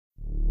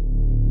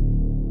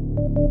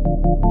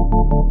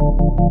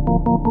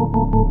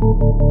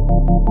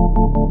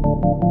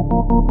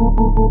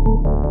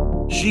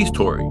She's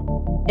Tori.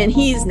 And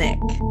he's Nick.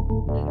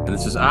 And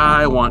this is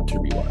I Want to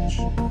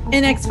Rewatch.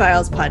 An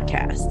X-Files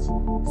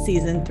podcast,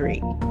 season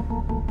 3.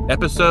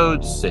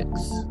 Episode 6.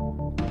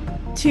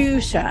 Too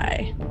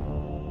Shy.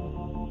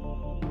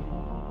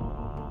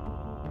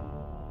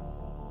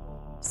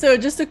 So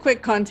just a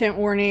quick content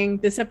warning.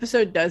 This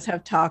episode does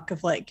have talk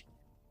of like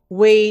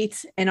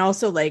weight and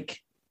also like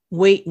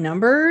weight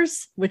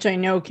numbers, which I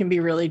know can be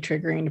really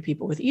triggering to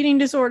people with eating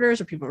disorders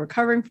or people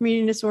recovering from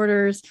eating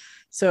disorders.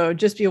 So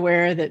just be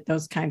aware that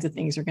those kinds of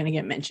things are going to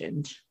get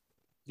mentioned.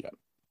 Yeah.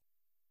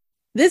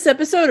 This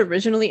episode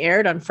originally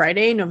aired on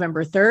Friday,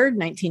 November 3rd,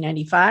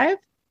 1995.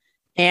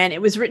 And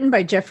it was written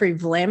by Jeffrey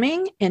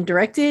Vlamming and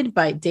directed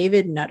by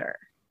David Nutter.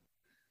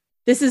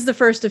 This is the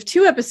first of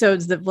 2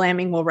 episodes that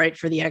Vlamming will write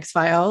for the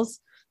X-Files.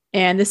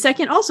 And the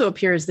second also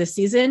appears this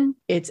season.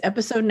 It's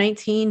episode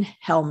 19,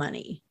 Hell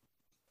Money.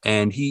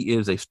 And he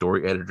is a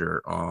story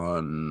editor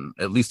on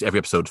at least every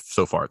episode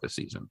so far this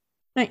season.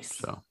 Nice.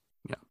 So,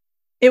 yeah.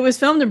 It was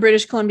filmed in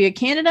British Columbia,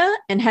 Canada,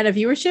 and had a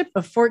viewership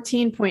of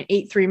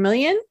 14.83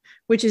 million,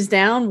 which is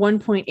down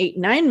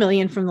 1.89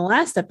 million from the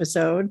last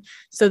episode.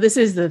 So this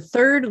is the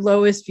 3rd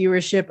lowest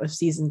viewership of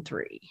season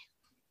 3.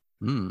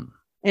 Hmm.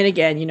 And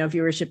again, you know,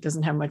 viewership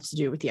doesn't have much to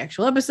do with the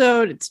actual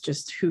episode. It's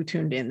just who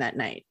tuned in that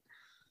night.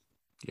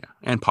 Yeah.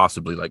 And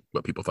possibly like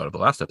what people thought of the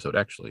last episode,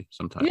 actually,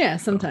 sometimes. Yeah,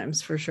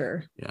 sometimes for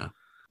sure. Yeah.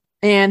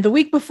 And the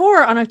week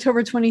before, on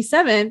October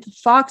 27th,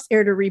 Fox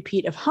aired a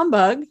repeat of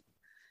Humbug.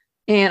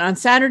 And on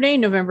Saturday,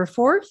 November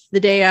 4th, the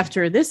day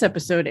after this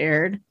episode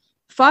aired,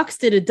 Fox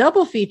did a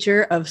double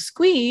feature of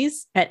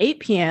Squeeze at 8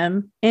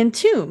 p.m. and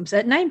Tombs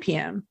at 9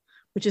 p.m.,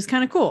 which is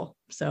kind of cool.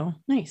 So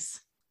nice.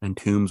 And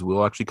Tombs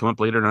will actually come up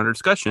later in our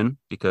discussion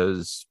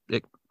because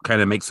it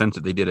kind of makes sense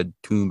that they did a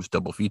Tombs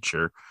double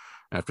feature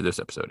after this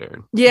episode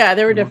aired. Yeah,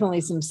 there were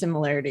definitely some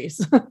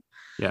similarities.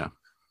 Yeah.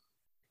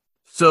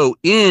 So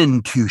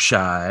in Too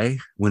Shy,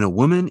 when a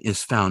woman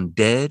is found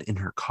dead in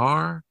her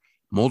car,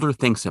 Mulder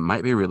thinks it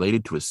might be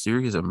related to a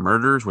series of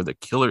murders where the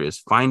killer is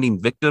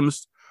finding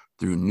victims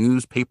through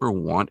newspaper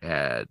want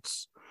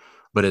ads.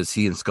 But as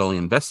he and Scully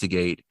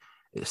investigate,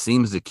 it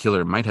seems the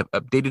killer might have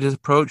updated his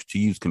approach to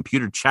use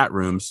computer chat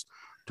rooms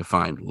to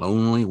find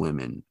lonely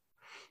women.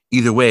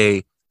 Either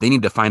way, they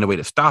need to find a way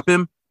to stop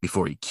him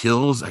before he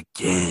kills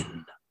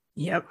again.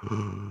 Yep.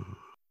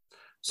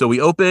 So we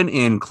open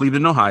in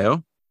Cleveland,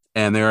 Ohio,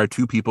 and there are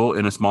 2 people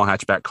in a small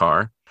hatchback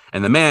car.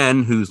 And the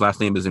man, whose last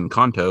name is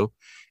Encanto,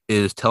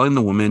 is telling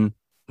the woman,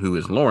 who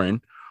is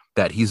Lauren,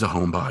 that he's a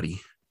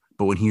homebody.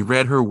 But when he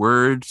read her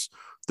words,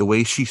 the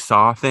way she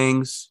saw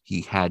things,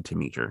 he had to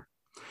meet her.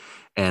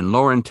 And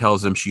Lauren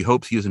tells him she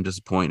hopes he isn't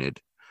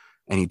disappointed.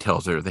 And he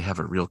tells her they have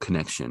a real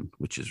connection,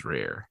 which is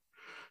rare.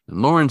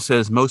 And Lauren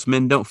says most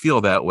men don't feel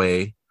that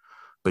way.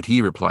 But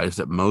he replies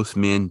that most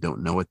men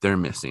don't know what they're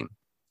missing.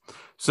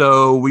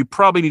 So we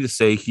probably need to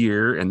say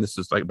here, and this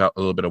is like about a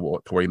little bit of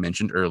what Tori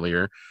mentioned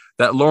earlier,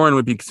 that Lauren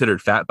would be considered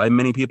fat by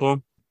many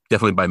people,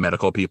 definitely by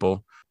medical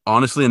people.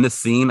 Honestly, in this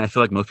scene, I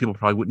feel like most people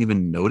probably wouldn't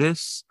even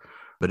notice,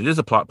 but it is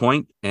a plot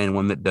point and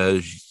one that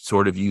does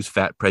sort of use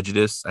fat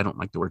prejudice. I don't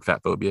like the word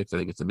fat phobia because I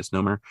think it's a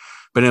misnomer.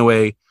 But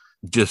anyway,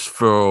 just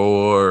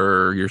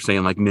for you're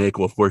saying like, Nick,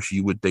 well, of course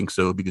you would think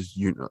so because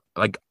you're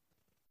like,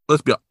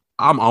 let's be honest,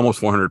 I'm almost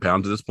 400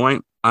 pounds at this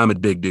point. I'm a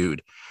big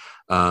dude.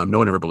 No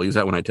one ever believes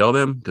that when I tell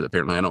them, because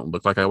apparently I don't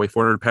look like I weigh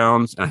 400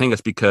 pounds. And I think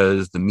that's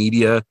because the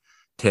media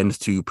tends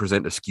to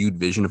present a skewed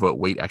vision of what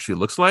weight actually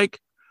looks like.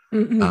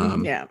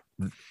 Mm-hmm.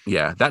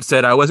 Yeah. That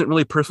said, I wasn't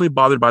really personally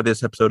bothered by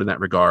this episode in that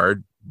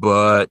regard,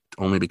 but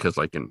only because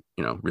like in,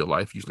 real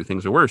life, usually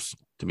things are worse,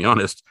 to be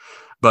honest.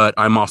 But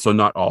I'm also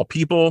not all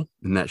people.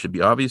 And that should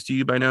be obvious to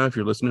you by now if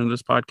you're listening to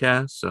this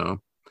podcast.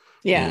 So,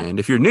 yeah. And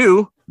if you're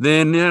new,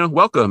 then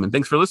welcome and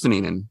thanks for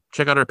listening, and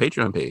check out our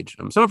Patreon page.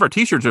 Some of our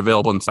t-shirts are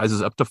available in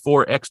sizes up to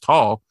 4X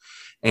tall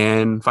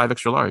and 5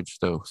 extra large.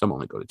 So some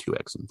only go to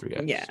 2X and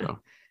 3X. Yeah. So.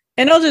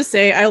 And I'll just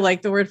say I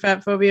like the word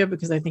fat phobia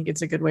because I think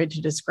it's a good way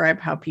to describe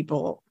how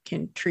people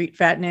can treat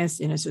fatness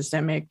in a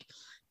systemic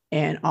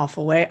and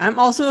awful way. I'm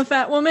also a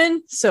fat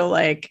woman, so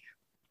like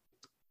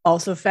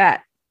also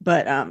fat.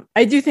 But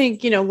I do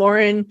think,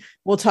 Lauren,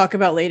 we'll talk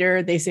about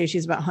later. They say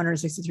she's about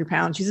 163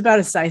 pounds. She's about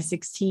a size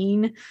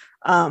 16.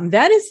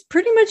 That is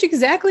pretty much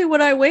exactly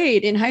what I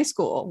weighed in high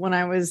school when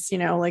I was,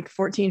 like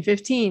 14,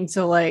 15.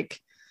 So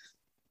like,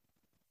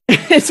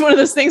 it's one of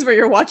those things where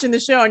you're watching the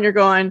show and you're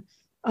going,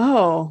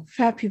 oh,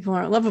 fat people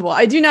aren't lovable.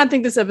 I do not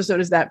think this episode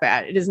is that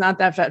bad. It is not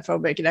that fat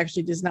phobic. It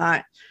actually does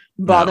not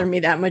bother me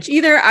that much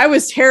either. I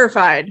was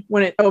terrified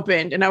when it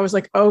opened and I was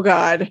like, oh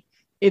God,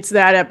 it's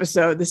that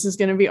episode. This is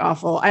going to be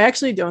awful. I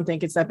actually don't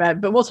think it's that bad,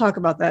 but we'll talk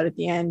about that at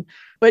the end.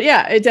 But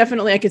yeah, it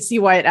definitely, I could see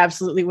why it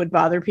absolutely would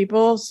bother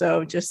people.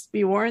 So just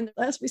be warned,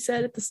 as we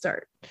said at the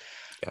start.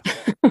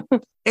 Yeah.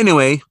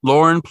 Anyway,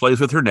 Lauren plays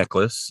with her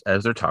necklace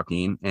as they're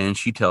talking, and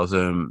she tells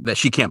him that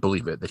she can't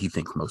believe it, that he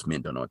thinks most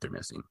men don't know what they're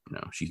missing.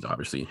 She's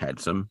obviously had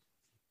some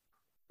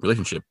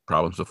relationship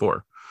problems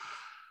before.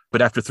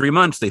 But after 3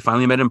 months, they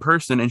finally met in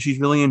person, and she's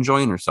really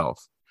enjoying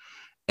herself.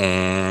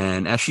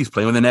 And as she's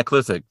playing with the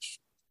necklace, like,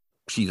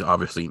 she's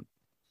obviously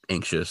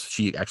anxious.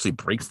 She actually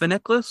breaks the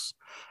necklace.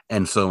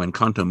 And so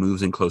Encanto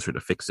moves in closer to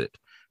fix it.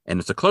 And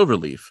it's a clover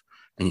leaf.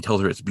 And he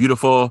tells her it's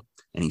beautiful.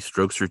 And he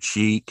strokes her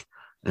cheek.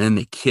 And then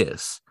they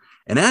kiss.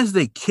 And as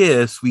they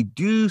kiss, we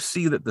do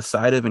see that the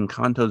side of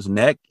Encanto's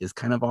neck is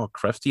kind of all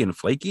crusty and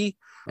flaky.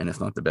 And it's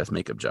not the best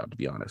makeup job, to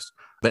be honest.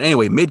 But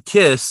anyway,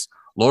 mid-kiss,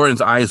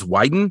 Lauren's eyes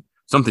widen.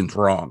 Something's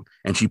wrong.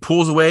 And she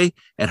pulls away.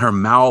 And her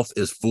mouth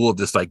is full of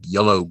this like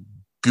yellow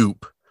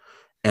goop.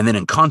 And then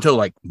Encanto,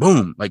 like,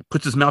 boom, like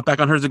puts his mouth back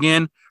on hers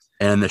again.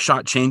 And the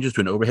shot changes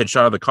to an overhead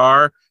shot of the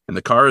car. And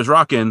the car is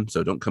rocking.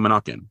 So don't come a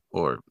knocking.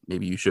 Or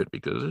maybe you should,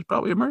 because there's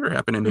probably a murder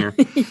happening here.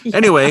 Yeah.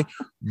 Anyway,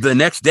 the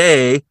next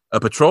day, a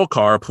patrol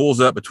car pulls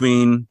up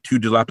between two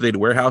dilapidated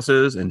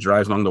warehouses and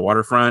drives along the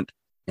waterfront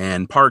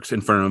and parks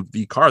in front of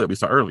the car that we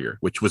saw earlier,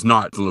 which was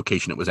not the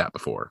location it was at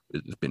before.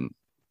 It's been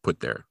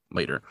put there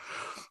later.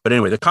 But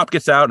anyway, the cop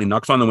gets out and he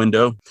knocks on the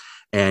window.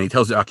 And he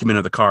tells the occupant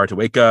of the car to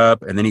wake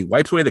up. And then he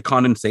wipes away the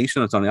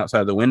condensation that's on the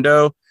outside of the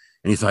window.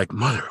 And he's like,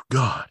 Mother of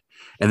God.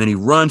 And then he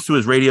runs to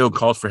his radio and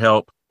calls for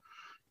help.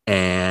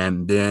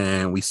 And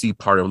then we see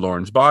part of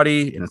Lauren's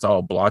body. And it's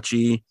all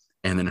blotchy.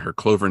 And then her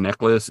clover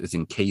necklace is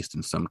encased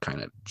in some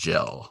kind of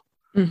gel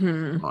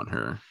on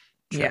her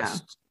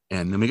chest. Yeah.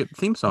 And then we get the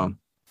theme song.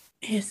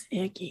 It's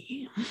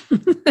icky.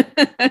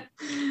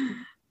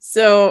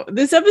 So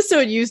this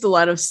episode used a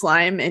lot of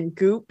slime and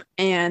goop,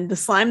 and the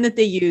slime that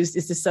they used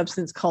is a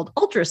substance called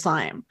ultra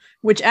slime,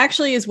 which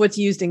actually is what's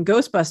used in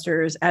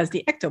Ghostbusters as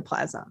the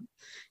ectoplasm.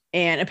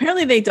 And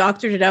apparently they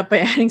doctored it up by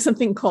adding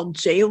something called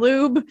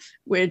J-Lube,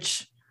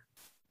 which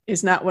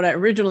is not what I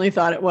originally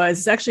thought it was.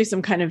 It's actually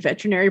some kind of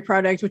veterinary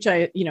product, which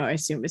I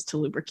assume is to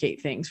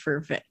lubricate things for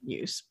vet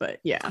use. But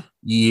yeah.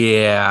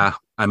 Yeah.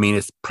 I mean,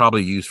 it's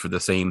probably used for the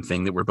same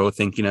thing that we're both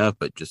thinking of,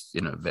 but just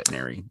in a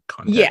veterinary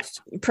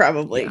context. Yeah,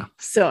 probably. Yeah.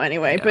 So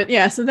anyway, but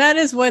yeah, so that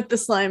is what the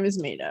slime is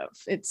made of.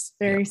 It's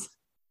very,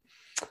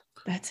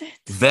 that's it.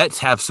 Vets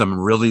have some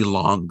really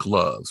long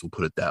gloves. We'll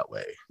put it that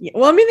way. Yeah.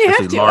 Well, I mean, they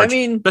have to. I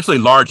mean, especially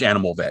large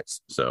animal vets.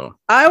 So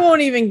I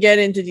won't even get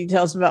into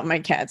details about my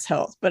cat's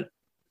health, but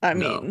I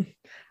mean,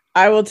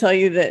 I will tell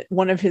you that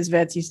one of his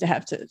vets used to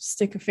have to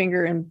stick a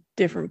finger in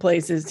different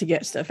places to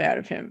get stuff out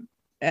of him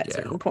at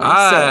certain points.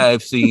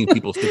 I've seen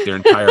people stick their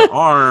entire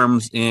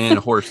arms in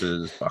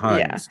horses behind.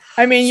 Yeah.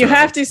 I mean, you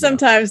have to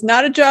sometimes.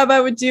 Not a job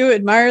I would do.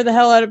 Admire the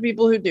hell out of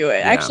people who do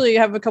it. I actually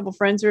have a couple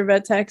friends who are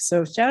vet techs.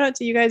 So shout out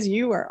to you guys.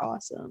 You are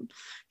awesome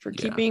for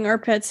keeping our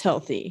pets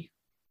healthy.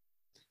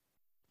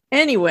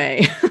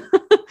 Anyway.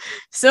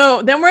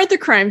 So then we're at the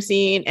crime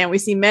scene and we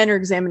see men are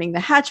examining the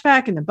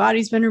hatchback and the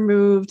body's been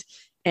removed.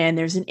 And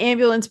there's an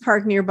ambulance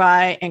parked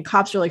nearby and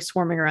cops are like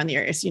swarming around the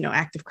area. So,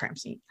 active crime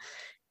scene.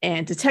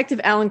 And Detective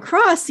Alan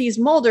Cross sees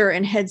Mulder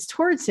and heads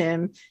towards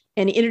him.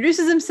 And he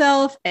introduces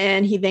himself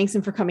and he thanks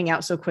him for coming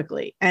out so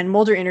quickly. And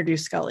Mulder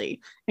introduced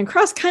Scully. And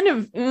Cross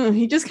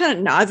he just kind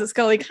of nods at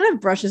Scully, kind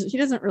of brushes. He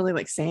doesn't really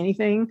like say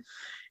anything.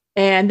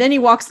 And then he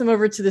walks them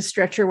over to the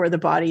stretcher where the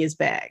body is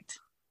bagged.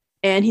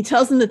 And he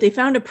tells them that they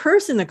found a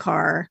purse in the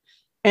car.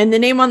 And the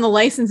name on the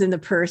license in the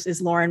purse is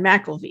Lauren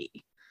McElvey.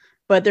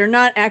 But they're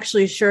not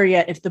actually sure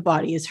yet if the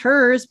body is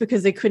hers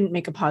because they couldn't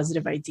make a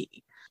positive ID.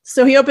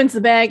 So he opens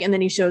the bag and then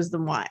he shows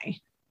them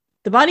why.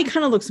 The body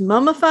kind of looks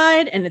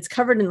mummified and it's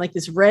covered in like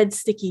this red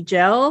sticky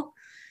gel.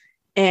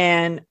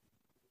 And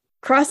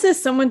Cross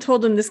says someone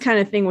told him this kind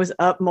of thing was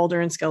up Mulder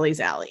and Scully's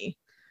alley.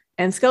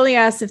 And Scully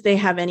asks if they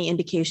have any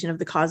indication of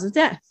the cause of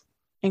death.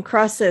 And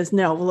Cross says,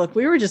 no, well, look,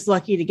 we were just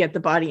lucky to get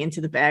the body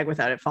into the bag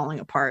without it falling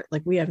apart.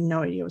 Like we have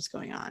no idea what's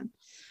going on.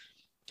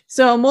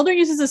 So Mulder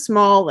uses a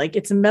small,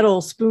 it's a metal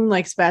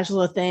spoon-like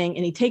spatula thing,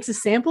 and he takes a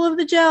sample of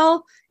the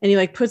gel and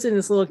he puts it in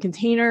this little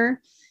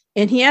container.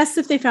 And he asks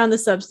if they found the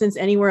substance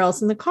anywhere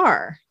else in the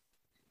car.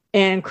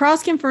 And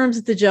Cross confirms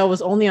that the gel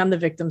was only on the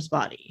victim's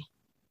body.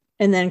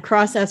 And then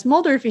Cross asks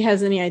Mulder if he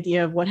has any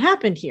idea of what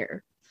happened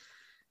here.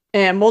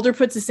 And Mulder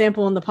puts a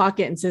sample in the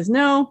pocket and says,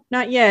 no,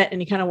 not yet.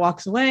 And he kind of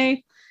walks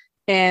away.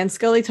 And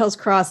Scully tells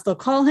Cross they'll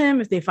call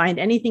him if they find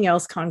anything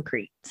else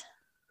concrete.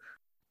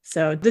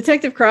 So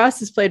Detective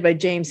Cross is played by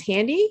James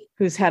Handy,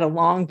 who's had a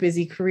long,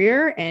 busy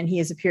career, and he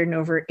has appeared in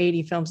over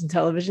 80 films and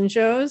television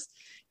shows.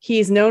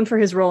 He's known for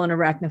his role in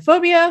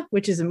Arachnophobia,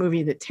 which is a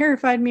movie that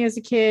terrified me as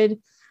a kid.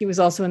 He was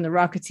also in The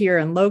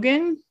Rocketeer and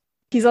Logan.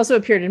 He's also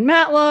appeared in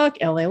Matlock,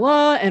 LA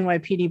Law,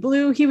 NYPD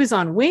Blue. He was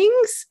on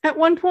Wings at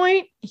one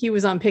point. He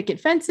was on Picket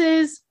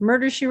Fences,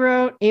 Murder, She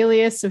Wrote,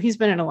 Alias. So he's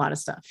been in a lot of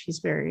stuff. He's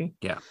very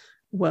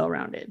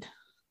well-rounded.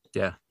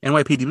 Yeah.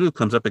 NYPD Blue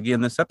comes up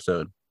again this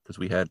episode. Because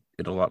we had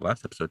it a lot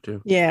last episode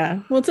too.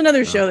 Yeah. Well, it's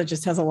another show that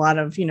just has a lot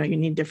of, you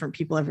need different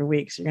people every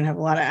week. So you're going to have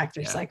a lot of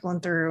actors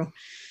cycling through.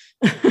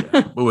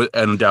 And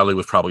undoubtedly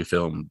was probably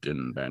filmed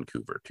in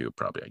Vancouver too,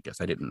 probably, I guess.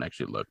 I didn't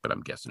actually look, but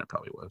I'm guessing it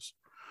probably was.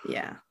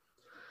 Yeah.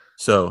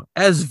 So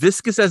as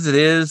viscous as it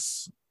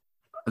is,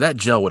 that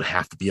gel would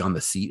have to be on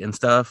the seat and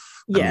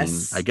stuff. Yes.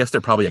 I mean, I guess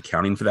they're probably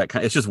accounting for that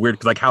kind. It's just weird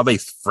because like how they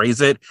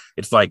phrase it,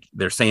 it's like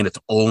they're saying it's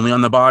only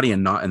on the body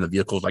and not, and the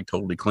vehicle's like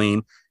totally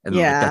clean, and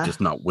like, that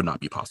just would not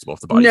be possible if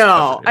the body.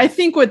 No, I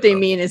think what they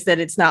mean is that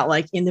it's not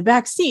like in the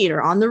back seat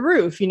or on the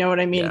roof. You know what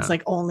I mean? Yeah. It's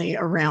like only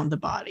around the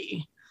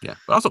body. Yeah.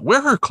 But also, where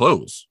are her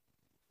clothes?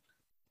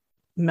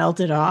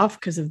 Melted off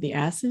because of the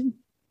acid.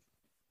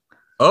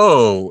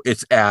 Oh,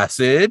 it's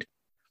acid.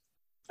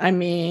 I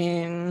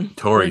mean,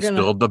 Tori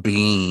spilled the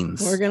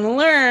beans. We're gonna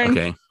learn.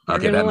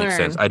 Okay, that makes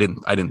sense. I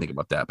didn't think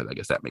about that, but I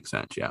guess that makes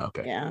sense. Yeah.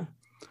 Okay. Yeah.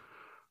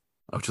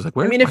 I was just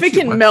like, if it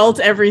can melt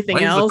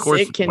everything else,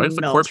 it can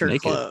melt her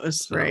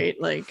clothes, so, right?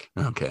 Like,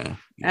 okay.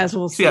 Yeah. As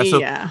we'll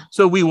see.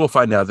 So we will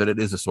find out that it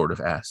is a sort of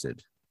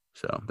acid.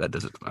 So that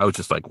doesn't. I was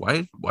just like,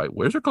 why?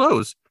 Where's her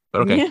clothes?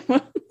 But okay. Yeah.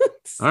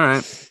 All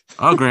right.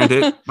 I'll grant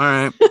it. All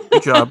right.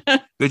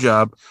 Good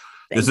job.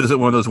 This isn't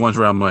one of those ones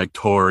where I'm like,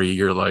 Tori,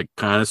 you're like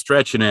kind of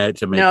stretching it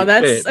to make it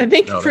fit. I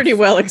think pretty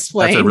well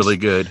explained. That's a really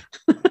good.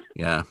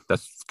 Yeah,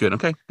 that's good.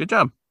 Okay, good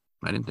job.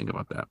 I didn't think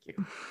about that.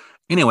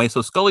 Anyway,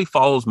 so Scully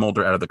follows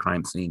Mulder out of the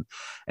crime scene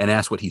and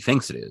asks what he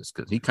thinks it is,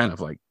 because he kind of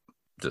like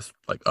just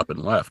like up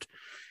and left.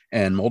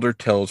 And Mulder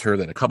tells her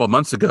that a couple of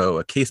months ago,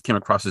 a case came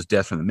across his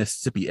desk from the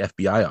Mississippi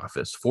FBI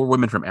office. 4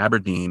 women from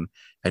Aberdeen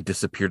had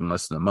disappeared in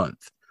less than a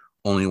month.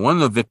 Only one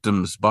of the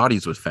victims'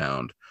 bodies was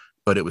found,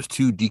 but it was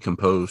too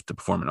decomposed to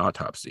perform an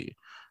autopsy.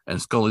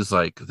 And Scully's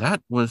like,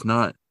 that was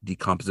not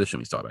decomposition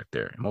we saw back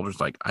there. And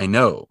Mulder's like, I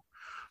know.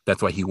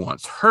 That's why he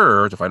wants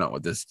her to find out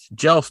what this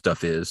gel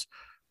stuff is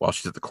while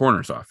she's at the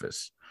coroner's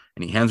office.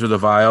 And he hands her the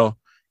vial,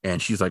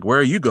 and she's like, where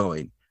are you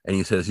going? And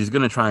he says he's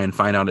going to try and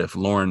find out if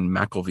Lauren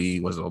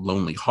McElvey was a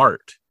lonely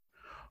heart.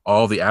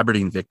 All the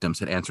Aberdeen victims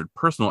had answered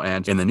personal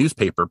ads in the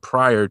newspaper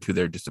prior to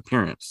their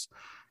disappearance.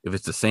 If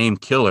it's the same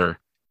killer,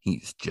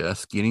 he's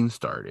just getting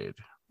started.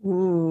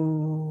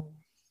 Ooh.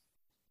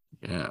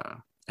 Yeah.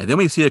 And then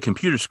we see a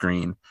computer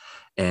screen,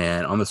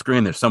 and on the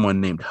screen there's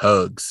someone named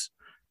Hugs,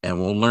 and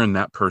we'll learn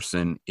that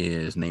person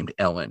is named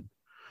Ellen.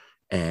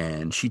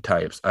 And she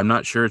types, I'm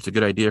not sure it's a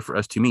good idea for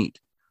us to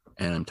meet.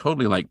 And I'm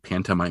totally like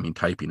pantomiming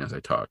typing as I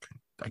talk.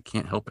 I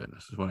can't help it.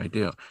 This is what I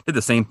do. Did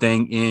the same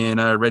thing in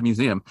Red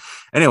Museum.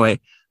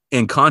 Anyway,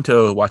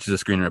 Encanto watches the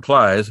screen and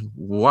replies,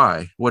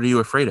 why? What are you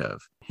afraid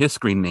of? His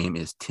screen name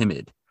is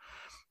Timid.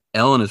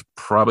 Ellen is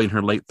probably in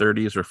her late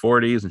 30s or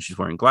 40s, and she's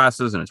wearing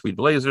glasses and a tweed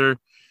blazer.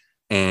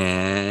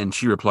 And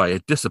she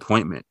replied,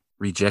 disappointment,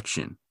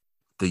 rejection,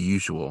 the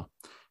usual.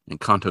 And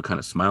Encanto kind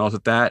of smiles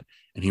at that,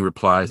 and he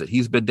replies that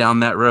he's been down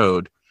that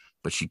road,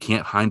 but she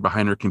can't hide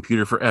behind her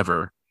computer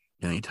forever.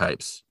 And he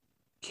types,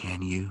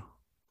 can you?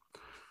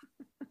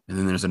 And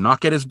then there's a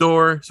knock at his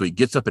door, so he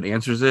gets up and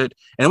answers it.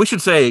 And we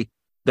should say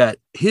that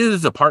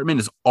his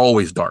apartment is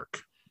always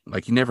dark.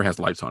 Like, he never has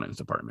lights on in his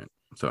apartment.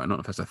 So I don't know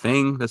if that's a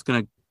thing that's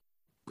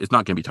it's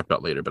not going to be talked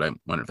about later, but I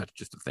wonder if that's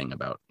just a thing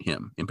about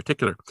him in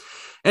particular.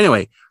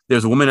 Anyway,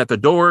 there's a woman at the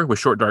door with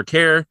short, dark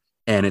hair,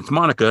 and it's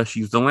Monica.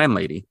 She's the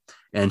landlady.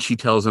 And she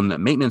tells him that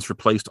maintenance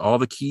replaced all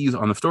the keys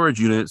on the storage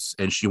units,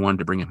 and she wanted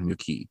to bring him a new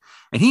key.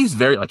 And he's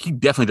very, like, he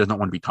definitely does not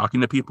want to be talking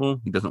to people.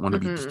 He doesn't want to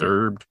be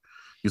disturbed.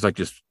 He's like,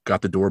 just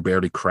got the door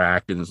barely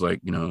cracked and is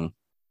like,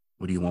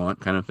 what do you want,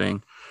 kind of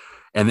thing.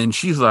 And then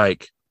she's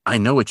like, I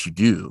know what you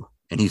do.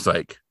 And he's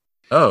like,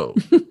 oh,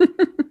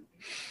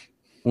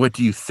 what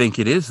do you think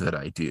it is that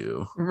I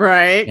do?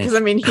 Right.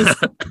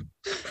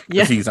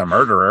 Because he's a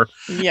murderer.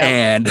 Yeah.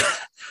 And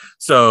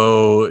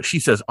so she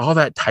says, all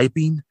that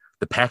typing,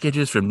 the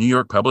packages from New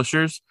York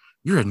publishers,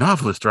 you're a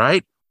novelist,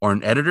 right? Or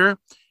an editor?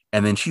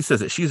 And then she says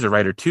that she's a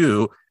writer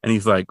too. And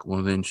he's like,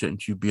 well, then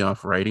shouldn't you be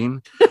off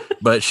writing?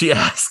 But she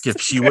asked if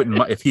she wouldn't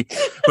mind if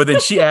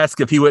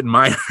he wouldn't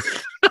mind.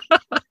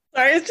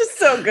 Sorry, it's just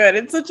so good.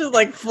 It's such a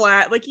like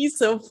flat, like he's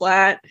so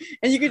flat,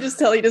 and you could just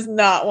tell he does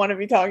not want to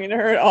be talking to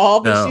her at all.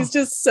 But she's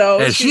just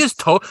so. And she is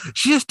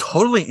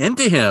totally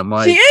into him.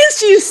 Like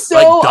she's so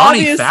like Donnie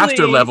obviously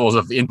Faster levels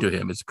of into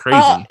him. It's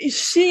crazy.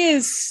 She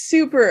is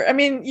super. I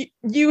mean,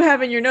 you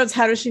have in your notes.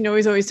 How does she know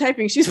he's always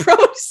typing? She's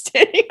probably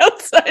standing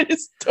outside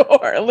his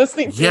door,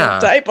 listening to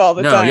him type all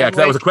the time. Yeah,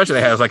 that was a question I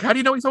had. I was like, how do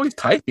you know he's always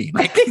typing?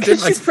 Like,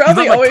 she's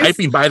probably always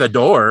typing by the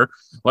door.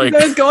 Like,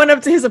 he's always going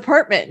up to his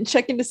apartment and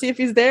checking to see if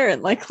he's there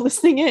and like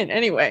listening in.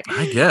 Anyway,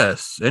 I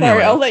guess. Anyway.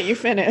 Sorry, I'll let you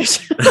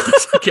finish.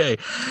 Okay.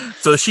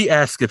 So she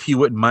asks if he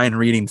wouldn't mind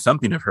reading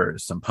something of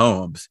hers, some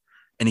poems.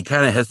 And he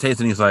kind of hesitates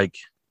and he's like,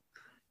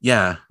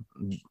 yeah,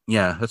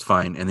 that's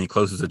fine. And then he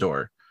closes the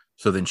door.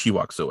 So then she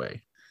walks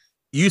away.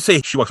 You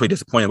say she walks away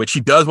disappointed, which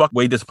she does walk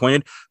away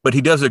disappointed, but he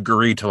does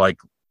agree to like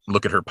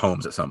look at her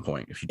poems at some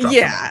point if she drops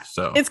them off.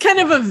 So it's kind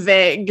of a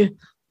vague,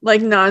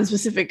 like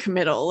non-specific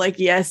committal. Like,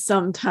 yes,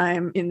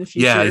 sometime in the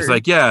future. Yeah, he's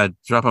like, yeah,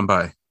 drop them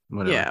by.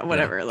 Whatever. Yeah,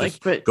 whatever. Yeah, like,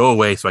 but go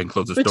away so I can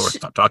close this door.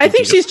 Stop talking. I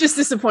think she's just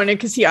disappointed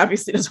because he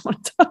obviously doesn't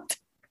want to talk to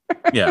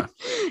her. Yeah,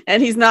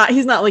 and he's not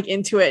like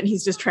into it, and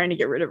he's just trying to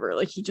get rid of her.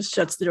 Like, he just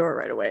shuts the door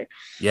right away.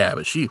 Yeah,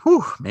 but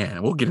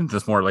man, we'll get into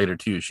this more later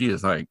too. She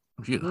is hung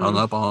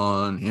up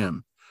on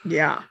him.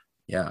 Yeah.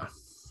 Yeah.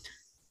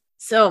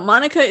 So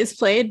Monica is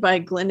played by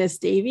Glynis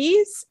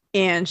Davies,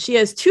 And she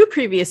has 2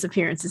 previous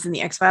appearances in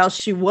the X-Files.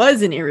 She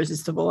was in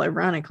Irresistible,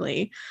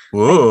 ironically.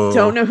 Whoa. I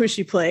don't know who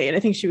she played. I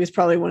think she was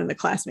probably one of the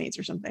classmates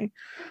or something.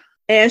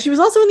 And she was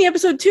also in the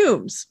episode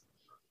Tombs.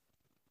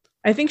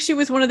 I think she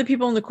was one of the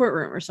people in the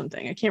courtroom or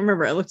something. I can't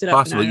remember. I looked it up.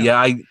 Possibly. Yeah,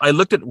 I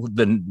looked at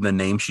the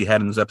name she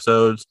had in those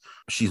episodes.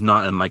 She's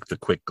not in like the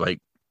quick like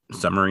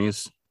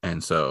summaries.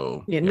 And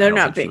so they're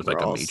not big she was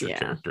like roles, a major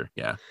character.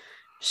 Yeah.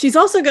 She's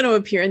also going to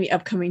appear in the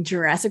upcoming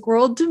Jurassic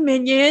World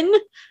Dominion,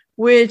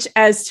 which,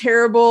 as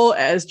terrible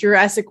as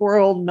Jurassic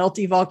World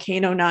melty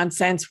volcano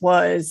nonsense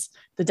was,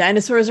 the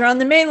dinosaurs are on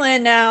the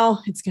mainland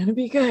now. It's going to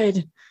be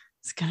good.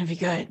 It's going to be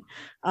good.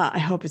 I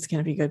hope it's going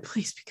to be good.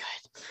 Please be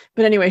good.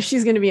 But anyway,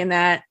 she's going to be in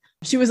that.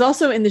 She was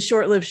also in the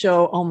short-lived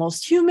show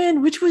Almost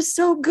Human, which was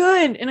so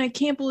good. And I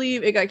can't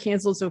believe it got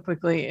canceled so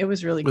quickly. It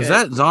was really good. Was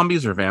that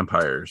zombies or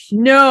vampires?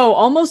 No,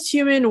 Almost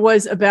Human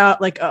was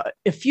about like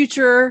a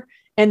future,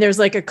 and there's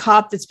like a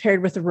cop that's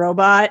paired with a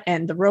robot,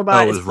 and the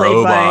robot is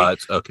played by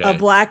a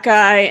black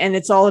guy. And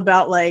it's all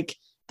about like,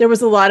 there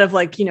was a lot of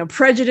like,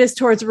 prejudice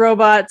towards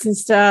robots and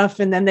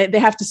stuff. And then they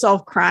have to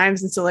solve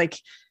crimes. And so like,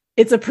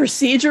 it's a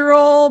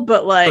procedural,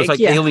 but like, so it's like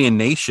Alien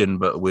Nation,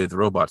 but with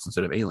robots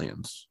instead of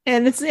aliens.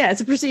 And it's a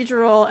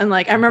procedural. And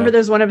like, I remember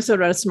there's one episode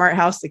about a smart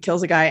house that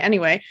kills a guy.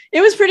 Anyway,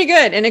 it was pretty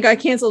good. And it got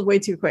canceled way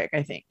too quick,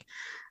 I think.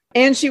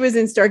 And she was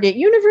in Stargate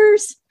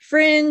Universe,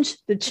 Fringe,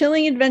 The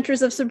Chilling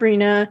Adventures of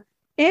Sabrina,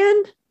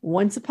 and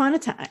Once Upon a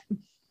Time.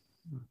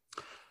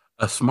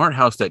 A smart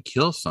house that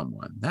kills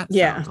someone. That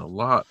sounds a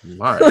lot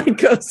like like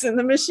Ghost in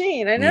the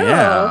Machine. I know.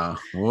 Yeah.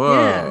 Whoa.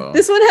 Yeah.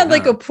 This one had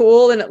like a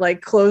pool, and it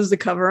like closed the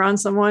cover on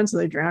someone, so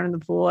they drowned in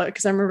the pool.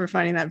 Because I remember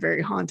finding that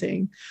very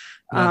haunting.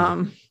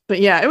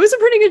 But yeah, it was a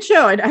pretty good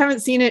show. I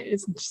haven't seen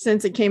it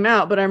since it came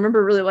out, but I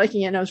remember really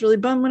liking it, and I was really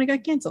bummed when it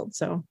got canceled.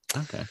 So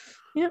okay.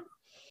 Yeah.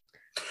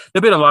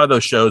 There've been a lot of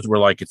those shows where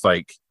like it's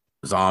like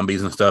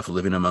zombies and stuff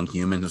living among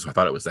humans. So I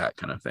thought it was that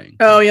kind of thing.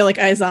 Oh yeah, like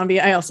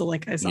iZombie. I also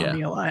like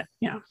iZombie a lot.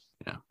 Yeah.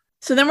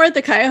 So then we're at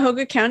the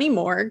Cuyahoga County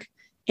morgue,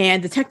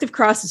 and Detective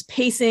Cross is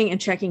pacing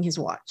and checking his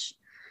watch.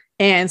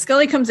 And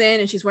Scully comes in,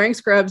 and she's wearing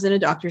scrubs and a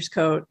doctor's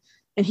coat.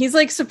 And he's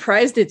like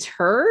surprised it's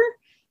her.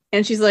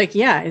 And she's like,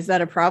 yeah, is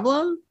that a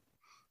problem?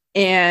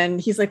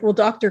 And he's like, well,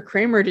 Dr.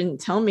 Kramer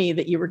didn't tell me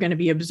that you were going to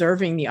be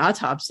observing the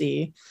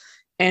autopsy.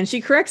 And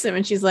she corrects him,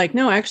 and she's like,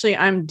 no, actually,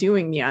 I'm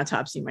doing the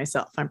autopsy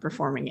myself. I'm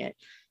performing it.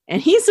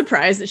 And he's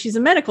surprised that she's a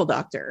medical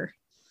doctor.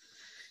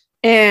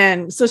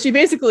 And so she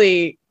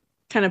basically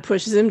kind of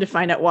pushes him to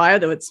find out why,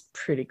 though it's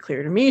pretty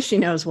clear to me she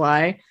knows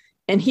why.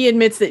 And he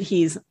admits that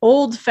he's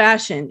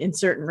old-fashioned in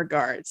certain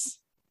regards,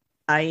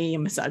 i.e. a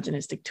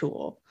misogynistic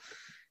tool.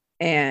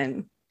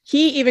 And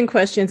he even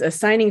questions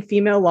assigning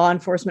female law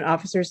enforcement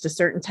officers to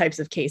certain types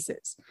of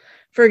cases.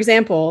 For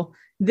example,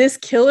 this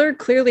killer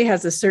clearly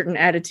has a certain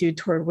attitude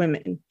toward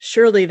women.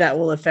 Surely that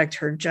will affect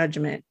her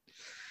judgment.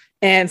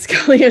 And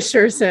Scully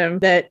assures him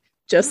that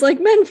just like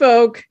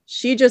menfolk,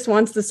 she just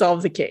wants to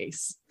solve the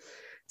case.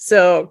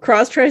 So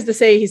Cross tries to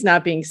say he's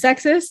not being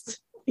sexist,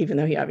 even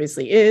though he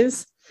obviously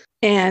is.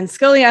 And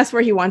Scully asks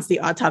where he wants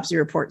the autopsy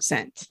report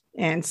sent.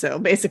 And so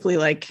basically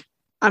like,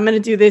 I'm going to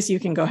do this. You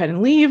can go ahead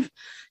and leave.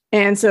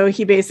 And so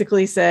he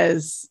basically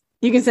says,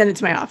 you can send it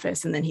to my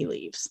office. And then he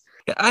leaves.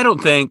 Yeah,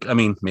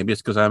 maybe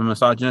it's because I'm a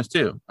misogynist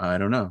too. I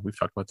don't know. We've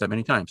talked about that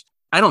many times.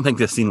 I don't think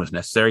this scene was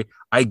necessary.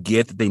 I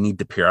get that they need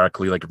to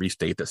periodically like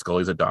restate that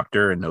Scully's a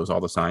doctor and knows all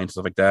the science,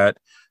 stuff like that.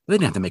 But they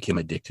didn't have to make him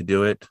a dick to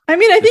do it. I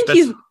mean, I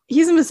think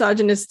he's a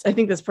misogynist. I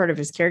think that's part of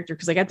his character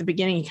because like at the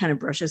beginning, he kind of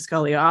brushes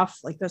Scully off.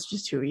 Like that's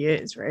just who he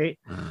is, right?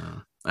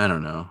 I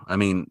don't know. I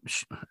mean,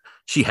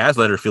 she has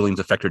let her feelings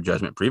affect her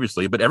judgment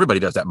previously, but everybody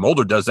does that.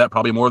 Mulder does that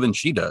probably more than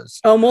she does.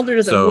 Oh, Mulder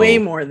does it way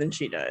more than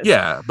she does.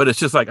 Yeah, but it's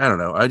just like, I don't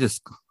know.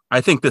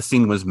 I think this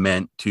scene was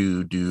meant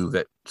to do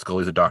that.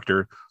 Scully's a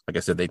doctor. Like I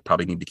said, they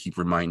probably need to keep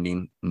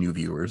reminding new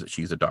viewers that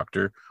she's a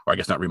doctor, or I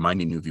guess not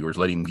reminding new viewers,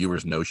 letting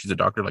viewers know she's a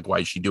doctor. Like, why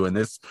is she doing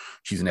this?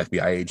 She's an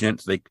FBI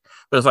agent. But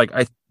it's like,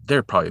 there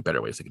are probably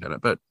better ways to get done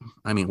it. But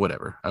I mean,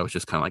 whatever. I was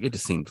just kind of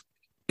like,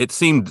 it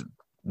seemed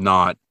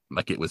not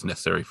like it was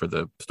necessary for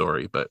the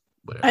story, but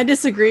whatever. I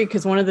disagree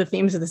because one of the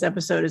themes of this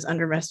episode is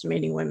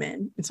underestimating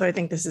women. And so I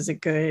think this is a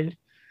good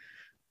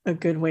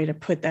way to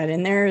put that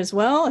in there as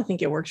well. I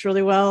think it works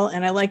really well.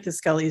 And I like that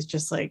Scully's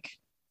just like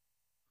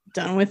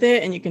done with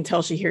it. And you can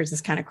tell she hears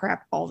this kind of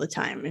crap all the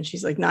time. And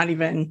she's like not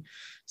even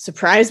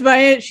surprised by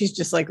it. She's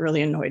just like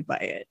really annoyed by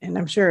it. And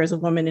I'm sure as a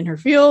woman in her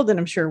field, and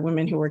I'm sure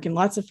women who work in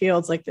lots of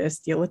fields like this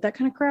deal with that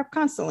kind of crap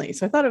constantly.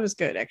 So I thought it was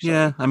good, actually.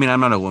 Yeah. I mean, I'm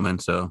not a woman,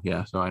 so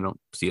yeah. So I don't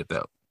see it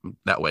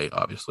that way,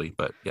 obviously.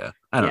 But yeah,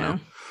 I don't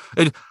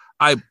know.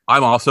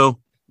 I'm also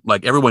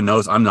like, everyone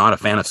knows I'm not a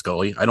fan of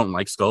Scully. I don't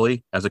like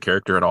Scully as a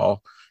character at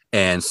all.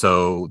 And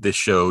so this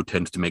show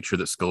tends to make sure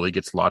that Scully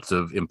gets lots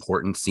of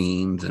important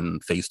scenes and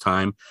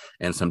FaceTime.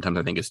 And sometimes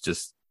I think it's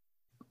just,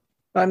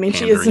 I mean,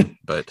 she is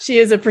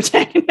a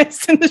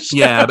protagonist in the show.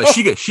 Yeah, but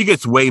she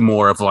gets way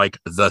more of like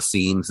the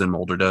scenes than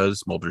Mulder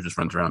does. Mulder just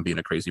runs around being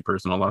a crazy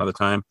person a lot of the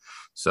time.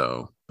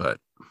 So, but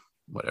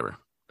whatever.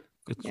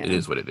 It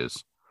is what it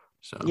is.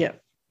 So yeah,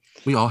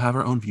 we all have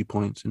our own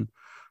viewpoints, and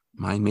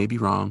Mine may be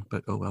wrong,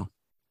 but oh well.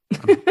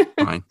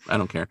 I'm fine. I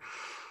don't care.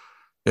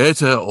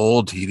 It's an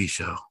old TV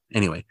show.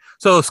 Anyway,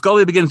 so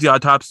Scully begins the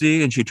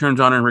autopsy and she turns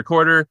on her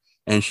recorder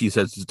and she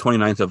says it's the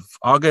 29th of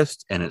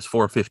August and it's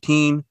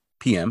 4:15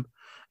 p.m.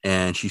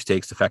 And she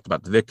states the fact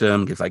about the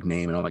victim, gives like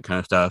name and all that kind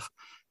of stuff.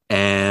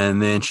 And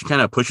then she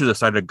kind of pushes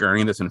aside a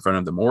gurney that's in front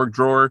of the morgue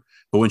drawer.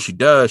 But when she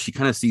does, she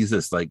kind of sees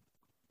this like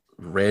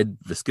red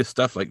viscous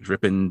stuff like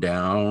dripping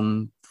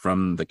down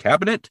from the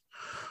cabinet.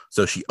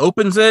 So she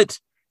opens it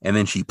and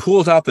then she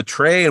pulls out the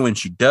tray. And when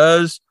she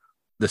does,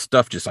 the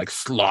stuff just like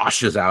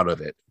sloshes out of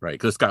it, right?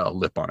 Because it's got a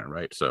lip on it,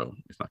 right? So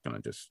it's not going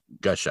to just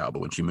gush out. But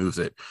when she moves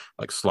it,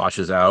 like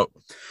sloshes out.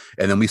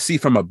 And then we see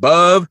from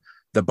above,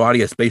 the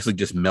body has basically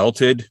just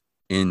melted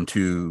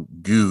into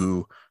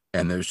goo.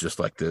 And there's just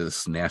like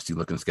this nasty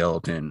looking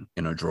skeleton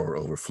in a drawer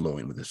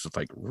overflowing with this just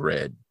like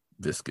red,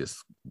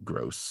 viscous,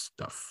 gross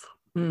stuff.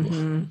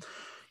 Mm-hmm.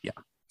 Yeah.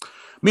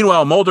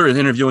 Meanwhile, Mulder is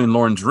interviewing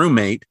Lauren's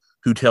roommate,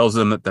 who tells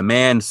them that the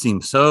man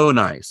seemed so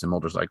nice. And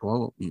Mulder's like,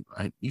 well,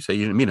 you say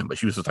you didn't meet him, but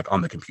she was just like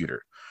on the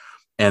computer.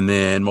 And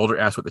then Mulder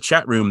asked what the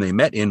chat room they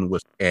met in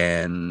was,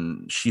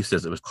 and she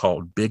says it was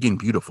called Big and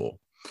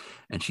Beautiful.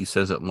 And she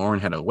says that Lauren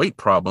had a weight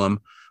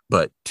problem,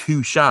 but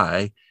too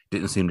shy,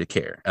 didn't seem to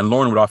care. And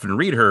Lauren would often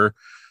read her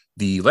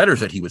the letters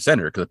that he would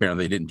send her, because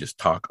apparently they didn't just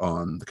talk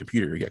on the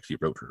computer. He actually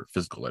wrote her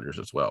physical letters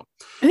as well.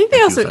 I think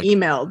they also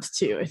emailed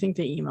too. I think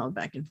they emailed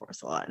back and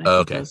forth a lot. And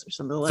okay. Those are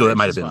some of the letters, so that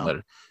might have been a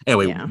letter.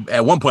 Anyway,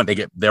 At one point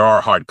there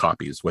are hard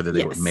copies, whether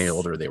they were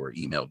mailed or they were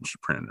emailed, and she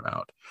printed them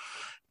out.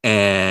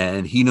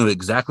 And he knew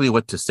exactly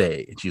what to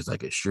say. And she's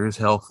like, it sure as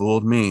hell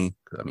fooled me.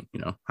 I mean,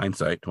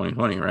 hindsight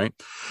 2020, right?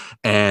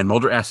 And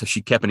Mulder asked if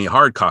she kept any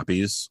hard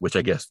copies, which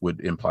I guess would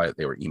imply that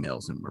they were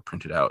emails and were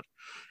printed out.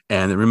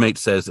 And the roommate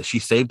says that she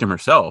saved them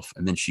herself.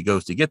 And then she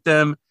goes to get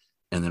them.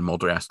 And then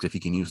Mulder asks if he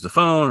can use the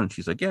phone. And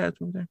she's like, yeah, it's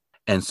over there.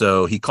 And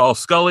so he calls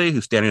Scully,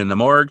 who's standing in the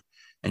morgue.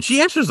 And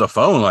she answers the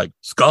phone like,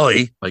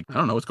 Scully, like, I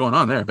don't know what's going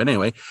on there. But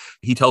anyway,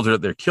 he tells her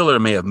that their killer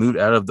may have moved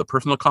out of the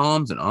personal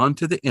columns and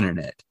onto the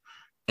internet.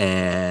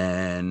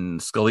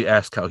 And Scully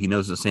asks how he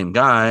knows the same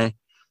guy.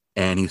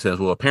 And he says,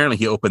 well, apparently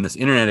he opened this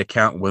internet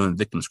account with the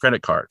victim's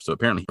credit card. So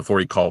apparently before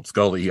he called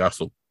Scully, he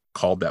also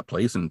called that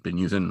place and been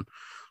using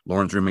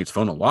Lauren's roommate's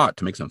phone a lot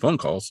to make some phone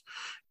calls.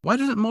 Why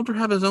doesn't Mulder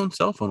have his own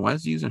cell phone? Why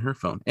is he using her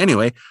phone?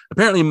 Anyway,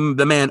 apparently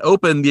the man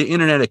opened the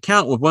internet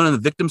account with one of the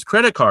victim's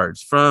credit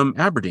cards from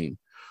Aberdeen.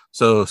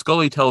 So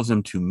Scully tells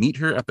him to meet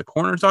her at the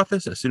coroner's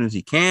office as soon as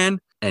he can.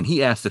 And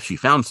he asks if she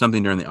found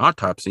something during the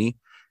autopsy.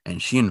 And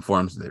she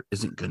informs there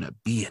isn't going to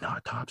be an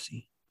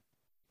autopsy.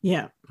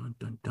 Yeah.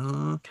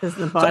 Because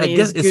the body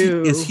is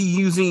goo. Is he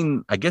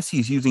using, I guess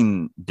he's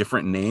using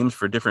different names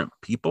for different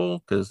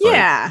people. Because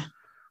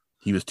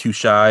he was too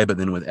shy, but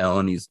then with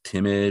Ellen, he's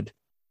timid.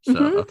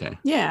 So, okay.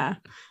 Yeah.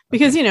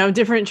 Because,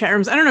 different chat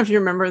rooms. I don't know if you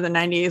remember the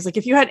 90s. Like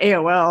if you had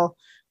AOL,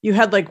 you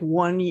had like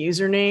one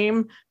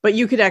username, but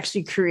you could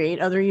actually create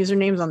other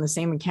usernames on the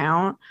same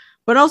account.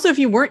 But also if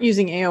you weren't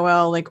using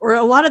AOL, or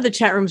a lot of the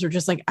chat rooms were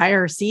just like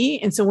IRC.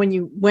 And so when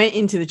you went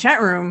into the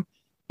chat room,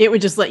 it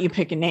would just let you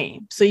pick a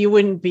name. So you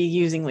wouldn't be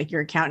using like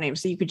your account name.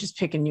 So you could just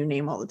pick a new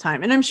name all the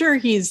time. And I'm sure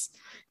he's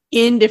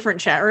in different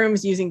chat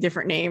rooms using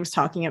different names,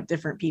 talking up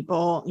different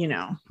people,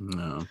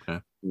 Oh, okay.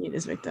 Meet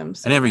his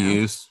victims. I never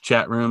use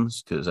chat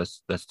rooms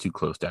because that's too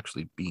close to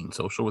actually being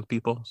social with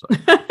people. So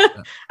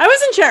I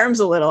was in chat rooms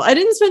a little. I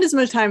didn't spend as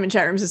much time in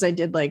chat rooms as I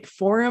did like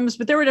forums,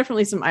 but there were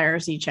definitely some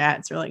IRC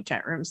chats or like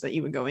chat rooms that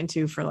you would go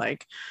into for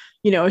like,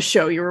 a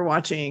show you were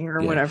watching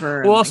or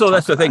whatever. Well, also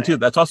that's the thing too.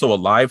 That's also a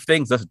live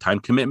thing. So that's a time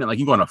commitment. Like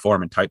you go on a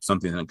forum and type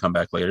something and then come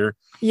back later.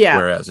 Yeah.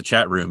 Whereas a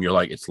chat room, you're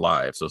like, it's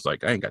live. So it's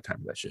like, I ain't got time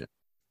for that shit.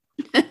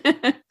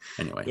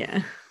 Anyway.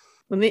 Yeah.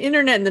 When the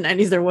internet in the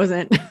 90s, there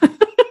wasn't.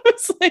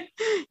 It's like,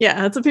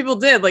 that's what people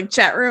did. Like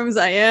chat rooms,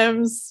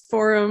 IMs,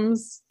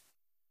 forums,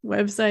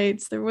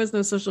 websites. There was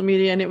no social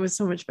media and it was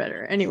so much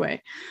better.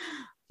 Anyway,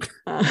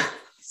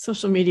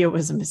 social media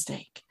was a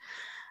mistake.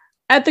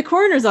 At the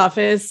coroner's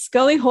office,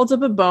 Scully holds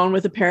up a bone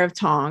with a pair of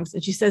tongs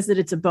and she says that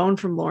it's a bone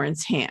from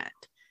Lauren's hand.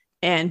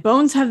 And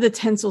bones have the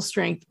tensile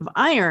strength of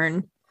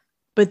iron,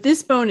 but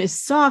this bone is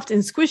soft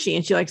and squishy.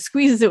 And she like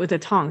squeezes it with the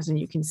tongs and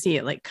you can see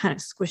it like kind of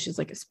squishes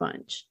like a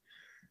sponge.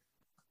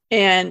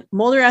 And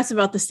Mulder asks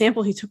about the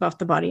sample he took off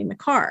the body in the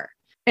car.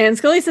 And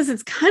Scully says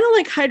it's kind of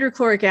like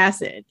hydrochloric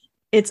acid.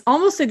 It's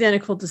almost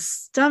identical to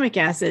stomach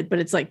acid, but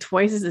it's like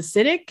twice as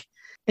acidic.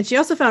 And she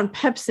also found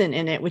pepsin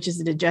in it, which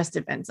is a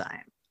digestive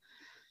enzyme.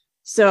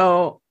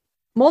 So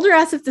Mulder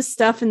asks if the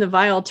stuff in the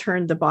vial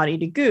turned the body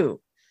to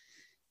goo.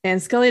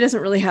 And Scully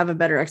doesn't really have a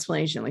better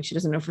explanation. Like she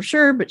doesn't know for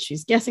sure, but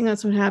she's guessing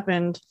that's what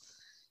happened.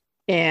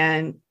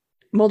 And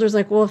Mulder's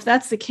like, well, if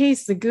that's the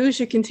case, the goo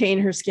should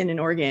contain her skin and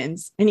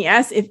organs. And he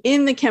asks if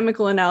in the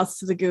chemical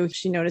analysis of the goo,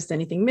 she noticed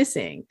anything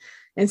missing.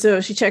 And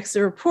so she checks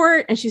the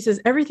report and she says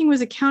everything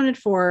was accounted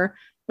for,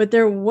 but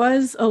there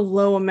was a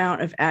low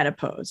amount of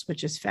adipose,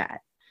 which is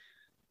fat.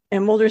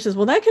 And Mulder says,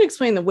 well, that could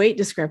explain the weight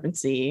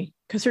discrepancy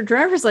because her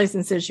driver's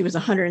license said she was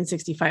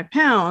 165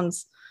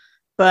 pounds,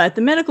 but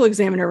the medical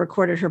examiner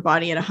recorded her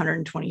body at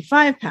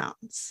 125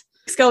 pounds.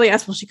 Scully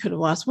asks, well, she could have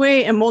lost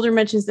weight. And Mulder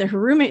mentions that her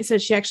roommate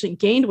said she actually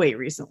gained weight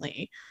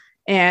recently.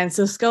 And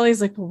so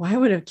Scully's like, well, why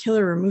would a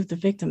killer remove the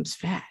victim's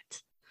fat?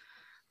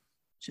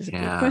 Which is a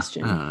good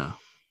question. I don't know.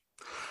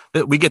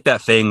 We get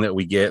that thing that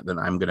we get that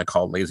I'm going to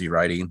call lazy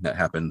writing that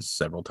happens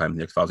several times in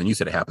the X-Files. And you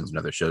said it happens in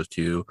other shows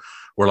too,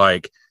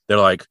 where they're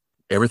like,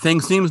 everything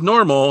seems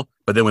normal.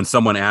 But then when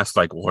someone asks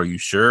like, well, are you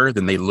sure?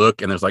 Then they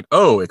look and there's like,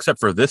 oh, except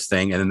for this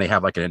thing. And then they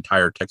have like an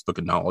entire textbook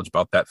of knowledge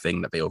about that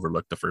thing that they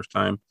overlooked the first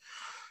time.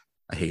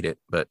 I hate it,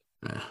 but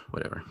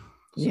whatever.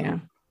 Yeah,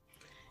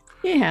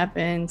 it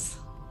happens.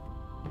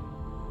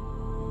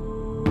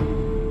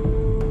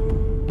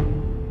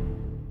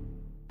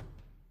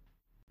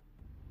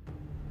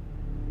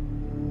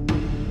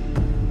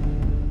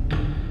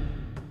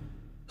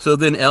 So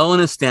then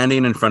Ellen is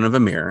standing in front of a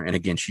mirror. And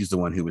again, she's the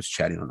one who was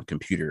chatting on the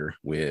computer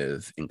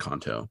with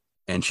Encanto.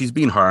 And she's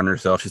being hard on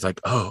herself. She's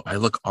like, oh, I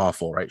look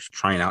awful, right? She's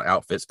trying out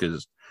outfits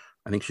because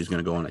I think she's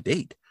going to go on a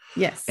date.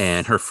 Yes.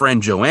 And her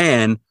friend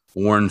Joanne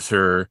warns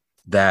her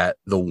that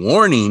the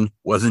warning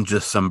wasn't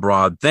just some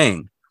broad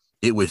thing.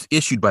 It was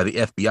issued by the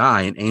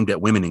FBI and aimed at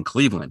women in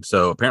Cleveland.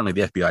 So apparently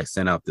the FBI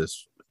sent out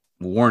this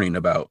warning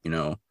about,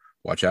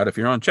 watch out if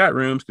you're on chat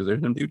rooms because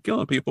there's some dude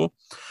killing people.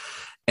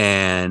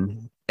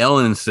 And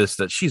Ellen insists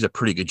that she's a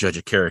pretty good judge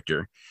of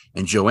character.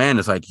 And Joanne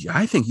is like,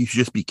 I think you should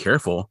just be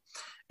careful.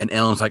 And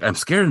Ellen's like, I'm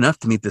scared enough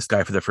to meet this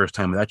guy for the first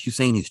time without you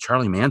saying he's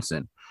Charlie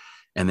Manson.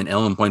 And then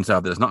Ellen points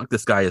out that it's not like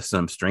this guy is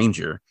some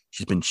stranger.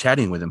 She's been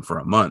chatting with him for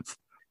a month.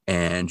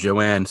 And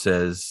Joanne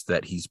says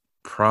that he's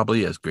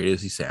probably as great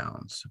as he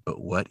sounds.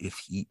 But what if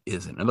he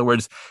isn't? In other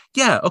words,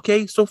 yeah,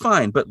 okay, so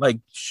fine. But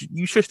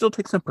you should still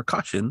take some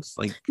precautions.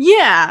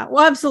 Yeah,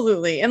 well,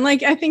 absolutely. And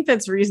I think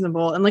that's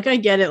reasonable. And I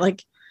get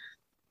it.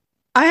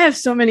 I have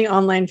so many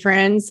online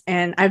friends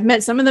and I've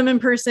met some of them in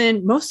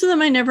person. Most of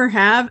them I never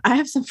have. I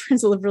have some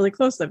friends that live really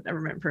close that I've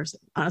never met in person.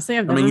 Honestly,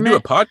 you do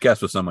a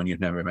podcast with someone you've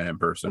never met in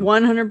person.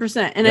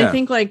 100%. And yeah. I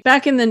think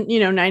back in the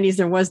 90s,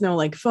 there was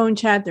no phone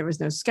chat. There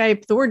was no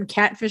Skype. The word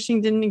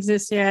catfishing didn't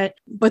exist yet.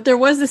 But there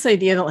was this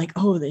idea that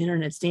the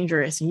internet's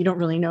dangerous and you don't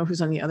really know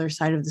who's on the other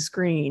side of the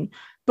screen.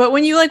 But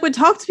when you would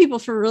talk to people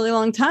for a really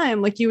long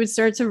time, you would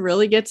start to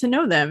really get to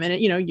know them. And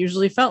it,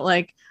 usually felt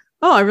like,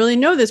 oh, I really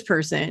know this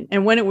person.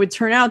 And when it would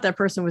turn out that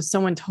person was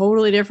someone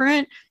totally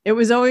different, it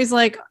was always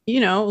a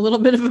little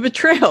bit of a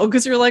betrayal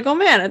because you're like, oh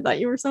man, I thought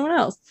you were someone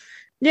else.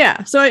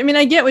 Yeah. So, I mean,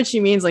 I get what she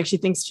means. She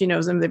thinks she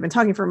knows him. They've been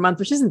talking for a month,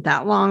 which isn't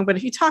that long. But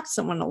if you talk to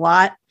someone a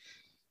lot,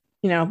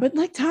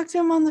 but talk to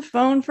him on the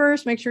phone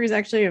first, make sure he's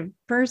actually a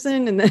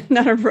person and then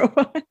not a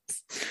robot,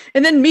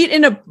 and then meet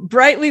in a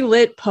brightly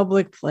lit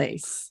public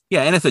place.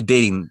 Yeah. And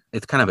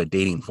it's kind of a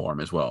dating forum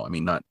as well. I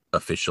mean, not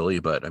officially,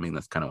 but I mean,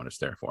 that's kind of what it's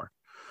there for.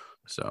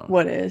 So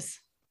what is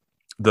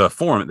the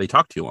forum that they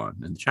talk to you on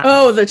in the chat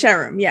room? The chat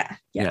room.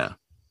 Yeah.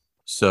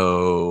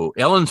 So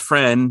Ellen's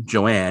friend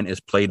Joanne is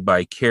played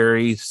by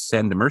Carrie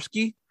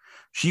Sandemersky.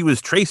 She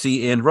was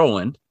Tracy in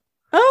Roland.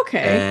 Okay.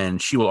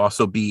 And she will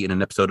also be in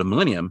an episode of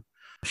Millennium.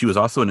 She was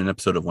also in an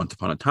episode of Once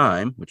Upon a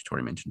Time, which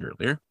Tori mentioned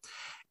earlier.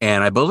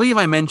 And I believe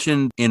I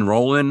mentioned in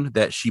Roland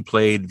that she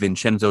played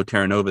Vincenzo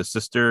Terranova's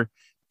sister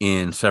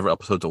in several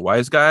episodes of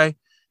Wise Guy,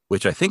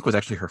 which I think was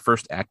actually her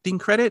first acting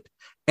credit.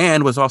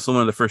 And was also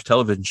one of the first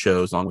television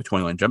shows, along with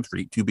 21 Jump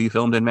Street, to be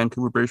filmed in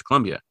Vancouver, British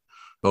Columbia.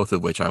 Both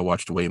of which I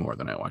watched way more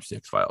than I watched the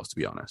X-Files, to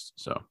be honest.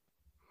 So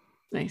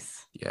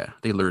nice. Yeah,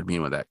 they lured me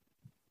in with that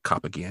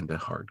propaganda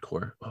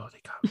hardcore. Oh,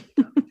 they got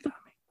me.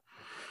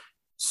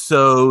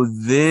 So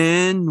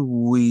then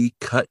we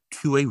cut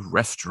to a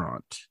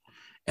restaurant.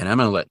 And I'm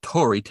going to let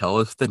Tori tell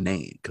us the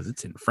name because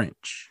it's in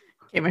French.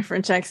 Okay, my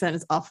French accent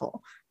is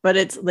awful. But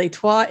it's Les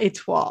Trois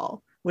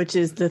Étoiles, which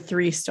is the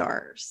 3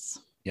 stars.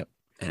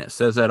 And it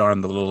says that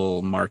on the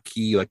little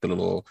marquee, it's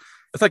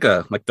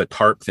like the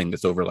tarp thing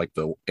that's over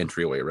the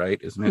entryway, right?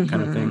 Isn't it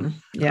kind of thing?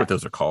 Yeah. What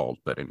those are called.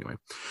 But anyway,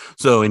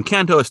 so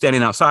Encanto is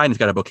standing outside and he's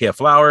got a bouquet of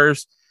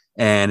flowers.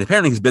 And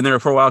apparently he's been there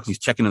for a while because he's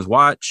checking his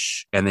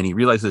watch. And then he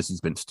realizes he's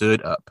been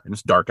stood up and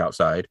it's dark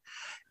outside.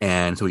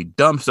 And so he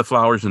dumps the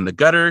flowers in the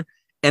gutter.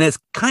 And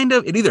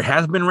it either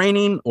has been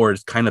raining or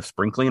it's kind of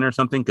sprinkling or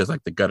something because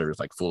the gutter is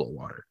full of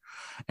water.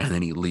 And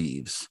then he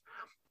leaves.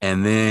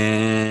 And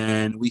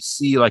then we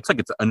see it's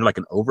under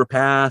an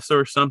overpass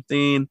or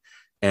something.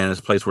 And it's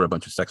a place where a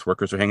bunch of sex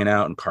workers are hanging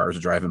out and cars are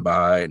driving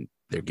by and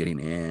they're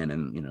getting in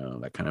and,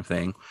 that kind of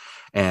thing.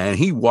 And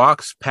he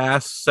walks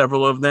past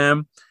several of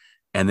them.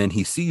 And then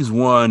he sees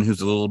one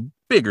who's a little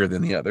bigger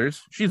than the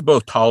others. She's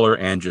both taller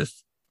and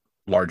just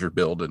larger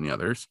build than the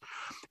others.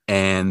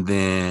 And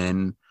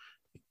then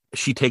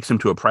she takes him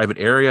to a private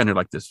area under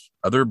this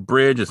other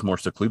bridge. It's more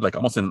secluded,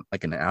 almost in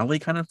an alley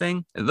kind of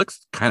thing. It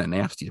looks kind of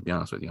nasty, to be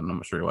honest with you. I'm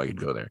not sure why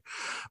you'd go there,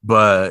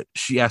 but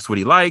she asks what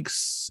he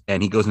likes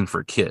and he goes in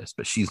for a kiss,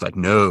 but she's like,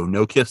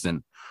 no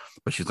kissing.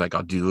 But she's like,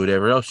 I'll do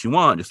whatever else you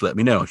want. Just let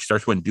me know. She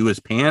starts to undo his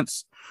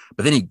pants,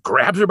 but then he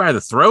grabs her by the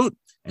throat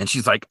and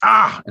she's like,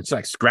 ah, and she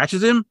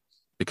scratches him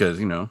because,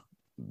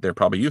 they're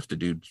probably used to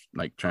dudes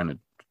trying to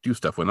do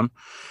stuff with him.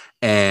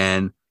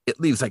 And it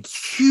leaves like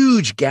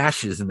huge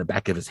gashes in the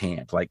back of his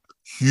hand, like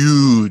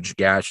huge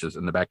gashes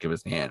in the back of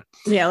his hand.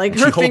 Yeah, like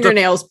her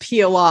fingernails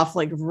peel off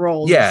like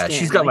rolls. Yeah, of skin.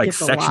 she's got like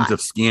sections of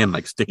skin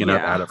like sticking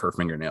up out of her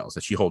fingernails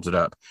as she holds it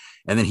up.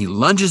 And then he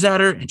lunges at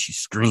her and she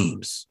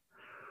screams.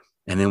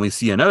 And then we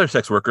see another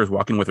sex worker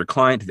walking with her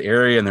client to the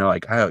area, and they're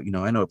like, "Oh, you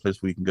know, I know a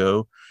place where you can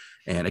go."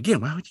 And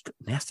again, why would you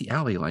go nasty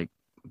alley? Like,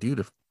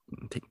 dude,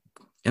 take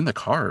in the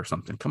car or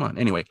something. Come on.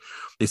 Anyway,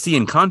 they see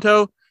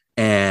Encanto,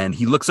 and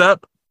he looks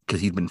up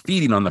because he'd been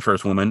feeding on the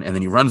first woman, and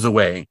then he runs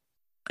away.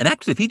 And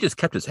actually, if he just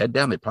kept his head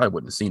down, they probably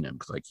wouldn't have seen him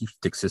because, like, he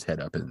sticks his head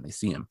up and then they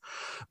see him.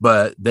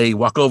 But they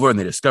walk over and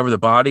they discover the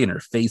body, and her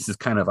face is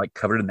kind of like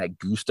covered in that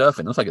goo stuff,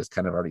 and it looks like it's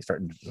kind of already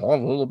starting to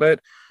dissolve a little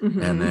bit.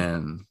 Mm-hmm. And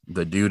then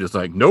the dude is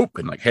like, "Nope,"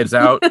 and like heads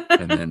out.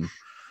 And then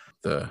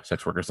the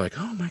sex worker's like,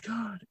 "Oh my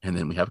God!" And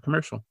then we have a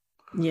commercial.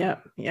 Yeah.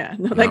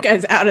 No, that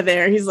guy's out of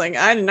there. He's like,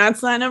 "I did not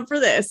sign up for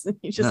this." And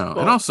he just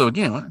And also,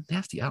 again, what a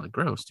nasty alley,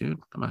 gross, dude.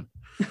 Come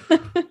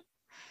on.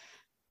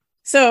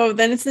 So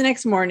then it's the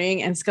next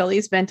morning, and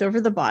Scully's bent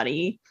over the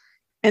body,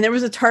 and there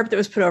was a tarp that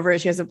was put over it.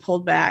 She has it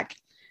pulled back,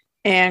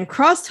 and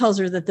Cross tells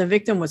her that the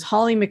victim was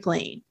Holly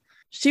McLean.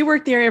 She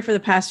worked the area for the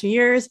past few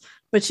years,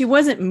 but she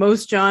wasn't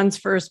Most John's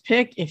first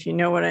pick, if you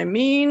know what I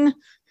mean.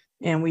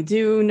 And we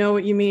do know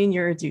what you mean.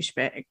 You're a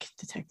douchebag,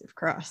 Detective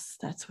Cross.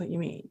 That's what you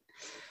mean.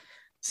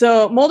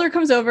 So Mulder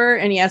comes over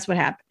and he asks what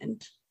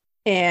happened,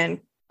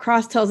 and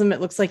Cross tells him it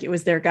looks like it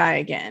was their guy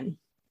again.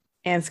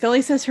 And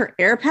Scully says her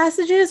air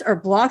passages are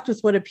blocked with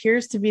what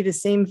appears to be the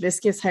same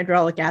viscous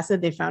hydraulic acid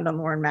they found on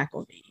Lauren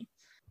McElvey.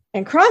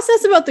 And Cross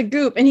says about the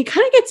goop, and he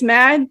kind of gets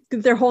mad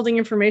that they're holding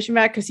information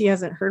back because he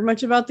hasn't heard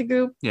much about the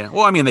goop. Yeah,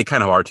 well, I mean, they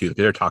kind of are too,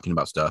 because they're talking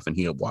about stuff, and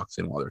he walks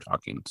in while they're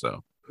talking,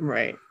 so.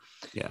 Right.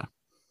 Yeah.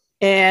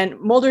 And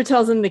Mulder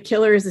tells him the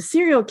killer is a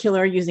serial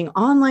killer using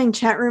online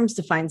chat rooms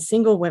to find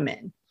single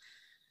women.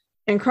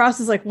 And Cross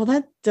is like, well,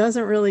 that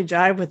doesn't really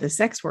jive with a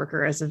sex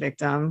worker as a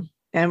victim.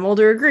 And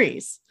Mulder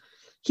agrees.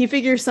 He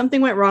figures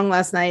something went wrong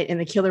last night and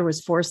the killer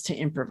was forced to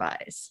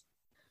improvise.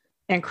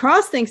 And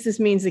Cross thinks this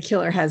means the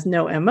killer has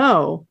no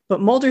MO, but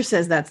Mulder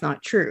says that's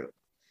not true.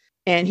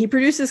 And he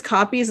produces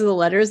copies of the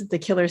letters that the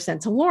killer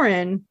sent to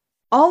Lauren,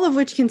 all of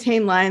which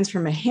contain lines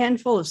from a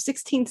handful of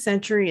 16th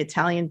century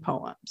Italian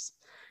poems.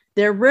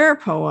 They're rare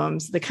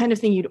poems, the kind of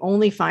thing you'd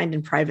only find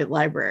in private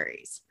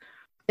libraries.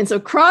 And so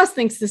Cross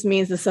thinks this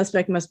means the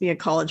suspect must be a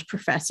college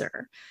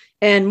professor.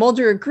 And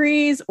Mulder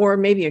agrees, or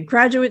maybe a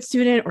graduate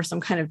student or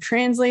some kind of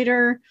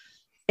translator.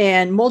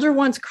 And Mulder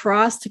wants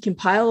Cross to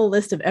compile a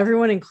list of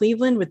everyone in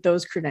Cleveland with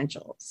those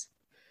credentials.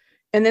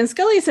 And then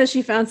Scully says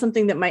she found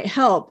something that might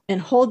help and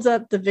holds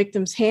up the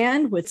victim's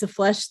hand with the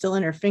flesh still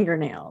in her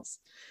fingernails.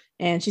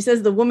 And she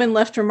says the woman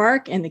left her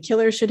mark and the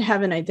killer should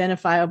have an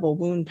identifiable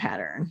wound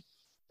pattern.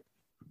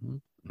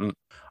 Mm-hmm.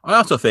 I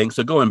also think,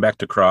 so going back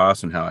to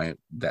Cross and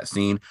that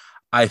scene,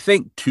 I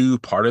think too,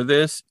 part of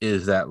this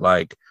is that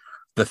like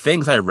the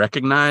things I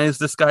recognize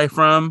this guy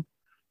from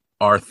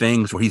are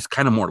things where he's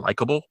kind of more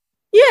likable.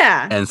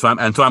 Yeah. And so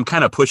I'm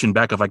kind of pushing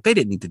back of like, they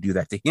didn't need to do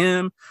that to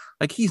him.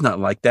 Like, he's not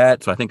like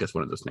that. So I think that's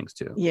one of those things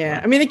too.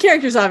 Yeah. I mean, the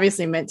character's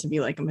obviously meant to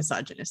be like a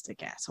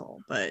misogynistic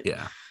asshole, but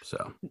yeah.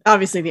 So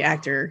obviously the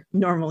actor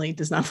normally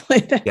does not play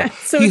that. Yeah.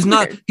 So he's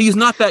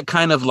not that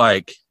kind of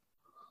like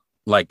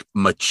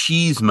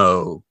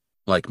machismo,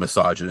 like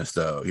misogynist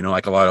though, you know,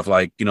 like a lot of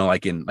like, you know,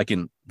 like in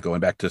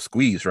going back to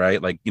Squeeze,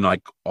 right? Like, you know,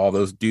 like all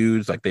those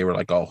dudes, like they were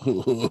like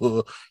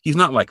all, he's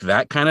not like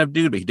that kind of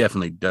dude, but he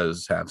definitely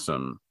does have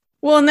some.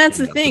 Well, and that's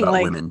the thing, about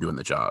like women doing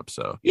the job.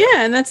 So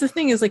yeah, and that's the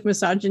thing is like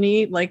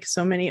misogyny, like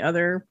so many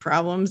other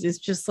problems, is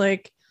just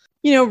like,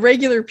 you know,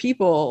 regular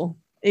people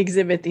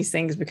exhibit these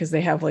things because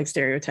they have like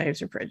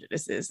stereotypes or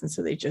prejudices, and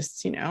so they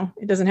just, you know,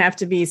 it doesn't have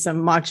to be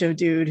some macho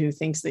dude who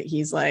thinks that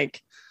he's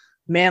like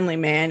manly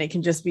man. It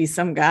can just be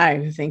some guy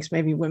who thinks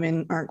maybe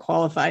women aren't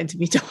qualified to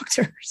be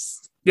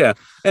doctors. Yeah,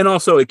 and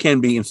also it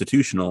can be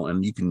institutional,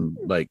 and you can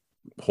like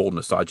hold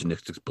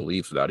misogynistic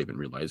beliefs without even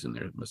realizing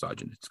they're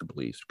misogynistic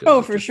beliefs.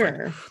 Oh, for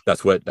sure. Like,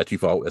 that's what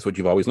you've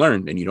always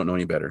learned, and you don't know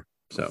any better.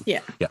 So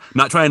yeah.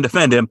 Not trying to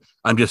defend him.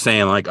 I'm just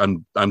saying, like,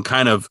 I'm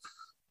kind of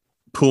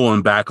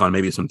pulling back on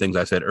maybe some things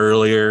I said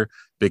earlier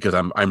because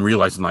I'm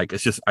realizing like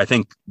it's just I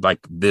think like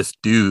this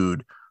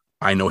dude,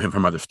 I know him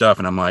from other stuff,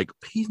 and I'm like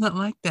he's not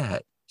like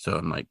that. So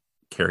I'm like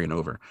carrying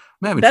over.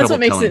 I'm having That's trouble what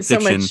makes telling it so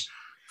fiction much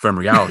from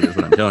reality is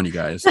what I'm telling you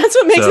guys. That's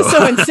what makes it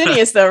so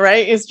insidious though,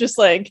 right? It's just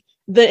like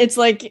it's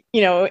like,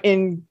 you know,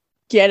 in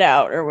Get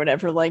Out or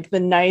whatever, like the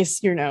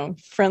nice, you know,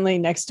 friendly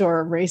next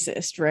door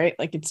racist, right?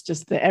 Like it's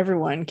just that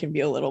everyone can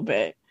be a little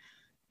bit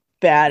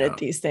bad at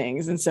these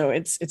things, and so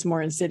it's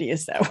more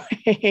insidious that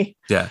way.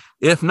 Yeah.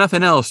 If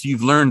nothing else,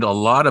 you've learned a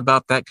lot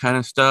about that kind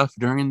of stuff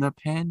during the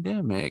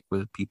pandemic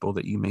with people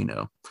that you may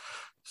know.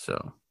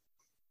 So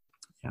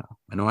yeah,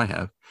 I know I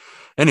have.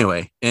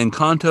 Anyway,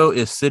 Encanto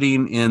is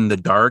sitting in the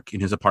dark in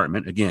his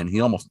apartment. Again,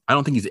 I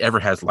don't think he's ever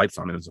has lights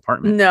on in his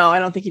apartment. No, I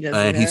don't think he does.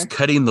 And he's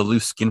cutting the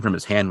loose skin from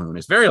his hand wound.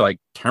 It's very like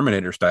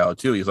Terminator style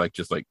too. He's like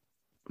just like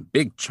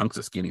big chunks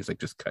of skin. He's like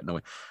just cutting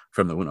away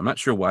from the wound. I'm not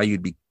sure why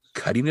you'd be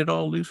cutting it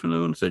all loose from the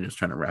wound. So just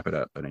trying to wrap it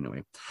up. But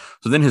anyway,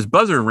 so then his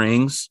buzzer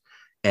rings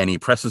and he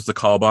presses the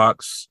call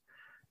box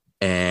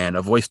and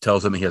a voice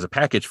tells him he has a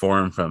package for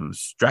him from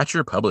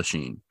Stratcher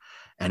Publishing.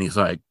 And he's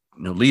like,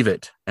 no, leave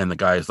it. And the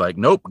guy's like,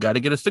 nope, got to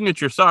get a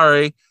signature.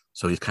 Sorry.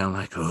 So he's kind of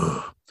like,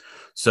 oh.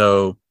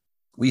 So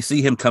we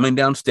see him coming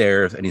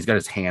downstairs and he's got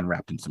his hand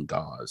wrapped in some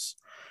gauze.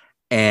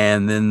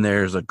 And then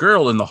there's a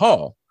girl in the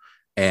hall.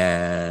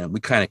 And we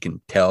kind of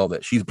can tell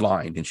that she's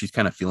blind and she's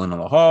kind of feeling on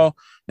the hall.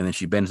 And then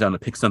she bends down to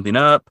pick something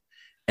up.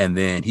 And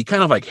then he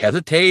kind of like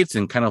hesitates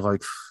and kind of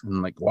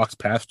like walks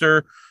past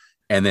her.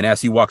 And then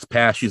as he walks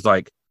past, she's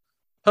like,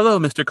 hello,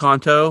 Mr.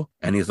 Kanto.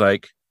 And he's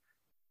like,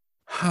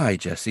 hi,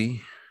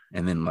 Jesse.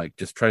 And then like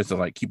just tries to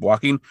like keep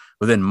walking.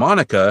 But then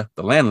Monica,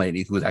 the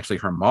landlady, who is actually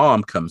her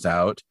mom, comes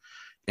out.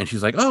 And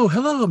she's like, oh,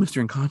 hello,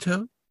 Mr.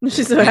 Encanto.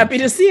 She's so happy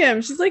to see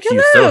him. She's like,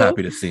 hello. She's so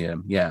happy to see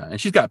him. Yeah.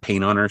 And she's got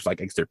paint on her. It's like,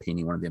 I guess they're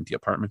painting one of the empty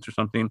apartments or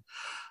something.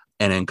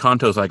 And then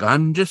Encanto's like,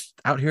 I'm just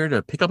out here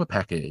to pick up a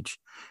package.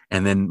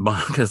 And then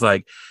Monica's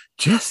like,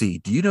 Jesse,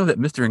 do you know that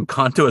Mr.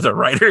 Encanto is a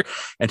writer?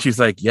 And she's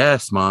like,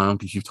 yes, Mom,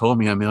 because you've told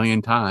me a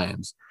million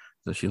times.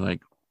 So she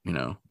like,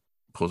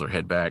 pulls her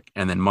head back.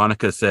 And then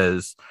Monica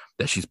says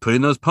that she's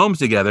putting those poems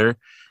together.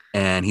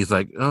 And he's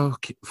like, oh,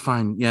 okay,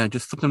 fine. Yeah,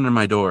 just slip them in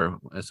my door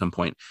at some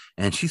point.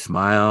 And she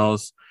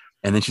smiles.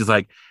 And then she's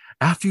like,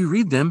 after you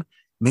read them,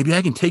 maybe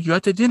I can take you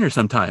out to dinner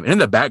sometime. And in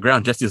the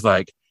background, Jesse's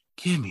like,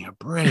 give me a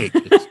break.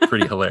 It's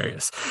pretty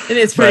hilarious. It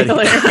is pretty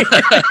hilarious.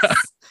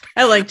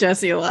 I like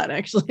Jesse a lot,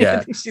 actually. Yeah.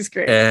 I think she's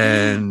great.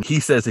 And he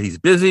says that he's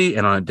busy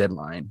and on a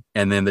deadline.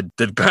 And then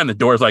the guy on the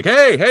door is like,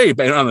 hey,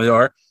 bang on the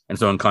door. And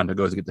so Encanto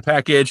goes to get the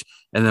package.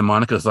 And then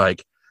Monica's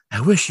like,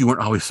 I wish you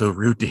weren't always so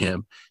rude to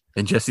him.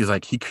 And Jesse's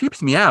like, he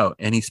creeps me out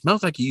and he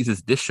smells like he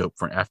uses dish soap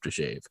for an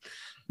aftershave.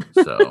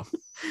 So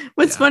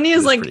what's funny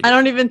is like, I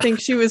don't even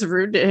think she was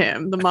rude to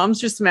him. The mom's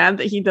just mad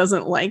that he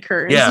doesn't like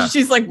her. And so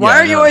she's like, why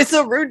are you always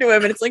so rude to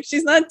him? And it's like,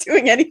 she's not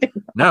doing anything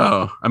wrong.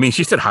 No, I mean,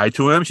 she said hi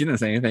to him. She didn't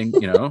say anything,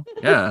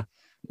 Yeah.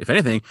 If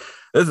anything,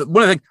 one of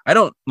the things I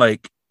don't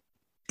like,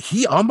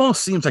 he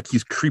almost seems like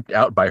he's creeped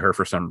out by her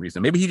for some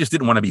reason. Maybe he just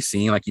didn't want to be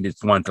seen. Like he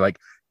just wanted to like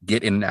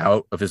get in and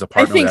out of his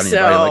apartment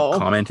without anybody like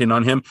commenting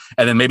on him.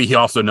 And then maybe he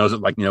also knows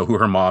that who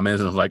her mom is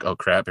and is like, oh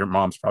crap, her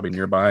mom's probably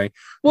nearby.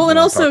 Well, and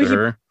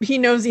also he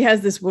knows he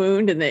has this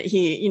wound and that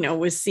he,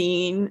 was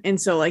seen. And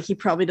so like, he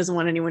probably doesn't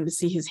want anyone to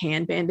see his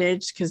hand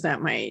bandaged because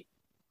that might,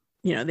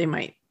 they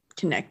might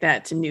connect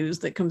that to news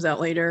that comes out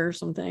later or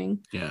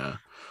something. Yeah.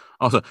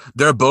 Also,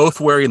 they're both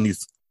wearing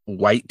these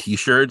white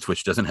t-shirts,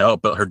 which doesn't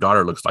help, but her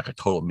daughter looks like a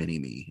total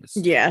mini-me.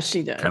 Yeah,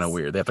 she does. Kind of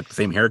weird. They have like the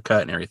same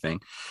haircut and everything.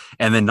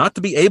 And then not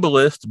to be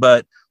ableist,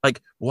 but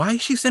like, why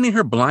is she sending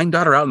her blind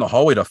daughter out in the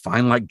hallway to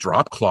find like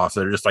drop cloths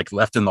that are just like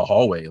left in the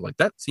hallway? Like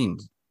that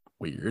seems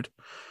weird,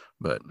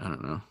 but I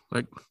don't know.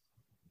 Like,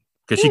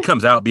 because she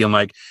comes out being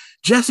like,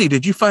 Jesse,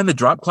 did you find the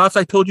drop cloths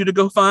I told you to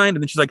go find?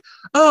 And then she's like,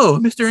 oh,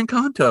 Mr.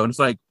 Encanto. And it's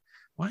like,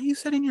 why are you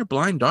sending your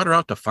blind daughter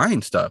out to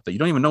find stuff that you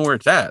don't even know where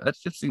it's at? That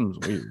just seems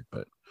weird,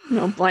 but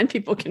no, blind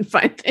people can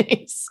find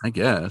things. I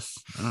guess.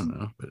 I don't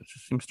know, but it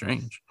just seems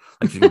strange.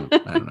 Like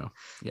I don't know.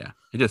 Yeah,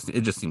 it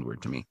just seemed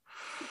weird to me.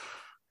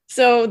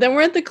 So then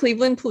we're at the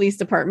Cleveland Police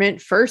Department,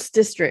 1st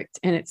District,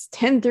 and it's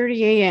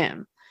 10:30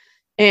 a.m.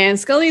 And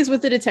Scully is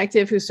with the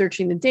detective who's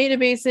searching the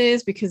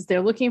databases because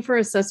they're looking for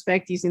a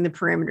suspect using the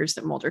parameters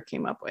that Mulder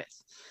came up with.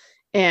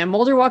 And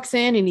Mulder walks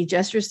in and he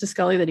gestures to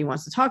Scully that he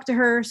wants to talk to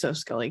her. So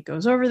Scully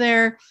goes over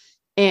there.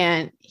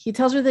 And he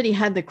tells her that he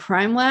had the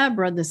crime lab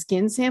run the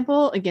skin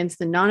sample against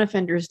the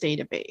non-offenders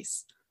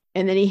database.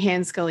 And then he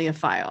hands Scully a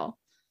file.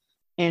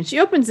 And she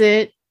opens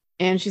it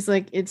and she's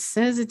like, it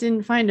says it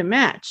didn't find a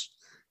match.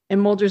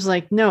 And Mulder's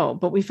like, no,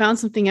 but we found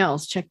something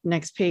else. Check the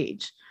next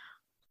page.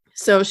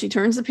 So she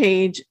turns the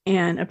page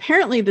and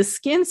apparently the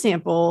skin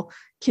sample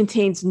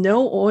contains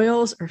no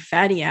oils or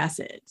fatty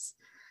acids.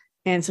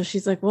 And so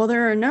she's like, well,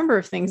 there are a number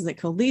of things that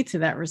could lead to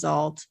that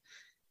result.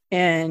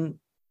 And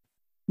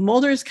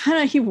Mulder's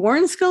he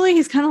warns Scully.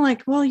 He's kind of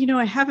like, well,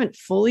 I haven't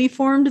fully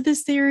formed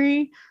this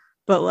theory,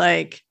 but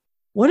like,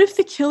 what if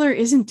the killer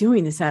isn't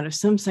doing this out of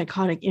some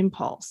psychotic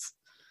impulse?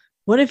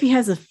 What if he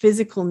has a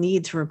physical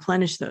need to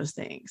replenish those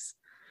things?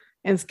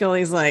 And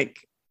Scully's like,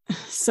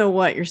 so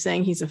what? You're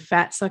saying he's a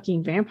fat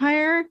sucking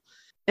vampire?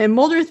 And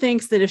Mulder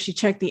thinks that if she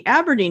checked the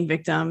Aberdeen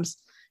victims,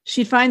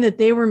 she'd find that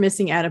they were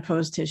missing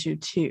adipose tissue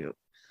too.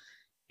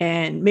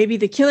 And maybe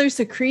the killer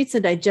secretes a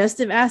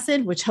digestive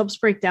acid, which helps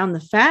break down the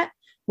fat,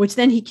 which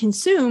then he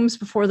consumes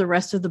before the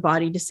rest of the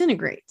body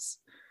disintegrates.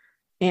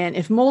 And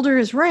if Mulder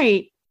is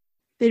right,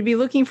 they'd be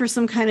looking for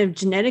some kind of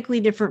genetically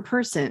different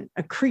person,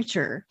 a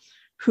creature,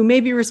 who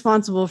may be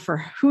responsible for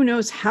who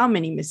knows how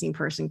many missing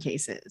person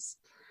cases.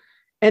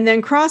 And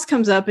then Cross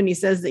comes up and he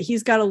says that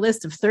he's got a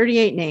list of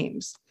 38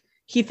 names.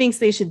 He thinks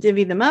they should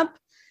divvy them up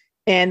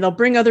and they'll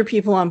bring other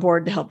people on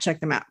board to help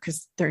check them out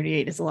because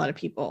 38 is a lot of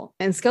people.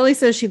 And Scully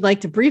says she'd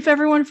like to brief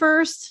everyone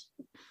first.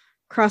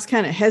 Cross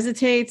kind of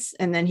hesitates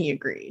and then he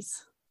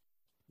agrees.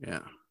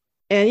 Yeah.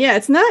 And yeah,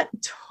 it's not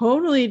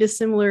totally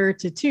dissimilar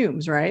to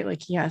Tombs, right?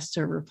 Like he has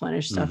to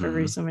replenish stuff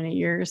every so many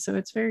years. So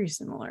it's very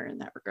similar in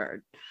that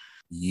regard.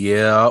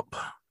 Yep,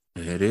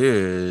 it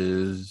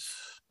is.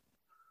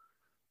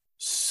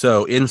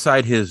 So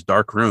inside his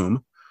dark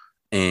room,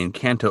 and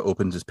Kanto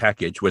opens his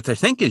package, which I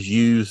think is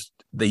used.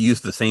 They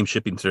use the same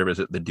shipping service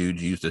that the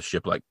dudes used to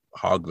ship like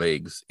hog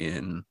legs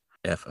in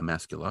F.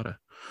 Emasculata.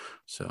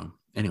 So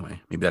anyway,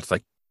 maybe that's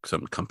like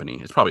some company.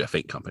 It's probably a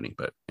fake company,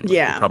 but anyway,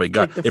 yeah,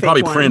 they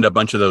probably printed a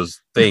bunch of those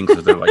things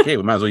because they're like, hey,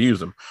 we might as well use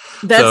them.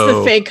 That's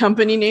the fake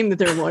company name that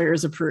their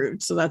lawyers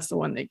approved. So that's the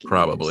one they can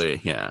probably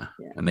use. Yeah.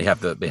 And they have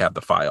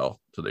the file,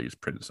 so they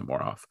just printed some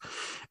more off.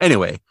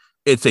 Anyway,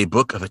 it's a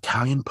book of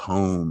Italian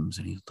poems,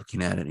 and he's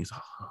looking at it and he's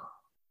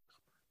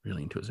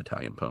really into his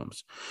Italian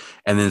poems.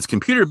 And then his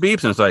computer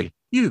beeps and it's like,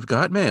 you've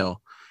got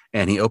mail.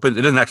 And he opens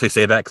it. Doesn't actually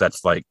say that because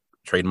that's like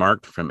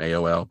trademarked from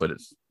AOL, but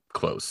it's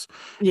close.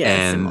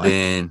 Yeah.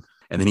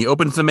 And then he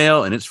opens the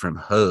mail and it's from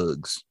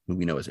Hugs, who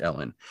we know as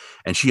Ellen.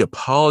 And she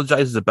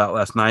apologizes about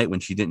last night when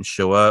she didn't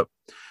show up.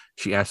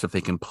 She asks if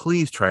they can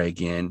please try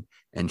again,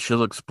 and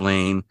she'll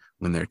explain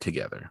when they're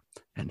together.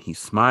 And he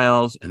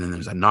smiles, and then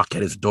there's a knock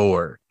at his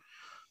door.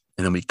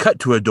 And then we cut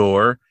to a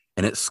door,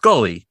 and it's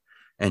Scully.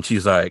 And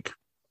she's like,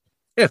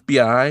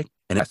 FBI,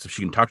 and asks if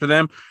she can talk to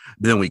them.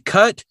 Then we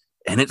cut,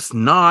 and it's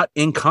not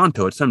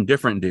Encanto. It's some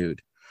different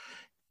dude.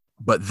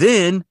 But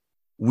then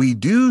we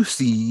do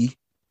see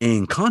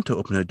Encanto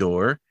open a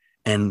door,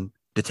 and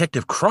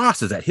Detective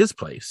Cross is at his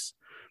place,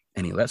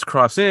 and he lets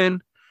Cross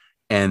in,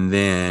 and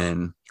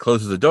then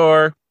closes the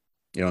door.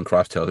 And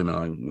Cross tells him,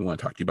 we want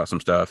to talk to you about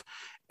some stuff.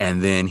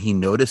 And then he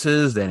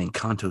notices that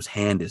Encanto's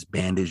hand is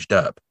bandaged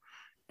up.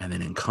 And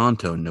then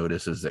Encanto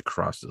notices that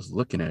Cross is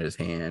looking at his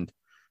hand,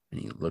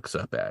 and he looks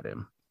up at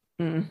him.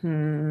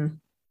 Mm-hmm.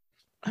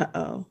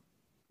 Uh-oh.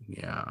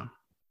 Yeah.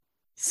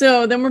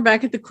 So then we're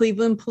back at the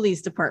Cleveland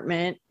Police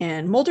Department,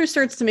 and Mulder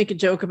starts to make a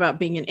joke about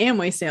being an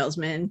Amway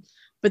salesman,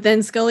 but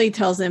then Scully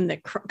tells him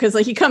that, because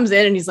like he comes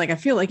in and he's like, I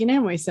feel like an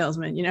Amway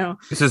salesman,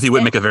 He says he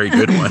would make a very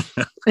good one.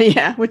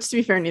 Yeah, which to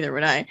be fair, neither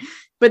would I.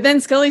 But then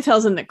Scully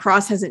tells him that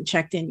Cross hasn't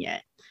checked in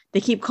yet.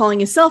 They keep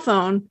calling his cell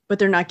phone, but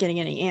they're not getting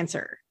any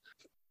answer.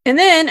 And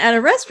then at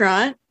a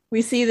restaurant,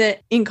 we see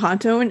that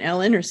Encanto and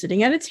Ellen are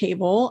sitting at a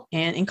table,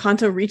 and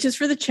Encanto reaches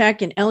for the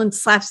check and Ellen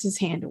slaps his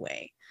hand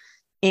away.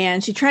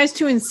 And she tries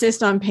to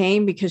insist on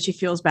paying because she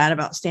feels bad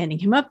about standing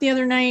him up the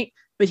other night,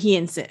 but he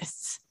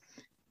insists.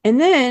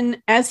 And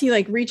then as he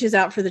reaches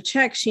out for the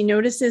check, she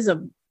notices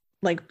a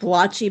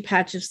blotchy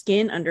patch of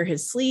skin under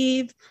his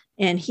sleeve.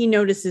 And he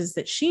notices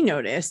that she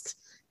noticed,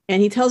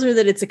 and he tells her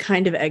that it's a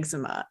kind of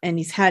eczema and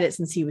he's had it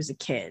since he was a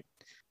kid.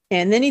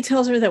 And then he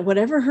tells her that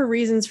whatever her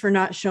reasons for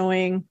not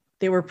showing,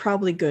 they were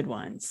probably good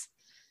ones.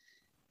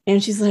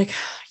 And she's like,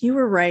 you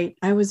were right.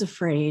 I was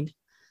afraid.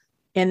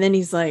 And then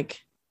he's like,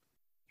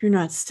 you're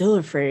not still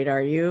afraid,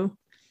 are you?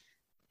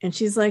 And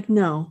she's like,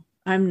 no,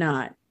 I'm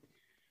not.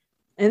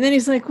 And then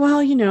he's like,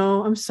 well,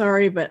 I'm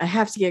sorry, but I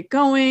have to get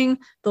going.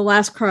 The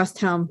last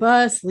crosstown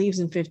bus leaves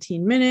in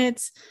 15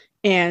 minutes.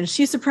 And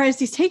she's surprised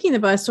he's taking the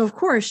bus. So, of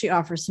course, she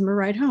offers him a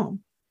ride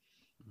home.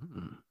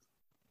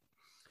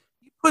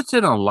 He puts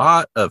in a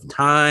lot of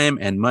time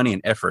and money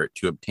and effort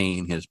to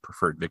obtain his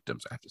preferred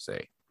victims, I have to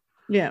say.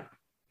 Yeah.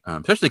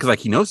 Especially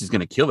because, he knows he's going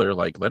to kill her.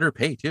 Let her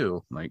pay,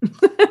 too.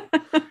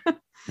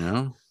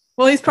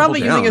 Well, he's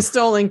probably using a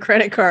stolen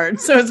credit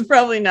card. So it's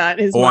probably not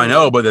his money. I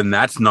know. But then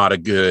that's not a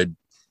good,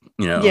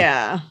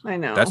 Yeah, I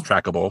know. That's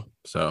trackable.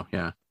 So,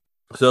 yeah.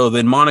 So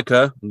then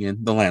Monica, again,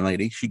 the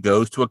landlady, she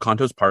goes to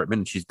Encanto's apartment,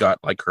 and she's got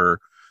her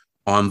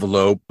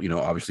envelope,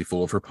 obviously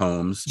full of her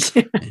poems.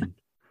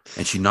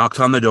 and she knocks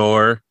on the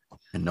door,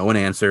 and no one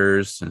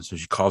answers. And so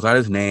she calls out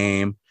his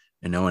name,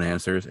 and no one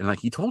answers. And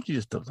he told you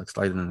just to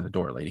slide it under the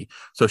door, lady.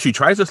 So she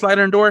tries to slide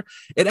under the door.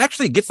 It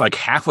actually gets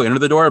halfway under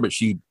the door, but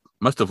she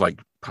must have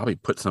probably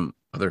put some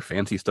other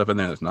fancy stuff in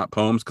there that's not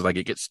poems, because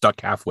it gets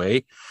stuck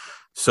halfway.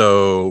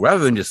 So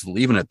rather than just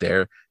leaving it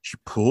there, she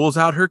pulls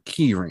out her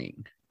key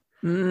ring.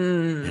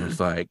 And it's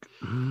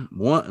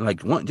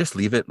just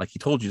leave it. He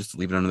told you, just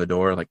leave it under the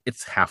door.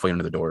 It's halfway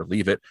under the door.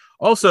 Leave it.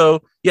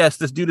 Also, yes,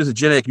 this dude is a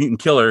genetic mutant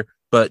killer,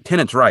 but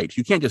Tennant's right.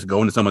 You can't just go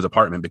into someone's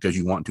apartment because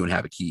you want to and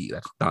have a key.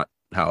 That's not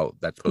how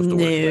that's supposed to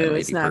work. No,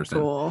 it's not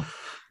cool.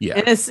 Yeah.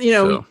 And it's,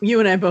 you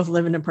and I both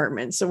live in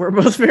apartments, so we're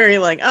both very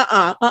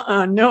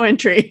no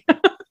entry.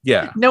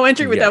 Yeah. No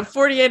entry without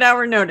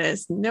 48-hour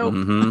notice. Nope.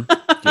 Mm-hmm.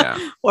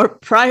 Yeah. Or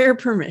prior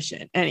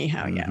permission.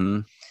 Anyhow, yeah.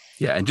 Mm-hmm.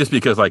 Yeah, and just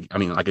because,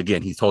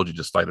 again, he told you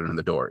to slide it under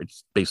the door.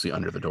 It's basically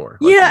under the door.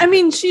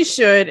 She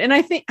should. And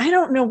I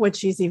don't know what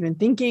she's even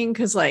thinking,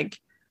 because, I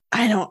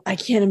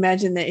can't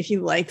imagine that if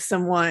you like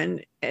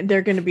someone,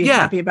 they're going to be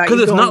happy about you.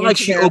 Because it's not like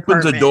she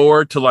opens a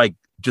door to,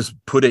 just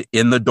put it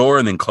in the door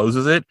and then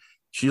closes it.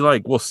 She,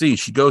 we'll see.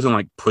 She goes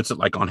and, puts it,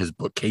 on his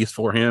bookcase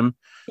for him.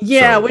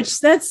 Yeah,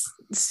 which that's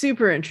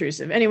super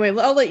intrusive. Anyway,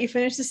 I'll let you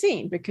finish the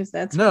scene, because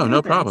that's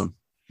no problem.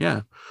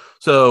 Yeah.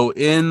 So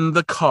in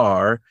the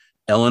car,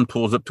 Ellen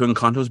pulls up to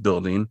Encanto's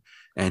building,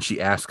 and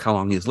she asks how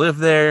long he's lived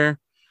there.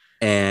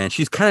 And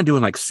she's kind of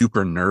doing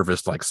super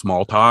nervous,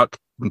 small talk,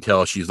 can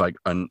tell she's like,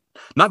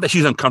 not that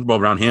she's uncomfortable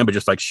around him, but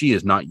just like she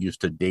is not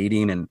used to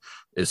dating and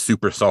is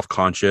super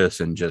self-conscious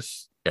and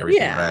just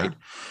everything, right?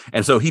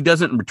 And so he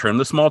doesn't return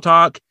the small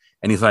talk,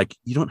 and he's like,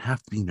 you don't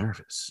have to be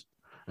nervous.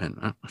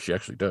 And she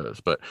actually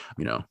does, but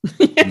you know,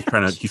 he's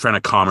trying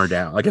to calm her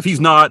down. Like if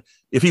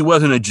he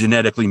wasn't a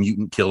genetically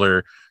mutant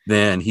killer,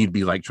 then he'd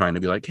be like trying to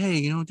be like, hey,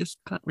 you know, just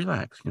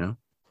relax, you know,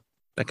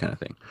 that kind of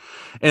thing.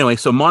 Anyway,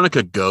 so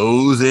Monica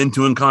goes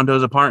into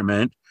Encanto's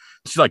apartment.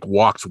 She like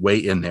walks way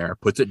in there,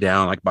 puts it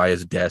down like by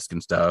his desk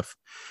and stuff.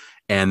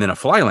 And then a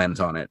fly lands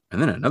on it.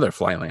 And then another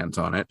fly lands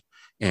on it.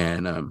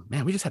 And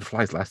man, we just had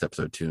flies last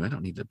episode too. I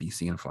don't need to be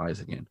seeing flies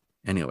again.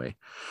 Anyway,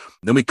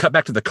 then we cut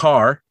back to the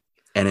car,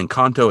 and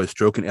Encanto is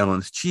stroking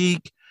Ellen's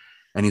cheek.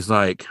 And he's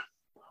like,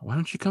 why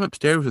don't you come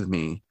upstairs with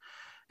me?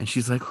 And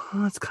she's like,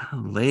 oh, it's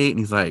kind of late. And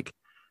he's like,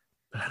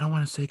 but I don't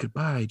want to say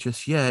goodbye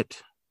just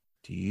yet.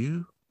 Do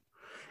you?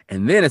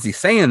 And then as he's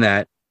saying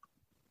that,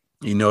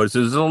 he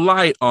notices a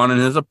light on in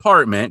his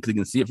apartment because he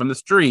can see it from the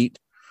street,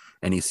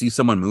 and he sees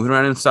someone moving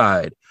around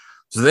inside.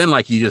 So then,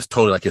 like, he just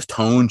totally, like, his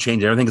tone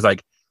changed. Everything is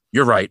like,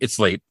 you're right, it's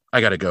late,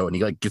 I gotta go. And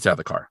he like gets out of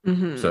the car.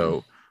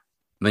 So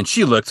then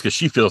she looks because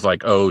she feels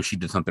like, oh, she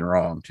did something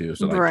wrong too.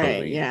 So like,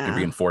 totally, it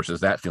reinforces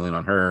that feeling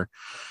on her.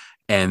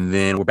 And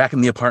then we're back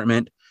in the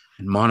apartment,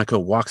 and Monica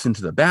walks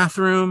into the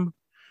bathroom.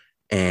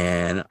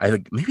 And I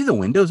think maybe the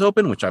window's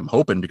open, which I'm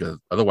hoping, because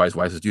otherwise,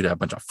 why is this dude have a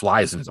bunch of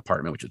flies in his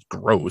apartment, which is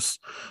gross.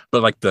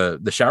 But like the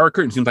shower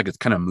curtain seems like it's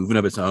kind of moving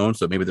of its own.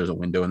 So maybe there's a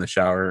window in the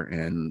shower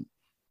and,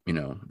 you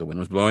know, the wind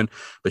was blowing.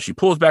 But she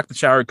pulls back the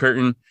shower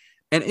curtain,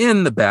 and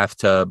in the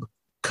bathtub,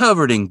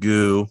 covered in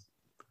goo,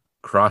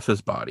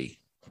 Cross's body.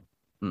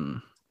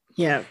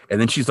 Yeah.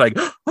 And then she's like,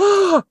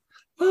 oh.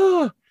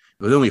 But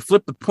then we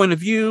flip the point of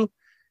view,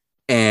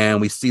 and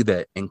we see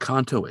that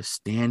Encanto is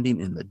standing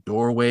in the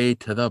doorway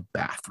to the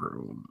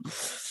bathroom.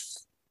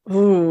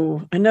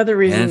 Ooh, another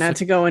reason not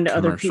to go into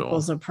other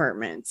people's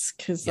apartments.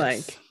 Because,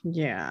 like,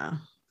 you don't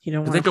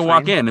want they to could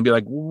walk in and be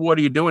like, what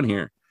are you doing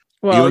here?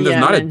 Well, there's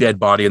not a dead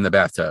body in the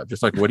bathtub.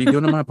 Just like, what are you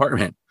doing in my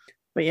apartment?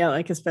 But yeah,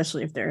 like,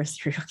 especially if they're a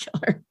serial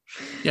killer.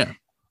 Yeah.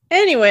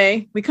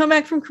 Anyway, we come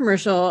back from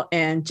commercial,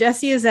 and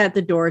Jessie is at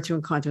the door to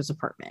Encanto's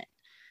apartment.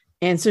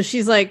 And so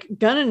she's like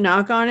gonna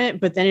knock on it,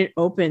 but then it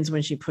opens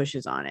when she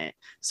pushes on it.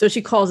 So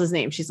she calls his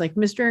name. She's like,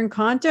 Mr.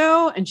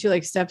 Encanto. And she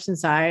like steps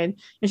inside,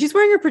 and she's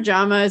wearing her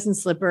pajamas and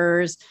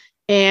slippers.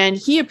 And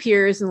he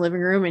appears in the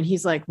living room, and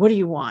he's like, what do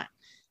you want?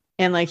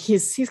 And like,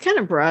 he's kind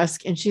of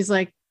brusque. And she's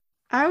like,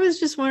 I was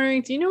just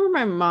wondering, do you know where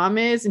my mom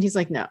is? And he's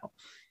like, no.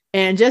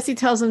 And Jessie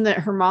tells him that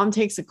her mom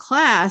takes a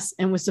class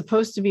and was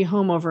supposed to be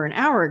home over an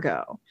hour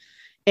ago.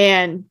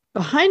 And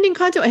behind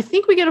Encanto, I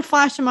think we get a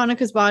flash of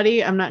Monica's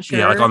body. I'm not sure.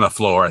 Yeah, like on the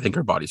floor. I think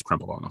her body's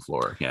crumpled on the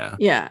floor. Yeah.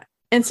 Yeah.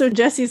 And so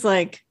Jessie's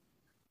like,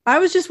 I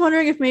was just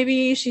wondering if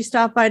maybe she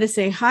stopped by to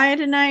say hi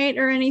tonight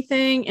or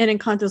anything. And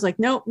Encanto's like,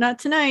 nope, not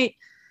tonight.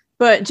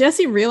 But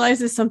Jessie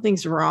realizes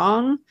something's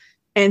wrong.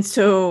 And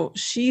so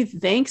she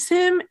thanks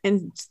him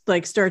and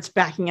like starts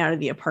backing out of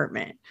the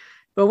apartment.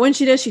 But when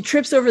she does, she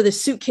trips over the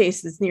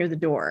suitcase that's near the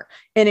door.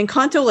 And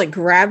Encanto like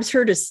grabs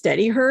her to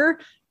steady her.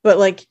 But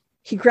like,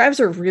 he grabs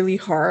her really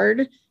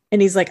hard,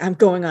 and he's like, I'm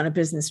going on a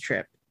business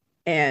trip.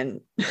 And,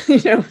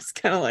 it's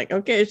kind of like,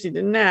 okay, she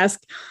didn't ask.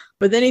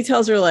 But then he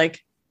tells her, like,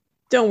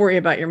 don't worry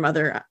about your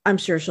mother. I'm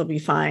sure she'll be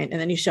fine.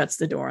 And then he shuts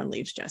the door and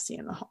leaves Jessie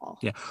in the hall.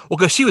 Yeah. Well,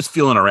 because she was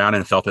feeling around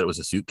and felt that it was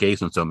a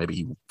suitcase. And so maybe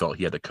he felt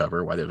he had to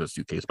cover why there was a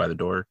suitcase by the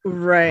door.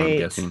 Right. I'm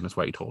guessing that's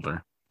why he told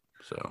her.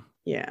 So,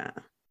 yeah.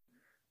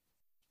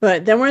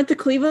 But then we're at the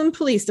Cleveland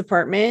Police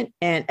Department,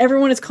 and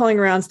everyone is calling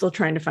around still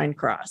trying to find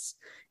Cross.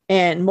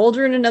 And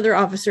Mulder and another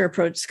officer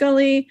approach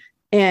Scully,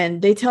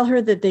 and they tell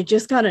her that they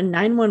just got a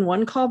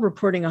 911 call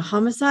reporting a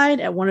homicide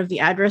at one of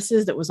the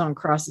addresses that was on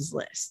Cross's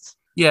list.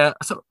 Yeah.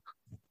 So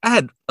I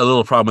had a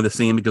little problem with the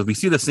scene because we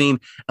see the scene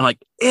and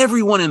like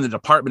everyone in the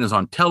department is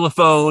on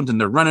telephones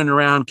and they're running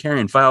around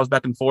carrying files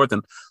back and forth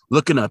and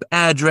looking up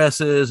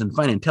addresses and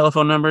finding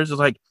telephone numbers. It's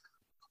like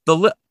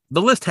the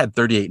list had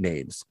 38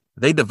 names.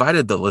 They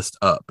divided the list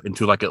up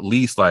into like at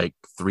least like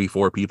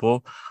 3-4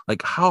 people.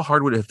 Like, how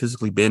hard would it have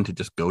physically been to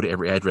just go to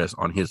every address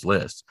on his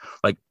list?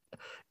 Like,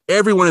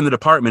 everyone in the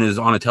department is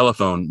on a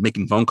telephone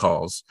making phone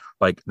calls.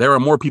 Like, there are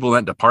more people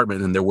in that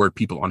department than there were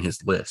people on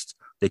his list.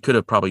 They could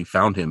have probably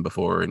found him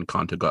before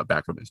Encanto got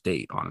back from his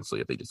date, honestly,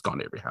 if they just gone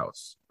to every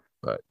house.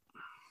 But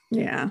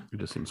yeah, it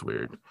just seems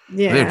weird.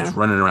 Yeah, they're just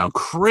running around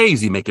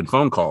crazy making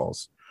phone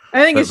calls.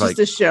 I think it's just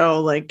a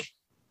show, like,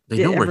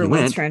 they know where he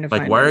went.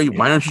 Like, why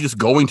aren't you just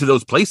going to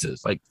those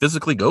places? Like,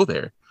 physically go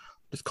there.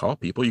 Just call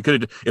people. You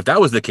could have, if that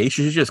was the case,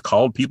 you should just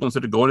called people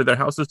instead of going to their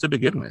houses to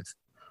begin with.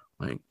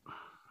 Like,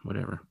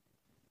 whatever.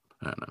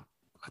 I don't know.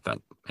 I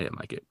didn't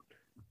like it.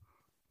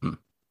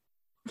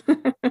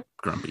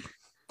 Grumpy.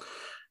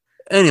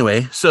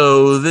 Anyway,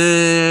 so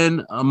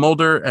then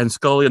Mulder and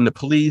Scully and the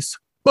police,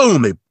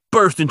 boom, they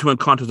burst into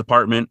Encanto's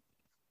apartment.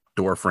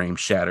 Door frame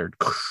shattered.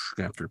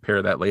 Gonna have to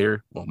repair that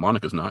later. Well,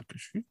 Monica's not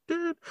because she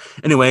did.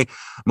 Anyway,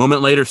 a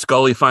moment later,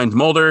 Scully finds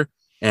Mulder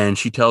and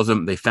she tells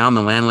him they found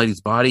the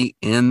landlady's body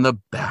in the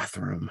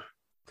bathroom.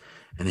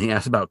 And then he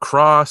asks about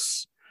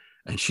Cross,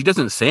 and she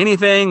doesn't say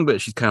anything, but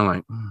she's kind of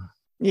like,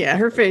 yeah,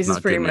 her face is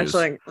not pretty good much news.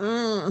 like,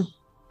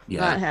 yeah,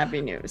 not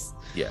happy news.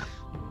 yeah.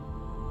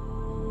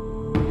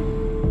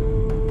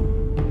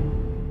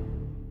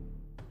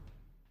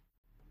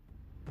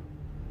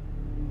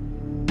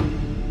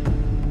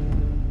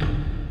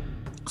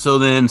 So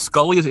then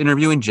Scully is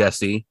interviewing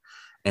Jesse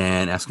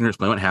and asking her to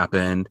explain what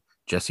happened.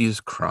 Jesse's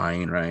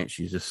crying, right?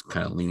 She's just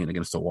kind of leaning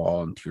against the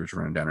wall and tears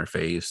running down her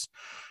face.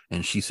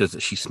 And she says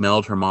that she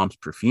smelled her mom's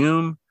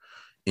perfume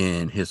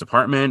in his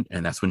apartment.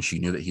 And that's when she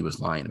knew that he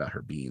was lying about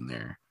her being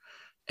there.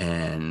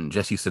 And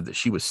Jesse said that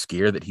she was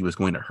scared that he was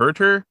going to hurt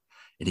her.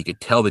 And he could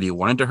tell that he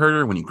wanted to hurt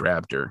her when he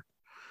grabbed her.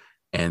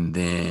 And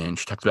then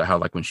she talks about how,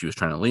 like, when she was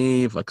trying to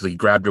leave, like, 'cause he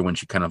grabbed her when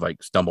she kind of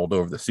like stumbled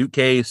over the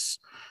suitcase,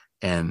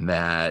 and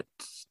that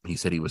he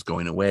said he was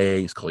going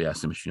away. Scully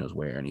asked him if she knows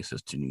where, and he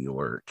says to New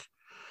York.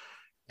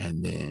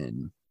 And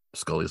then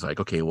Scully's like,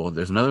 okay, well,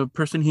 there's another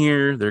person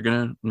here. They're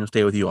gonna,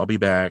 stay with you. I'll be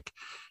back.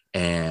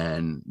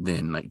 And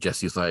then like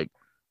Jesse's like,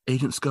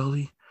 Agent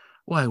Scully,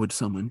 why would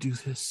someone do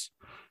this?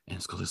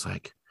 And Scully's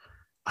like,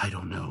 I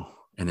don't know.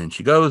 And then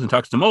she goes and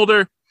talks to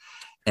Mulder.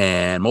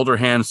 And Mulder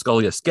hands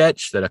Scully a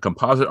sketch that a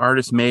composite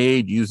artist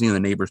made using the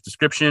neighbor's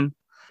description.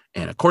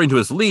 And according to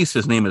his lease,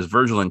 his name is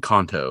Virgil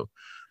Incanto.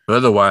 But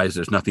otherwise,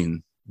 there's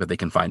nothing that they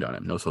can find on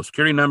him. No social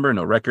security number,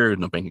 no record,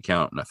 no bank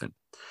account, nothing.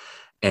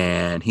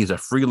 And he's a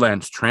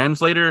freelance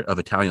translator of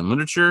Italian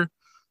literature,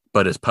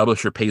 but his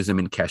publisher pays him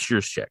in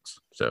cashier's checks,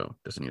 so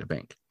doesn't need a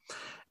bank.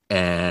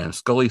 And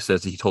Scully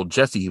says that he told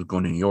Jesse he was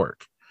going to New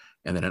York.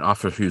 And then an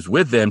officer who's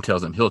with them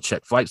tells him he'll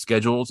check flight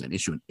schedules and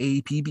issue an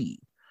APB.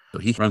 So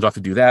he runs off to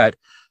do that.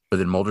 But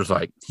then Mulder's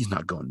like, he's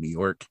not going to New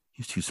York.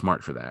 He's too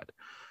smart for that.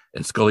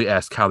 And Scully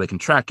asks how they can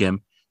track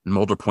him. And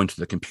Mulder points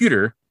to the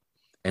computer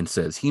and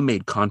says he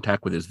made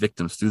contact with his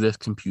victims through this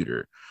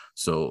computer.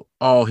 So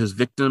all his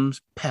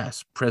victims,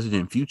 past, present,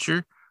 and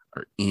future,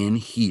 are in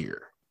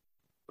here.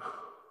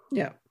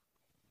 Yeah.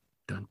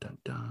 Dun, dun,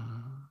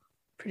 dun.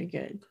 Pretty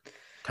good.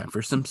 Time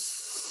for some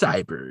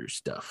cyber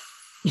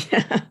stuff.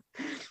 Yeah.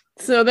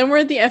 So then we're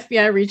at the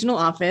FBI regional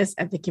office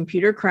at the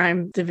computer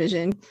crime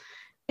division.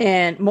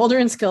 And Mulder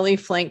and Scully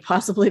flank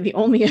possibly the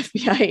only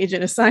FBI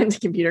agent assigned to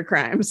computer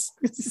crimes.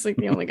 He's like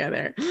the only guy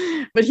there.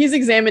 But he's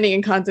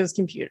examining Encanto's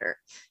computer.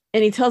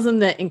 And he tells them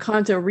that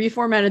Encanto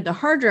reformatted the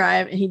hard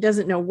drive and he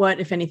doesn't know what,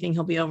 if anything,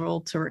 he'll be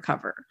able to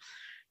recover.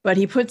 But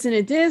he puts in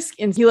a disk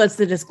and he lets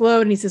the disk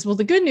load. And he says, well,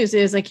 the good news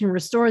is I can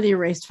restore the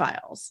erased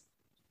files.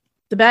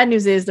 The bad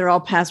news is they're all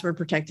password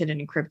protected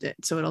and encrypted.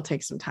 So it'll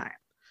take some time.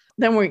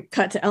 Then we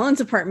cut to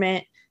Ellen's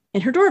apartment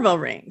and her doorbell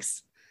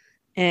rings.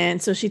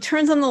 And so she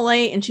turns on the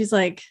light and she's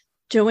like,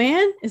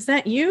 Joanne, is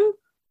that you?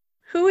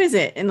 Who is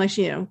it? And like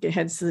she,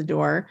 heads to the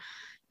door.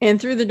 And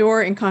through the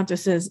door, Encanto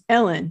says,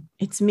 Ellen,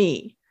 it's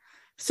me.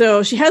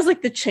 So she has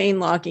like the chain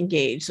lock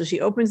engaged. So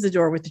she opens the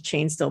door with the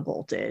chain still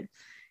bolted.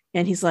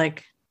 And he's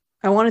like,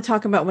 I want to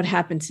talk about what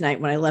happened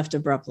tonight when I left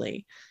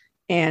abruptly.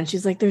 And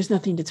she's like, there's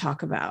nothing to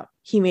talk about.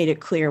 He made it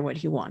clear what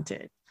he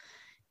wanted.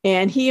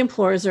 And he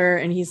implores her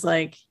and he's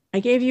like, I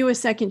gave you a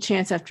second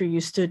chance after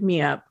you stood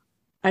me up.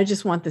 I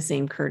just want the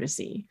same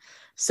courtesy.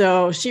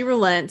 So she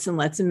relents and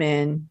lets him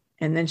in.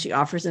 And then she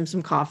offers him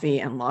some coffee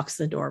and locks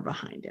the door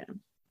behind him.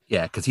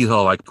 Yeah, because he's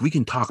all like, we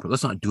can talk, but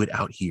let's not do it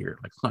out here.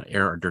 Like, let's not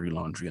air our dirty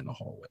laundry in the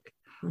hallway.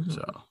 Mm-hmm.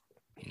 So,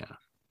 yeah.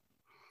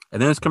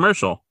 And then it's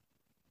commercial.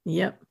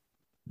 Yep.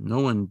 No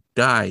one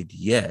died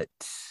yet.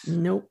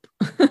 Nope.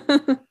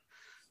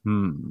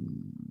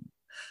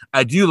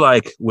 I do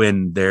like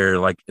when they're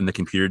like in the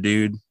computer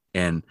dude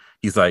and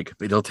he's like,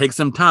 it'll take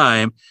some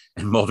time.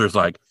 And Mulder's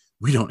like,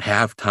 we don't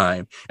have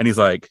time. And he's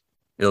like,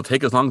 it'll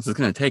take as long as it's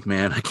going to take,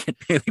 man. I can't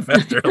do any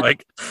faster.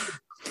 Like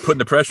putting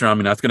the pressure on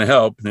me, that's going to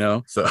help,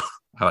 So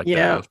I like that.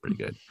 That was pretty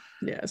good.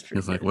 Yeah, it's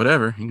pretty good. Like,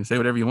 whatever. You can say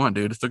whatever you want,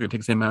 dude. It's still going to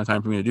take the same amount of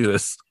time for me to do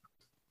this.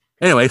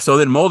 Anyway, so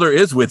then Mulder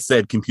is with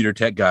said computer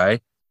tech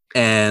guy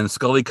and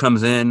Scully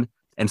comes in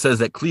and says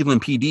that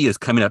Cleveland PD is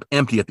coming up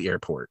empty at the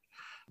airport.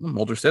 Well,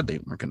 Mulder said they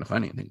weren't going to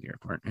find anything at the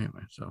airport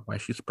anyway. So why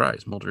is she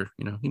surprised? Mulder,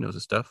 he knows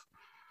his stuff.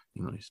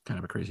 He's kind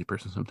of a crazy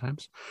person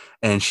sometimes.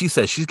 And she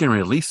says she's going to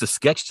release the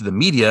sketch to the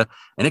media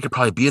and it could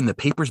probably be in the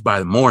papers by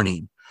the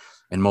morning.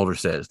 And Mulder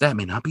says that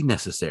may not be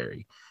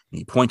necessary. And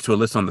he points to a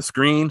list on the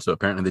screen. So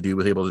apparently the dude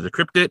was able to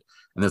decrypt it.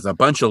 And there's a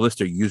bunch of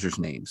list of users'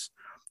 names.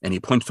 And he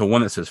points to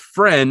one that says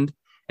friend.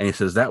 And he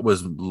says that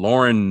was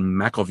Lauren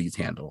McElvee's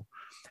handle.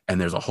 And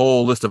there's a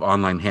whole list of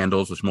online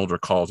handles, which Mulder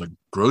calls a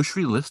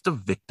grocery list of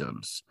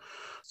victims.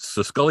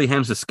 So Scully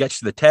hands the sketch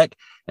to the tech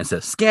and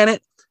says, scan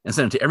it and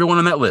send it to everyone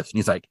on that list. And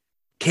he's like,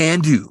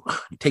 can do.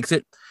 He takes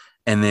it.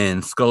 And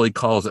then Scully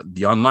calls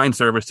the online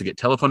service to get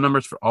telephone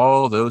numbers for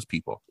all those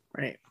people.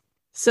 Right.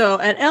 So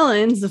at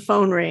Ellen's, the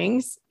phone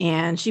rings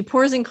and she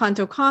pours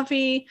Encanto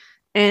coffee.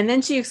 And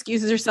then she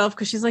excuses herself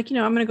because she's like, I'm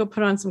going to go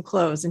put on some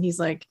clothes. And he's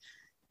like,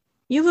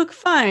 you look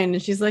fine.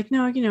 And she's like,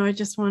 no, I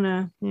just want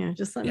to,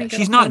 just let me go.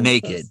 She's not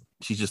naked. Clothes.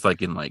 She's just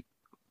like in like.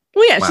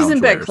 Well, yeah, she's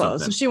in bed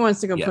clothes. So she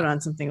wants to go put on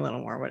something a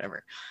little more,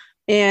 whatever.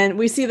 And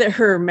we see that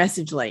her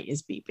message light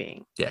is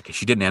beeping. Yeah, because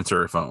she didn't answer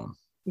her phone.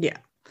 Yeah.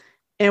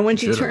 And when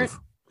she turns,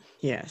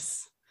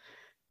 yes.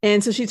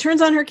 And so she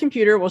turns on her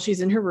computer while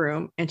she's in her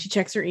room and she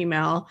checks her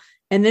email.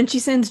 And then she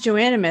sends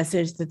Joanne a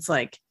message that's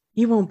like,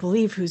 you won't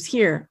believe who's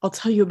here. I'll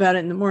tell you about it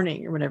in the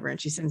morning or whatever. And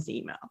she sends the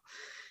email.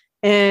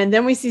 And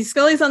then we see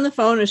Scully's on the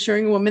phone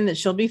assuring a woman that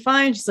she'll be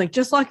fine. She's like,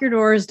 just lock your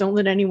doors. Don't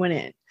let anyone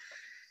in.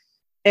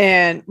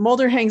 And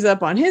Mulder hangs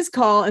up on his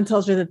call and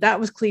tells her that that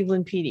was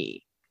Cleveland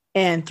PD.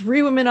 And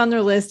 3 women on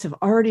their list have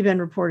already been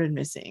reported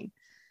missing.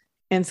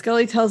 And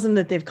Scully tells them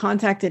that they've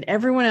contacted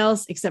everyone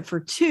else except for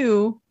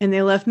 2, and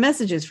they left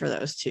messages for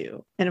those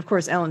 2. And of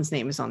course, Ellen's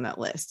name is on that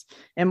list.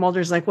 And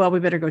Mulder's like, well, we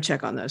better go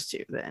check on those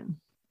 2 then.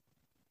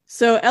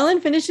 So Ellen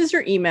finishes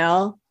her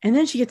email, and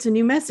then she gets a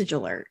new message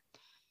alert.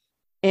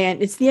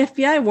 And it's the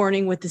FBI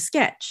warning with the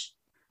sketch.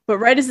 But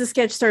right as the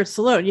sketch starts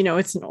to load,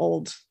 it's an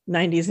old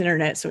 90s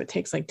internet, so it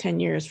takes like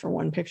 10 years for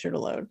one picture to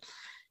load.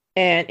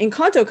 And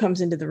Encanto comes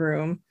into the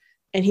room,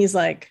 and he's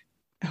like,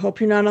 I hope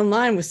you're not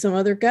online with some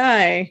other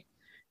guy.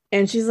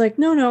 And she's like,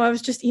 no, I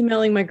was just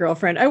emailing my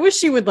girlfriend. I wish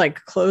she would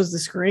like close the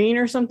screen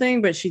or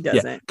something, but she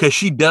doesn't. Because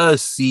she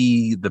does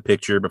see the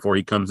picture before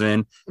he comes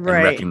in and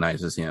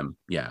recognizes him.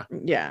 Yeah.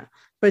 Yeah.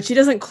 But she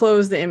doesn't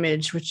close the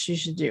image, which she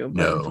should do.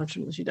 But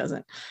unfortunately, she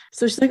doesn't.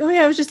 So she's like, oh,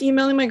 yeah, I was just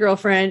emailing my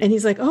girlfriend. And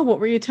he's like, oh,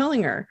 what were you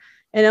telling her?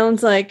 And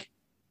Ellen's like,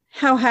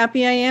 how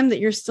happy I am that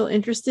you're still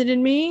interested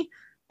in me.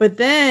 But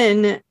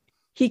then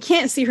he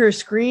can't see her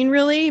screen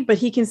really, but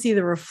he can see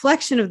the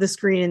reflection of the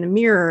screen in the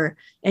mirror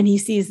and he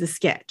sees the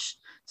sketch.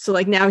 So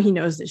like now he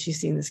knows that she's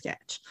seen the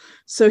sketch.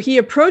 So he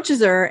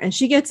approaches her and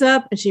she gets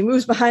up and she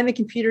moves behind the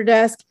computer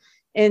desk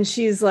and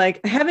she's like,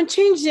 I haven't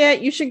changed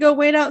yet. You should go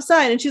wait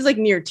outside. And she's like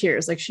near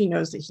tears. Like she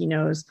knows that he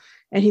knows.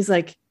 And he's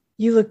like,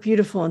 you look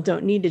beautiful and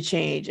don't need to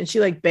change. And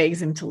she like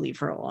begs him to leave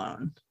her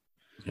alone.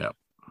 Yeah.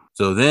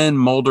 So then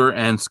Mulder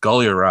and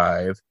Scully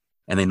arrive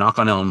and they knock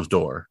on Ellen's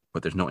door,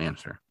 but there's no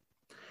answer.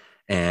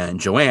 And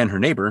Joanne, her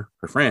neighbor,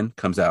 her friend,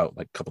 comes out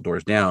like a couple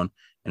doors down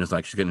and is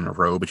like, she's getting in a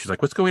robe and she's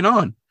like, what's going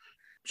on?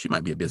 She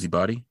might be a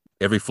busybody.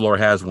 Every floor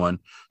has one.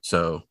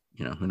 So,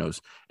 who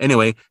knows?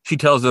 Anyway, she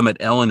tells them that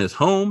Ellen is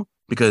home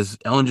because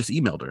Ellen just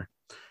emailed her.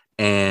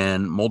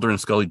 And Mulder and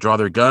Scully draw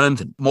their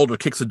guns and Mulder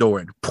kicks the door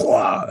and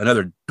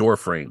another door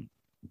frame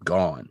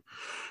gone.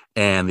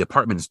 And the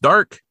apartment is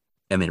dark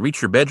and they reach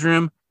her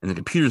bedroom and the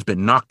computer's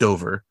been knocked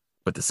over,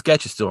 but the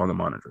sketch is still on the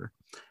monitor.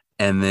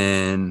 And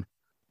then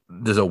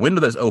there's a window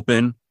that's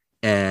open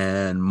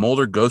and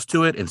Mulder goes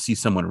to it and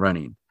sees someone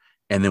running.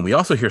 And then we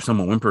also hear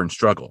someone whimper and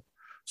struggle.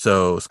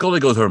 So Scully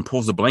goes over and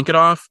pulls the blanket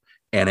off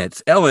and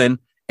it's Ellen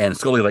and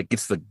Scully like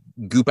gets the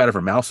goop out of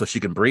her mouth so she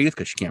can breathe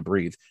because she can't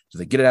breathe. So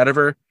they get it out of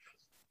her.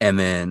 And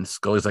then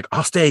Scully's like,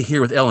 I'll stay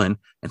here with Ellen.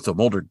 And so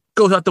Mulder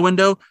goes out the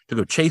window to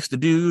go chase the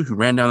dude who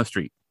ran down the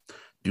street.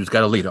 Dude's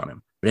got a lead on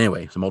him. But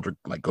anyway, so Mulder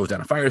like goes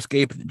down a fire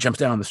escape and jumps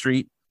down the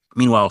street.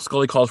 Meanwhile,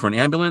 Scully calls for an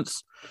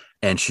ambulance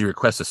and she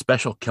requests a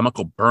special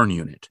chemical burn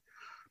unit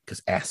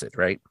because acid,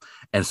 right?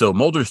 And so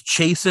Mulder's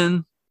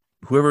chasing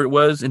whoever it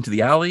was into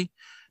the alley.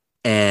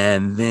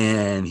 And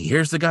then he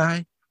hears the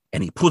guy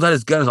and he pulls out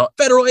his gun. He's like,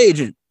 federal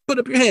agent, put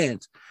up your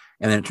hands.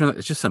 And then it turns out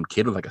it's just some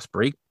kid with like a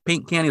spray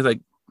paint can. He's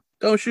like,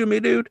 don't shoot me,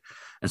 dude.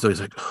 And so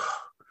he's like, oh.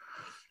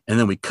 And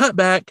then we cut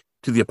back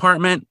to the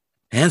apartment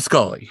and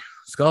Scully.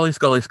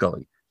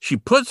 She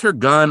puts her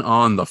gun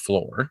on the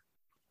floor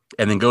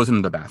and then goes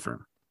into the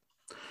bathroom.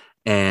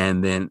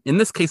 And then in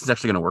this case, it's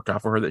actually going to work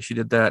out for her that she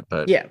did that.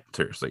 But yeah,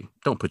 seriously,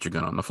 don't put your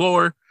gun on the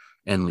floor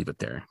and leave it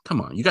there. Come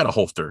on. You got a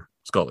holster,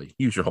 Scully.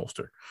 Use your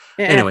holster.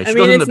 Yeah, anyway, she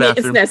goes in the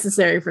bathroom. It's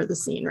necessary for the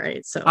scene,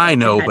 right? So I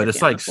know, but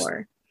it's like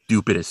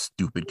stupid as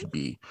stupid could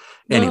be.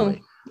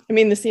 Anyway.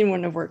 The scene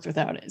wouldn't have worked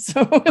without it.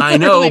 So I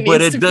know,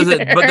 but it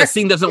doesn't. But the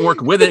scene doesn't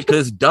work with it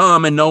because it's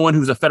dumb, and no one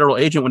who's a federal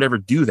agent would ever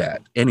do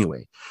that.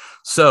 Anyway,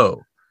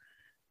 so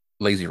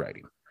lazy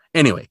writing.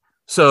 Anyway,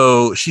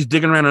 so she's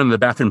digging around in the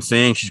bathroom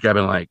sink. She's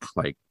grabbing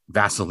like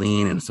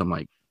Vaseline and some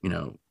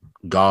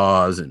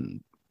gauze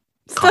and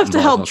stuff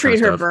to help treat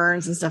her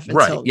burns and stuff.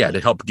 Right? Yeah,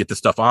 to help get the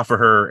stuff off of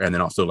her, and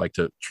then also like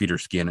to treat her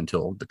skin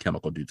until the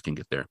chemical dudes can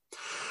get there.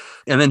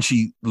 And then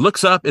she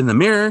looks up in the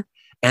mirror.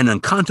 And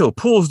Encanto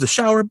pulls the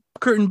shower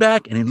curtain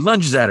back and he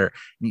lunges at her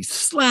and he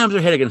slams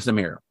her head against the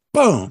mirror.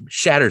 Boom,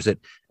 shatters it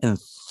and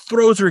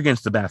throws her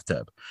against the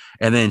bathtub.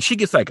 And then she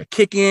gets like a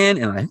kick in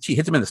and I think she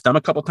hits him in the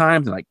stomach a couple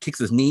times and like kicks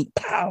his knee.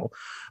 Pow.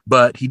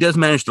 But he does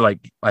manage to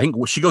I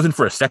think she goes in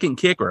for a second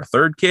kick or a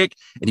third kick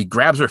and he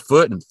grabs her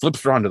foot and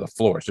flips her onto the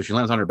floor. So she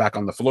lands on her back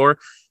on the floor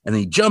and then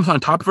he jumps on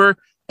top of her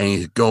and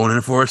he's going in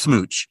for a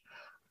smooch.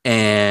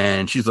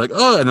 And she's like,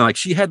 oh, and then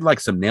she had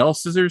some nail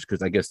scissors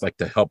because I guess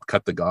to help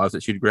cut the gauze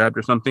that she'd grabbed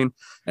or something.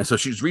 And so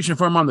she's reaching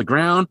for him on the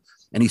ground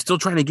and he's still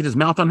trying to get his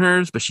mouth on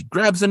hers, but she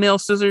grabs the nail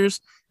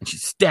scissors and she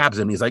stabs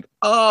him. He's like,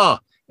 oh,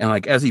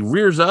 and as he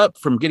rears up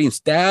from getting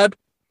stabbed,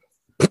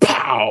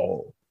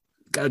 pow,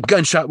 got a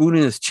gunshot wound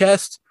in his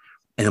chest.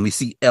 And then we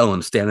see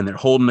Ellen standing there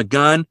holding the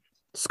gun,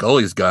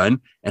 Scully's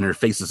gun, and her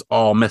face is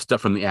all messed up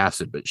from the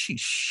acid, but she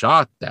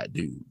shot that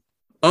dude.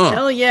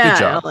 Hell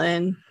yeah,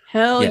 Ellen.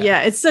 Hell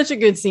yeah. It's such a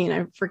good scene.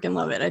 I freaking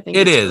love it. I think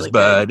it it's is, really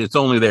but good. it's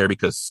only there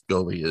because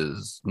Scully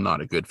is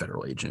not a good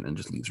federal agent and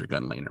just leaves her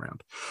gun laying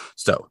around.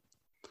 So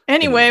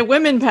Anyway,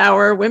 women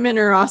power. Women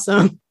are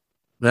awesome.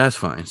 That's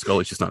fine.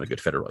 Scully's just not a good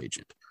federal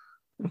agent.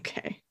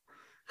 Okay.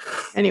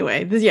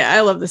 Anyway,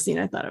 I love the scene.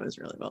 I thought it was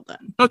really well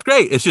done. No, it's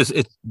great. It's just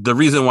the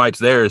reason why it's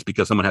there is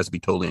because someone has to be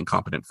totally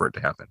incompetent for it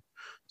to happen.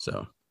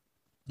 So,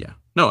 yeah.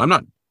 No, I'm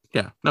not.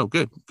 Yeah. No,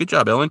 good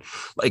job, Ellen.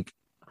 Like,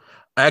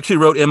 I actually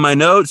wrote in my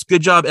notes,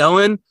 good job,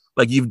 Ellen.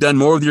 Like, you've done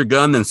more with your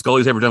gun than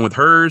Scully's ever done with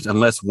hers,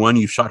 unless one,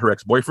 you shot her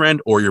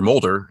ex-boyfriend, or you're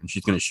Mulder and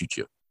she's going to shoot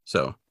you.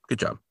 So, good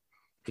job.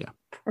 Yeah.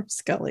 Poor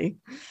Scully.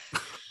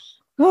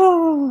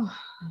 Oh,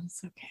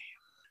 it's okay.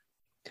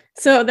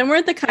 So then we're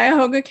at the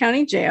Cuyahoga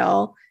County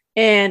Jail,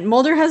 and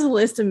Mulder has a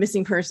list of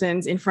missing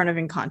persons in front of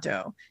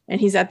Encanto, and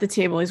he's at the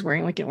table. He's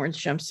wearing like an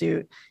orange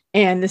jumpsuit,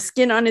 and the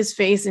skin on his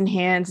face and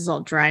hands is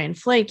all dry and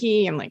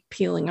flaky and like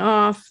peeling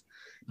off.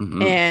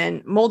 Mm-hmm.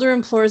 And Mulder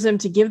implores them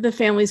to give the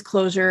families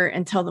closure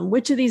and tell them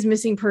which of these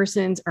missing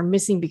persons are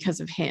missing because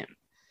of him.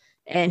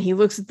 And he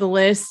looks at the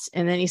list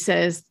and then he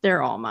says,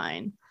 "They're all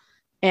mine."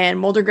 And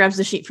Mulder grabs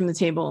the sheet from the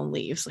table and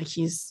leaves. Like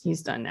he's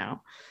done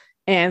now.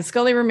 And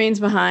Scully remains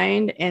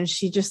behind, and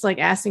she just like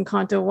asks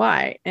Encanto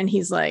why. And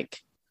he's like,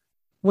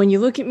 "When you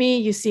look at me,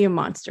 you see a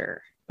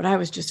monster, but I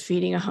was just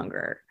feeding a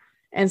hunger."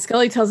 And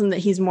Scully tells him that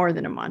he's more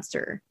than a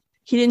monster.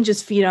 He didn't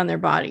just feed on their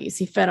bodies,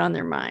 he fed on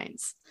their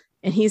minds.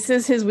 And he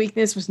says his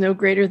weakness was no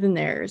greater than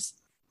theirs.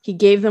 He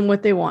gave them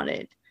what they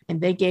wanted, and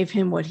they gave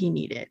him what he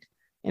needed.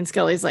 And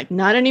Scully's like,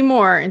 "Not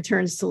anymore," and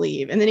turns to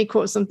leave. And then he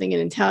quotes something in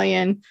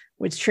Italian,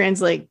 which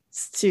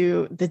translates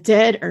to, "The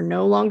dead are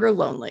no longer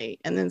lonely."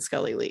 And then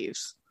Scully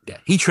leaves. Yeah,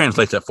 he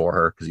translates it for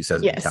her because he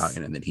says it in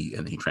Italian, and then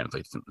he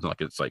translates it like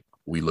it's like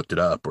we looked it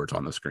up or it's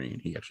on the screen.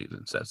 He actually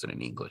then says it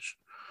in English.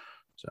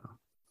 So,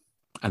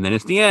 and then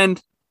it's the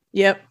end.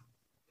 Yep.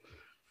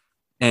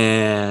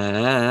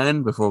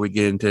 And before we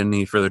get into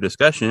any further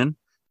discussion,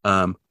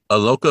 Aloka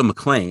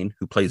McClain,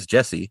 who plays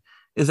Jessie,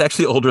 is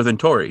actually older than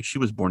Tori. She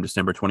was born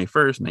December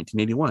 21st,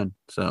 1981.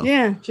 So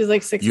yeah, she's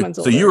like 6 months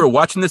older. So you were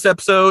watching this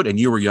episode and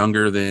you were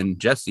younger than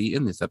Jessie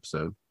in this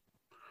episode.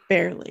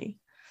 Barely.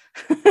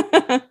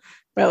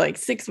 By like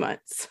 6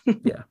 months.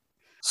 Yeah.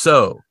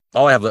 So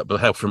all I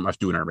have from us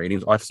doing our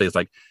ratings, all I have to say is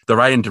like the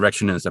writing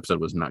direction in this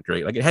episode was not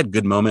great. Like it had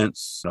good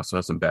moments. It also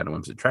has some bad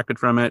ones detracted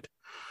from it.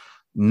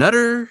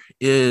 Nutter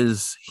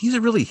he's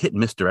a really hit and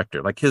miss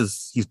director. Like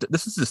this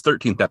is his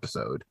 13th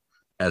episode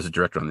as a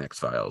director on the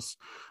X-Files.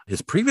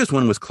 His previous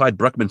one was Clyde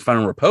Bruckman's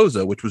Final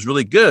Raposa, which was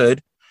really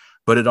good,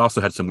 but it also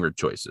had some weird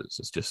choices.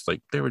 It's just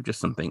like there were just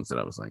some things that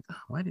I was like, oh,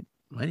 why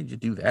did you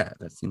do that?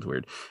 That seems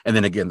weird. And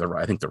then again,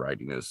 I think the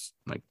writing is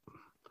like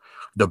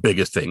the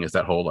biggest thing is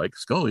that whole like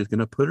Scully's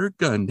gonna put her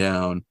gun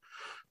down.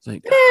 It's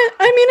like, I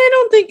mean, I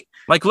don't think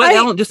like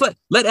Ellen just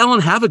let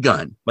Ellen have a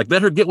gun. Like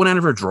let her get one out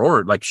of her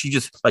drawer. Like she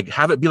just like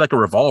have it be like a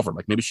revolver.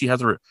 Like maybe she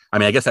has I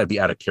mean, I guess that'd be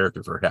out of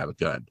character for her to have a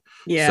gun.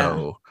 Yeah.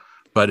 So,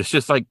 but it's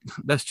just like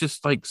that's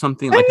just like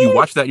something like you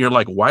watch that and you're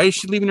like, why is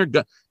she leaving her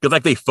gun? Because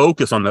like they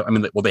focus on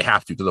well, they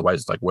have to because otherwise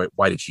it's like,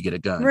 why did she get a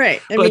gun?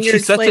 Right. I mean, she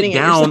sets it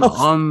down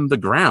on the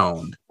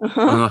ground.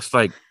 And it's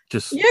like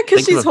just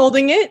because she's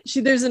holding it.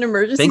 There's an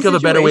emergency. Think of a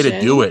better way to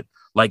do it.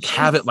 Like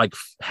have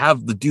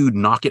the dude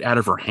knock it out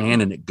of her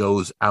hand and it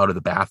goes out of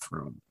the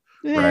bathroom.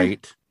 Yeah.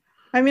 Right.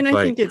 I mean, I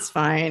think it's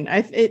fine.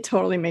 It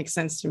totally makes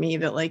sense to me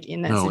that like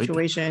in that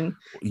situation,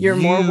 you're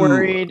more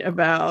worried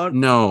about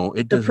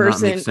it does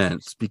not make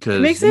sense because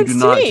it makes sense you do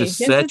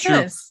not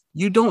just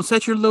you don't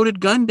set your loaded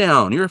gun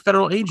down. You're a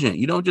federal agent.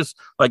 You don't just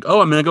like,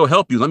 oh, I'm gonna go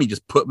help you. Let me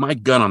just put my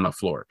gun on the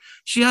floor.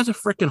 She has a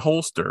freaking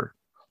holster.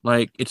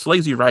 Like it's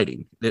lazy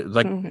writing.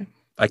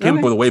 I came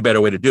up with a way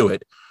better way to do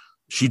it.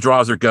 She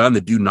draws her gun. The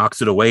dude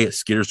knocks it away. It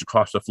skitters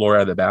across the floor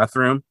out of the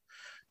bathroom.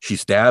 She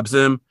stabs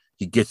him.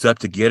 He gets up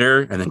to get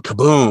her, and then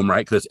kaboom,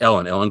 right? Because it's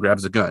Ellen. Ellen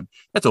grabs a gun.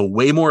 That's a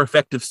way more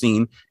effective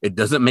scene. It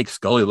doesn't make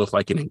Scully look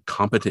like an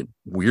incompetent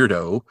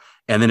weirdo.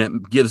 And then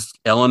it gives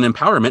Ellen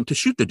empowerment to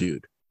shoot the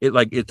dude.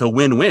 It's a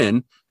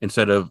win-win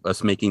instead of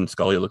us making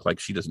Scully look like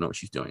she doesn't know what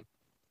she's doing.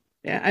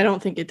 Yeah, I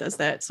don't think it does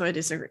that. So I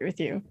disagree with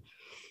you.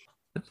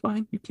 That's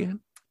fine. You can.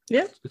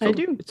 Yeah, I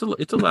do.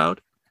 It's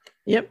allowed.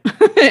 Yep.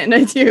 And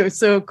I do.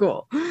 So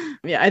cool.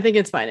 Yeah, I think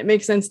it's fine. It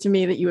makes sense to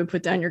me that you would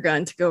put down your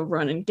gun to go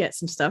run and get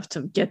some stuff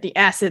to get the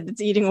acid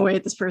that's eating away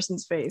at this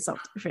person's face off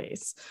their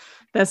face.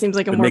 That seems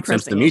like a more pressing issue. It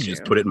makes sense to me to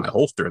just put it in my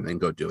holster and then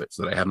go do it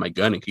so that I have my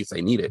gun in case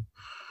I need it.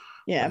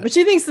 Yeah, but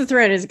she thinks the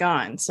threat is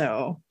gone.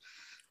 So,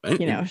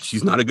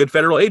 she's not a good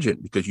federal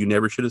agent because you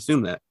never should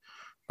assume that.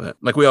 But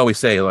like we always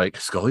say, like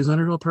Scully's not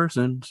a real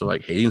person. So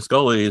like hating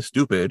Scully is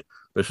stupid.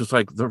 But it's just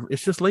like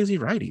it's just lazy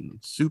writing.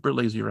 It's super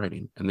lazy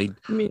writing. And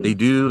they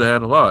do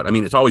that a lot. I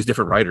mean, it's always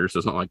different writers. So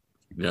it's not like,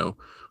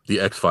 the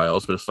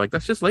X-Files, but it's like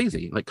that's just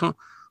lazy. Like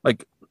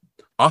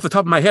off the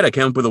top of my head, I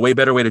came up with a way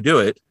better way to do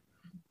it.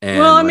 And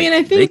well, I mean,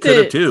 I think they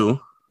could have too.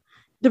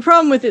 The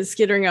problem with it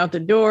skittering out the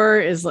door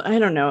is I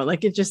don't know,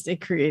 like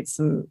it creates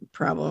some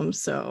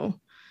problems. So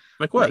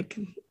Like what? Like,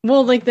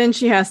 well, like then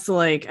she has to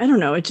like, I don't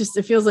know. It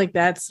feels like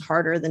that's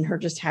harder than her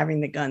just having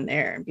the gun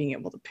there and being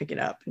able to pick it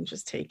up and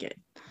just take it.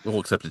 Well,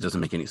 except it doesn't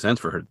make any sense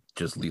for her to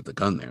just leave the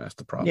gun there. That's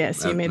the problem.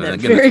 Yes, you made that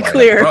again, very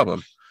clear.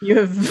 Problem. You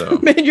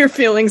have made your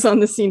feelings on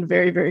the scene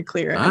very, very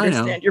clear. I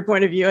understand your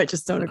point of view. I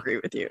just don't agree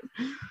with you.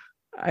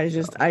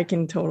 I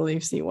can totally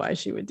see why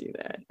she would do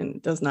that, and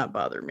it does not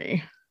bother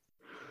me.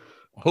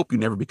 I hope you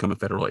never become a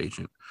federal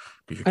agent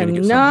because you're going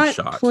to get someone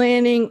shot. I'm not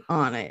planning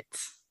on it.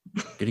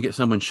 You're going to get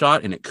someone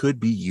shot, and it could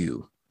be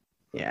you.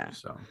 Yeah.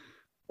 So,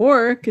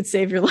 or could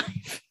save your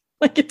life,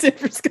 like it did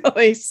for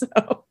Scully. So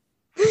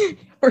it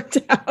worked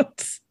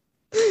out.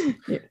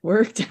 It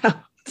worked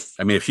out.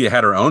 I mean, if she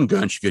had her own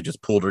gun, she could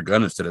just pulled her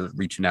gun instead of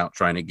reaching out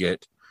trying to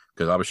get,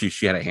 because obviously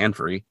she had a hand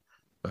free.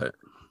 But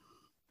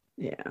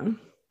yeah.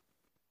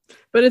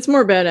 But it's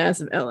more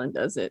badass if Ellen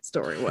does it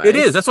story-wise. It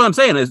is. That's what I'm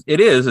saying.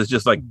 It's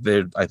just like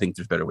I think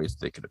there's better ways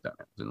they could have done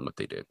it than what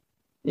they did.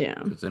 Yeah.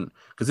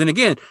 Because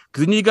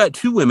then you got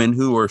two women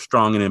who are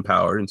strong and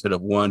empowered instead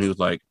of one who's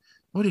like,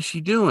 what is she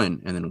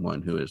doing? And then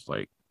one who is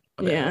like,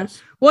 yeah.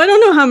 Well, I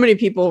don't know how many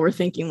people were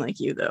thinking like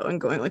you though, and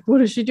going like,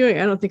 what is she doing?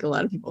 I don't think a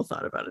lot of people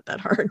thought about it that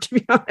hard, to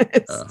be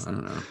honest. I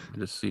don't know. I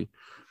just see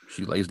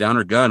she lays down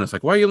her gun. It's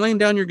like, why are you laying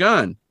down your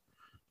gun?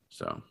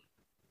 So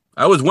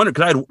I was wondering,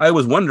 because I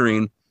was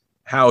wondering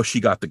how she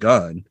got the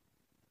gun,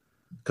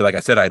 because like I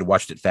said, I had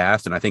watched it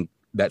fast, and I think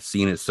that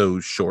scene is so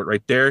short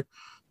right there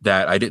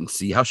that I didn't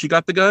see how she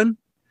got the gun,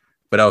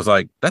 but I was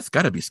like, that's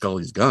got to be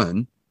Scully's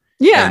gun.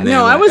 Yeah,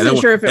 no, I wasn't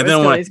sure if it was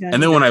Scully's gun.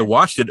 And then when I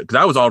watched it, because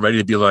I was all ready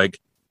to be like,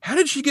 how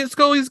did she get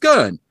Scully's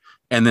gun?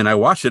 And then I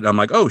watched it, and I'm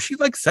like, oh, she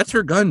like sets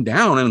her gun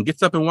down and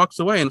gets up and walks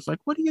away, and it's like,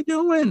 what are you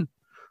doing?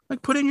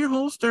 Like, put in your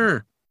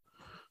holster.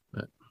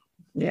 But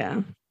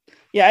yeah,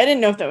 I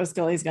didn't know if that was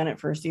Scully's gun at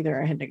first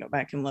either. I had to go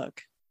back and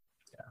look.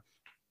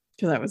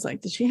 Because I was like,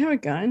 did she have a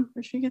gun?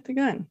 Where'd she get the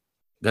gun?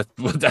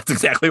 That's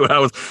exactly what I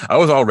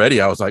was all ready.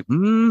 I was like,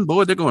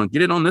 boy, they're going to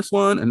get it on this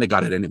one. And they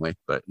got it anyway.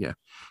 But yeah. So.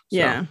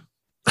 Yeah.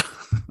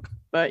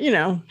 But,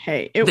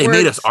 hey, they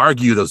made us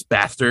argue, those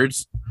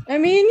bastards. I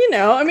mean,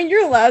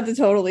 you're allowed to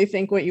totally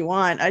think what you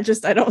want. I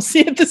don't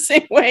see it the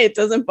same way. It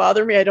doesn't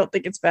bother me. I don't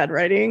think it's bad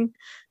writing.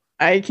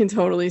 I can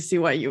totally see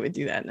why you would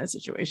do that in that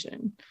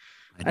situation.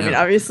 I mean,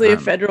 obviously a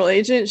federal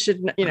agent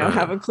should,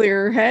 have a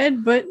clearer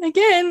head, but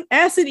again,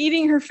 acid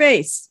eating her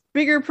face,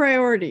 bigger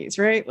priorities,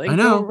 right? Like, I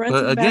know,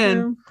 but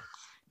again,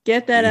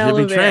 get that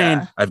aloe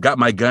vera. I've got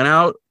my gun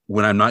out.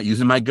 When I'm not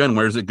using my gun,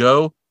 where does it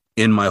go?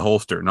 In my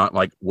holster, not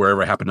like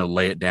wherever I happen to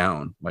lay it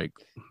down. Like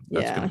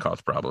that's going to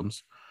cause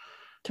problems.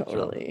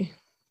 Totally.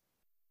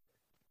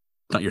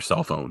 So, not your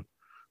cell phone,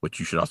 which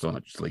you should also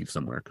not just leave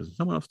somewhere because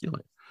someone else steal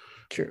it.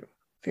 True.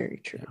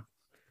 Very true.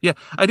 Yeah,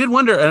 I did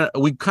wonder.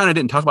 We kind of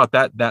didn't talk about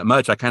that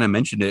much. I kind of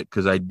mentioned it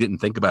because I didn't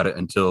think about it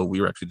until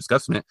we were actually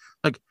discussing it.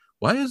 Like,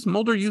 why is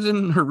Mulder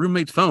using her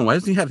roommate's phone? Why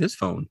doesn't he have his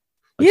phone?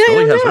 Like,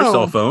 Scully has her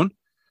cell phone.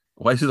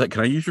 Why is he like,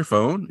 can I use your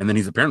phone? And then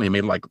he's apparently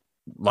made like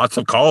lots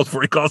of calls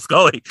before he calls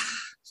Scully.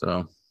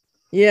 So,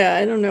 yeah,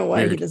 I don't know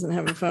why he doesn't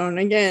have a phone.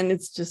 Again,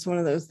 it's just one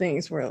of those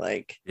things where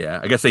like, yeah,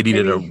 I guess they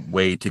needed a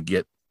way to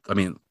get. I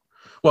mean,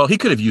 well, he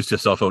could have used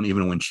his cell phone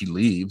even when she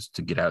leaves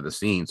to get out of the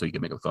scene, so he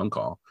could make a phone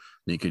call.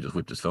 Then he could just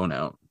whip his phone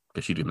out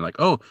because she'd have been like,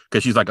 oh,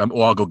 because she's like,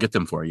 I'll go get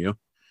them for you.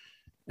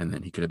 And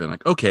then he could have been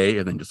like, okay,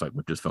 and then just like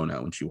whipped his phone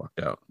out when she walked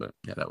out. But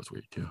yeah, that was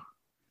weird too.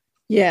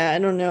 Yeah, I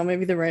don't know.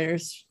 Maybe the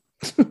writers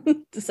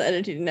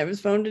decided he didn't have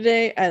his phone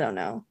today. I don't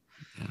know.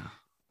 Yeah.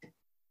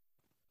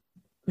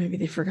 Maybe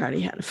they forgot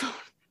he had a phone.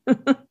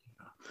 Maybe.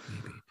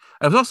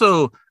 I was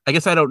also, I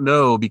guess I don't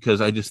know,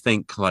 because I just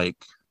think like,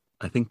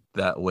 I think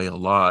that way a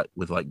lot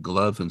with like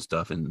gloves and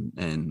stuff and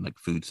like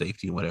food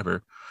safety and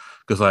whatever.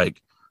 Because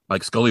like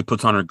Scully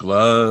puts on her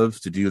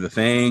gloves to do the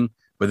thing,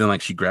 but then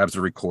like she grabs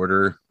the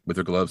recorder with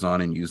her gloves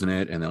on and using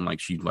it. And then like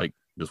she like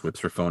just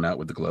whips her phone out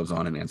with the gloves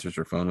on and answers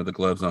her phone with the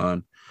gloves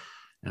on.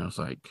 And I was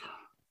like,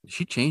 is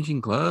she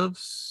changing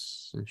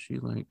gloves? Is she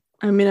like,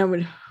 I mean, I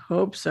would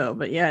hope so,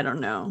 but yeah, I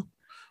don't know.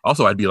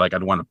 Also, I'd be like,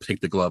 I'd want to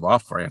take the glove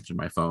off before I answered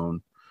my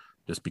phone,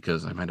 just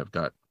because I might have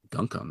got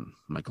gunk on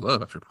my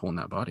glove after pulling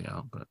that body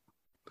out. But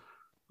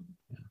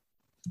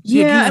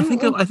yeah, I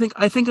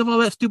think of all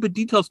that stupid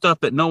detail stuff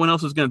that no one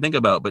else is going to think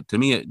about. But to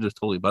me, it just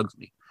totally bugs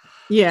me.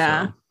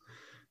 Yeah. So.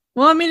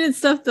 Well, I mean, it's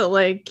stuff that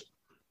like,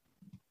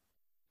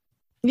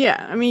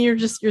 yeah, I mean,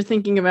 you're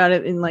thinking about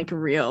it in like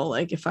real,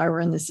 like if I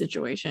were in this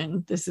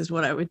situation, this is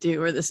what I would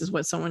do, or this is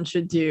what someone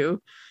should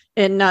do,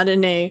 and not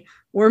in a,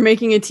 we're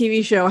making a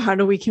TV show, how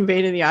do we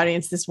convey to the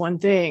audience this one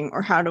thing,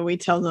 or how do we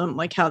tell them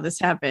like how this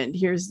happened,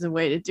 here's the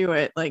way to do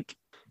it, like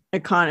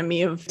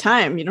economy of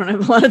time. You don't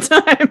have a lot of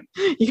time.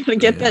 You gotta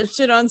get that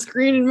shit on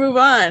screen and move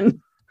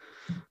on.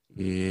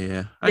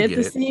 Yeah, I get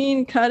the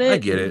scene, cut it. I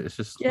get it. It's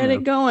just get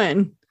it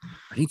going.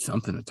 I need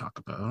something to talk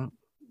about.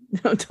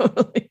 No,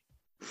 totally.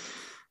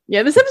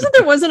 Yeah, this episode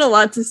there wasn't a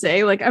lot to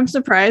say. Like, I'm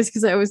surprised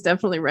because I was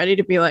definitely ready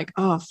to be like,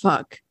 oh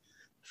fuck,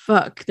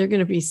 they're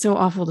gonna be so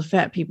awful to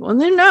fat people,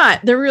 and they're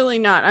not. They're really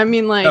not. I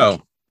mean,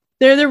 like,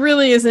 There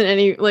really isn't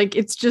any, like,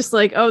 it's just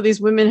like, oh, these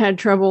women had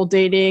trouble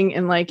dating,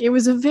 and like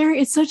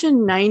it's such a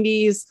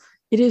 90s.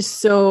 It is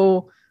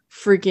so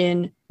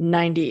freaking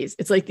 90s.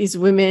 It's like these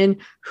women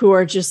who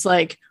are just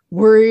like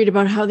worried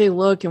about how they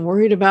look and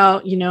worried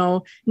about,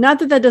 not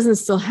that that doesn't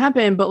still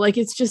happen, but like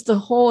it's just the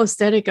whole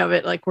aesthetic of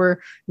it. Like, we're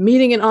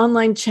meeting in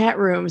online chat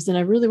rooms and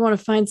I really want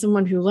to find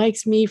someone who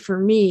likes me for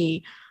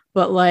me,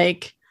 but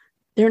like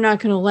they're not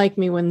going to like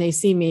me when they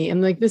see me.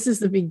 And like, this is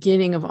the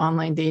beginning of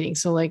online dating.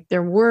 So like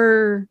there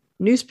were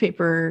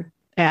newspaper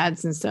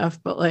ads and stuff,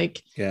 but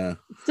like, yeah,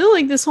 still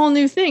like this whole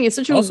new thing. It's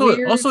such a also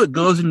weird... also it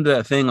goes into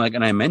that thing, like,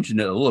 and I mentioned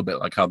it a little bit,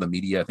 like how the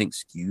media I think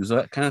skews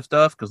that kind of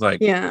stuff, because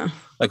like, yeah,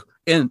 like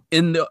in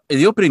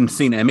the opening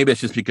scene, and maybe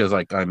it's just because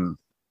like I'm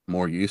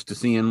more used to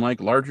seeing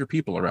like larger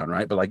people around,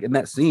 right? But like in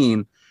that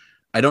scene,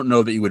 I don't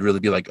know that you would really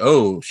be like,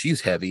 oh,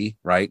 she's heavy,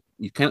 right?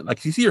 You can't,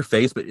 like, you see her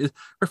face, but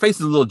her face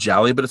is a little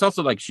jolly, but it's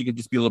also like she could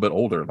just be a little bit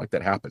older. Like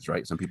that happens,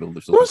 right? Some people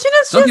just, well, she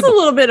has a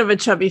little bit of a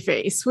chubby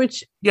face,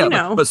 which,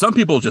 yeah, but some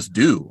people just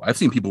do. I've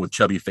seen people with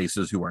chubby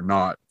faces who are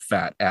not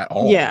fat at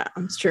all. Yeah,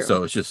 it's true.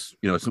 So it's just,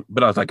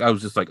 but I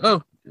was just like,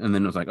 oh, and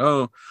then it was like,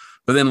 oh,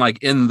 but then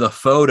like in the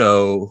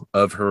photo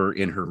of her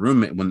in her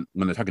roommate, when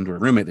they're talking to her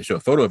roommate, they show a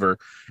photo of her,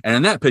 and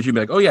in that picture, you'd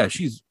be like, oh yeah,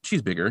 she's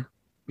bigger,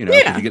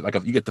 yeah.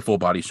 you get the full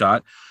body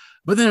shot.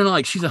 But then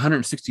like she's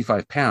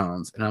 165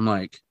 pounds, and I'm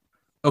like,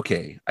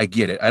 okay, I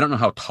get it. I don't know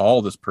how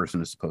tall this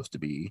person is supposed to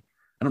be.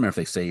 I don't remember if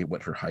they say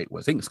what her height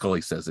was. I think Scully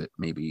says it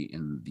maybe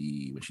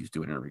when she's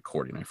doing her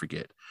recording. I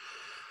forget.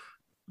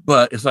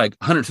 But it's like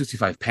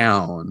 165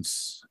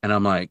 pounds, and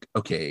I'm like,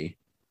 okay.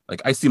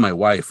 Like I see my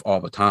wife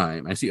all the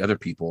time. I see other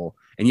people,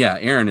 and yeah,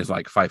 Erin is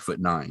like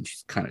 5'9".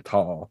 She's kind of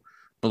tall,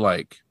 but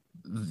like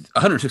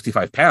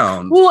 165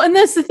 pounds. Well, and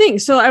that's the thing.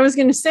 So I was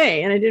going to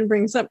say, and I didn't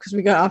bring this up because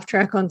we got off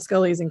track on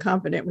Scully's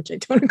incompetent, which I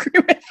don't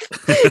agree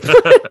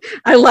with.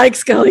 I like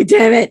Scully,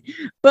 damn it.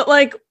 But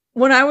like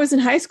when I was in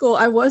high school,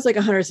 I was like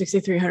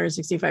 163,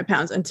 165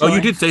 pounds. Until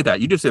you did say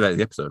that. You did say that in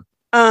the episode.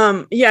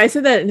 Yeah, I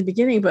said that in the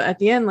beginning, but at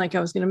the end, like I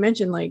was going to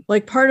mention,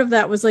 like part of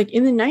that was like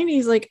in the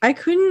 90s, like I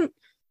couldn't,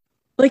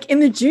 like in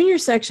the junior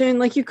section,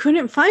 like you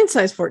couldn't find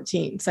size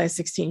 14, size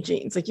 16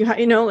 jeans. Like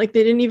like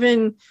they didn't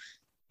even,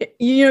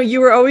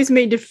 you were always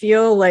made to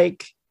feel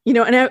like,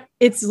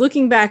 it's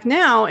looking back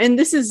now, and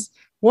this is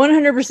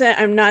 100%.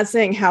 I'm not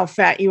saying how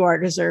fat you are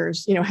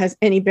deserves, has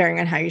any bearing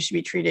on how you should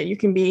be treated. You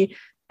can be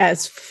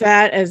as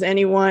fat as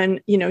anyone,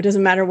 it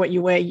doesn't matter what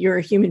you weigh. You're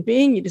a human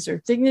being. You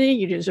deserve dignity.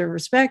 You deserve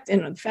respect.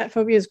 And fat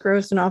phobia is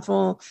gross and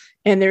awful.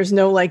 And there's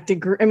no like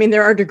degree. I mean,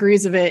 there are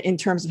degrees of it in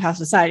terms of how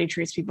society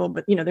treats people,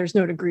 but there's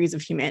no degrees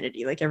of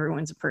humanity. Like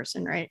everyone's a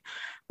person, right?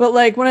 But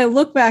like when I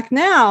look back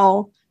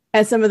now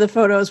at some of the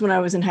photos when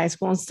I was in high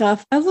school and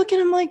stuff, I look at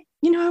them like,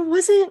 I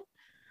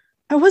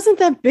wasn't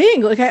that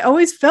big. Like I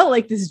always felt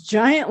like this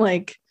giant,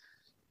 like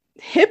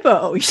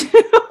hippo,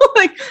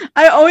 like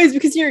I always,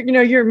 because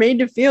you're made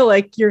to feel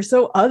like you're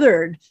so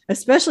othered,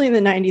 especially in the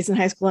 90s in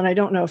high school. And I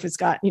don't know if it's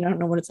got, I don't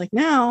know what it's like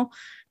now,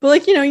 but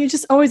like, you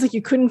just always like,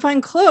 you couldn't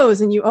find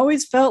clothes and you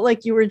always felt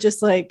like you were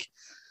just like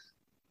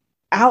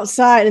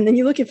outside. And then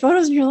you look at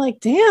photos and you're like,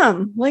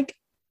 damn, like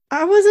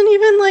I wasn't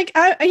even like,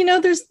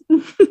 there's,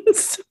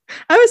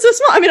 I was so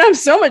small. I mean,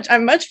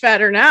 I'm much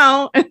fatter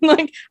now. And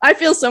like, I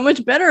feel so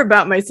much better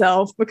about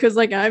myself because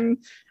like, I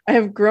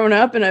have grown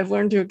up and I've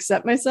learned to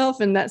accept myself,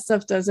 and that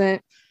stuff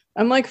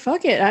I'm like,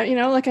 fuck it.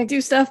 Like I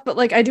do stuff, but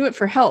like I do it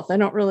for health. I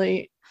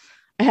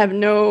have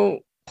no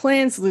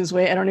plans to lose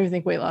weight. I don't even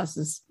think weight loss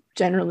is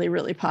generally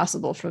really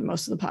possible for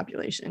most of the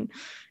population,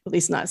 at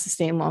least not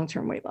sustained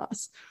long-term weight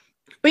loss.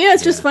 But yeah,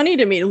 it's just funny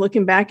to me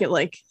looking back at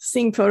like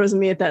seeing photos of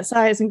me at that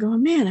size and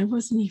going, man, I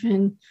wasn't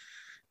even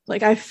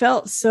like, I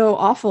felt so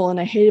awful and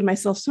I hated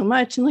myself so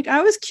much. And like,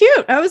 I was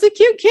cute. I was a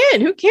cute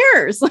kid. Who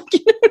cares? Like,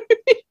 what I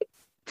mean?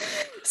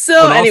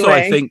 So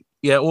anyway,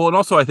 and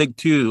also I think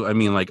too, I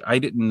mean, like I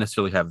didn't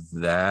necessarily have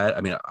that.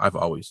 I mean, I've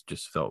always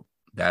just felt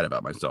bad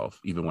about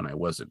myself, even when I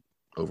wasn't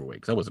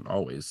overweight, because I wasn't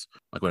always,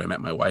 like when I met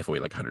my wife, I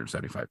weighed like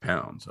 175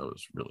 pounds. So it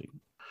was really,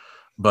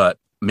 but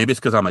maybe it's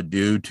because I'm a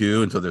dude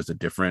too, and so there's a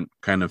different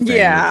kind of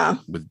thing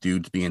with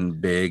dudes being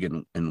big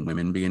and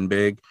women being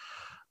big.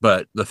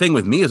 But the thing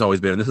with me has always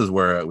been, and this is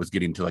where I was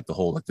getting to like the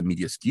whole like the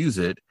media skews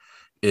it,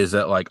 is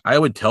that like I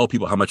would tell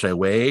people how much I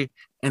weigh,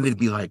 and they'd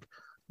be like,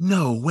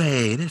 "No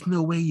way, there's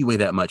no way you weigh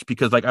that much."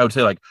 Because like I would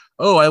say like,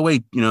 "Oh, I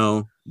weigh,"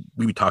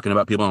 we'd be talking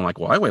about people, and I'm like,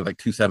 "Well, I weigh like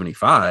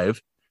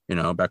 275,"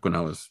 back when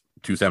I was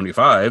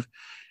 275.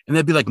 And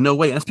they'd be like, "No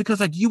way." And that's because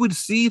like you would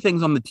see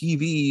things on the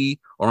TV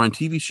or on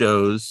TV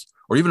shows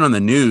or even on the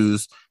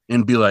news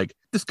and be like,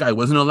 this guy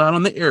wasn't allowed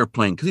on the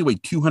airplane because he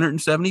weighed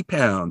 270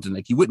 pounds and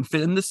like he wouldn't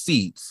fit in the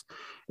seats.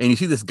 And you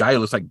see this guy who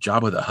looks like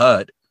Jabba the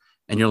Hutt,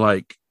 and you're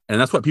like,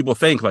 and that's what people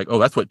think, like, oh,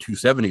 that's what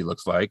 270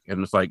 looks like.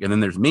 And it's like, and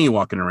then there's me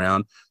walking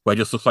around who I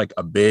just looks like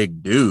a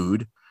big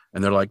dude.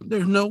 And they're like,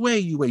 there's no way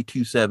you weigh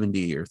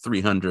 270 or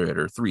 300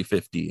 or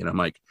 350. And I'm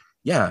like,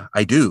 yeah,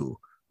 I do.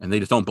 And they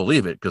just don't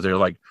believe it because they're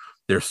like,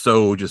 they're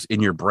so just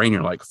in your brain.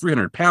 You're like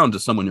 300 pounds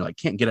is someone who like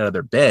can't get out of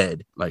their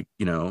bed. Like,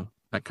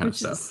 that kind of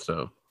stuff.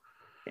 So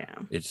yeah,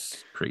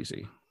 it's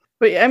crazy.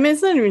 But I mean,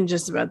 it's not even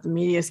just about the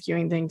media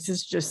skewing things.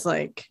 It's just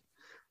like,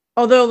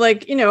 although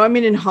like, you know, I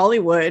mean, in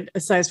Hollywood, a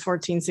size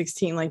 14,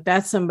 16, like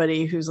that's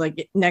somebody who's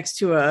like next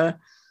to a,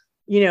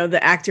 you know,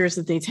 the actors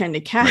that they tend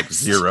to cast. Like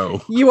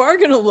zero. You are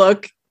going to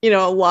look, you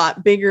know, a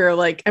lot bigger.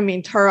 Like, I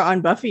mean, Tara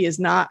on Buffy is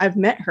not, I've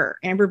met her.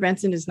 Amber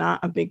Benson is not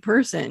a big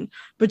person,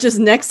 but just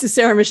next to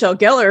Sarah Michelle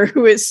Gellar,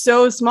 who is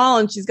so small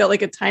and she's got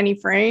like a tiny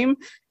frame.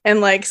 And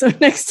like, so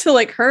next to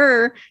like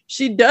her,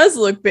 she does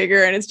look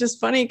bigger. And it's just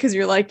funny because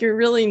you're like, you're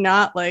really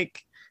not like,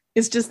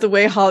 it's just the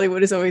way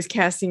Hollywood is always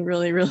casting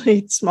really,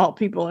 really small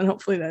people. And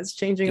hopefully that's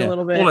changing a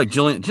little bit. Well, like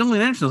Gillian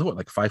Anderson is what,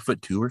 like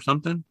 5'2" or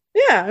something?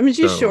 Yeah. I mean,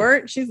 she's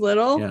short, she's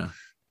little. Yeah.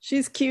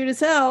 She's cute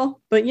as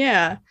hell. But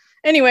yeah.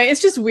 Anyway,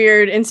 it's just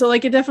weird. And so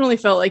like, it definitely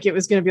felt like it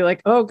was going to be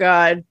like, oh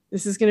God,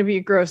 this is going to be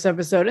a gross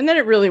episode. And then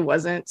it really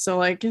wasn't. So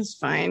like, it's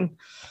fine.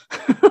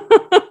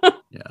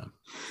 Yeah.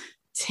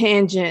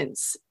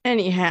 Tangents.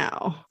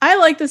 Anyhow, I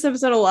like this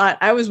episode a lot.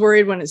 I was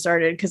worried when it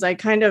started because I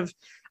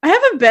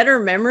have a better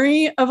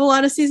memory of a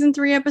lot of season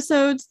 3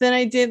 episodes than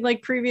I did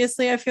like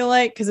previously. I feel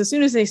like because as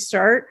soon as they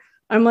start,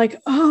 I'm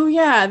like, oh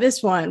yeah,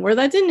 this one, where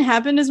that didn't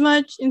happen as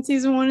much in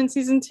season 1 and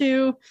season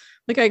 2.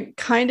 Like I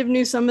kind of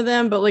knew some of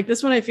them, but like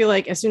this one, I feel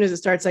like as soon as it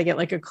starts, I get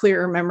like a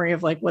clearer memory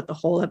of like what the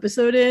whole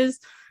episode is.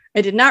 I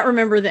did not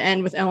remember the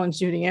end with Ellen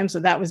shooting him, so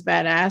that was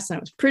badass, and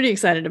I was pretty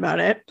excited about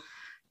it.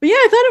 But yeah,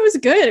 I thought it was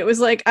good. It was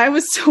like, I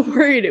was so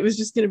worried it was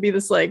just going to be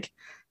this like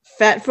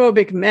fat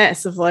phobic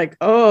mess of like,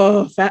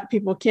 oh, fat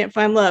people can't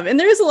find love. And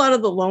there is a lot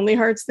of the Lonely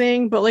Hearts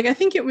thing, but like, I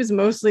think it was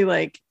mostly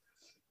like,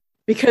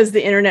 because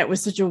the internet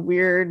was such a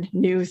weird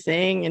new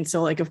thing. And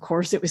so like, of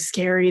course it was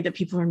scary that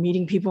people are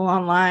meeting people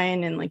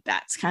online. And like,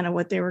 that's kind of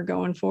what they were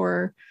going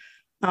for.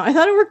 I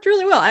thought it worked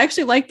really well. I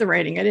actually liked the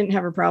writing. I didn't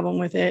have a problem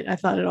with it. I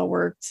thought it all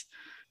worked.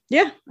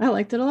 Yeah, I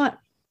liked it a lot.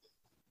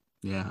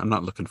 Yeah, I'm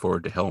not looking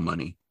forward to Hell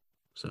Money.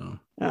 So,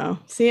 oh,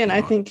 see, and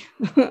I think,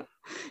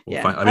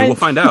 yeah, we'll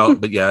find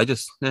out. But yeah, it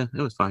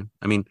was fine.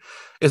 I mean,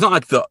 it's not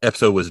like the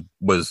episode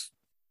was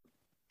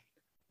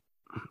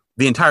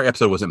the entire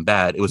episode wasn't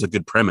bad. It was a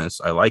good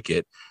premise. I like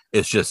it.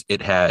 It's just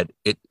it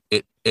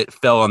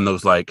fell on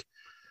those like,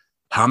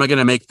 how am I going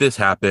to make this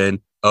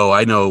happen? Oh,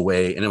 I know a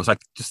way, and it was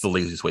like just the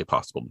laziest way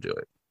possible to do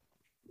it.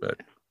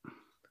 But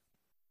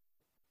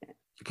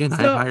again,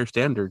 I have higher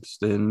standards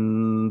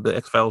than the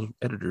X-Files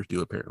editors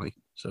do, apparently.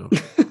 So.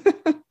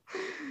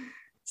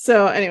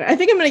 So anyway, I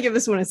think I'm going to give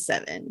this one a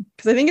 7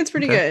 because I think it's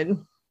pretty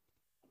good.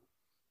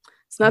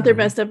 It's not their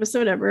best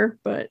episode ever,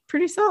 but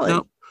pretty solid.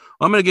 No,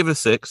 I'm going to give it a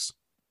 6.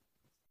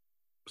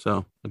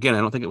 So again,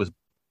 I don't think it was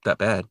that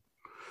bad.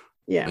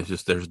 Yeah. It's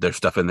just there's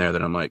stuff in there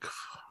that I'm like,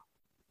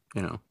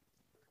 you know,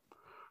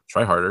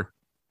 try harder.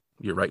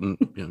 You're writing.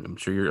 You know, I'm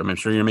sure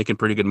you're making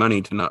pretty good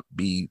money to not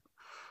be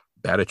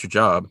bad at your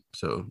job.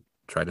 So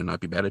try to not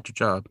be bad at your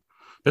job,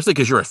 especially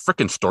because you're a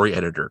freaking story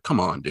editor. Come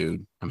on,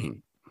 dude. I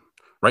mean,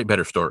 write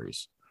better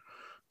stories.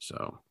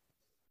 So,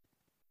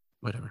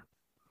 whatever.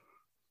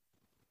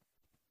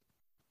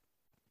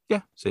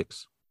 Yeah,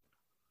 6.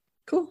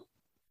 Cool.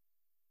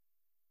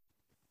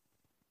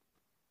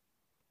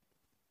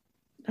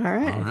 All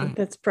right. I think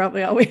that's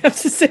probably all we have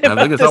to say about this.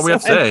 I think that's all we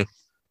have to say.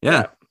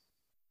 Yeah.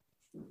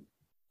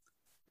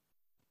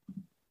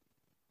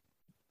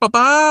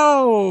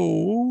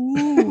 Bow.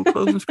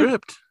 Closing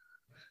script.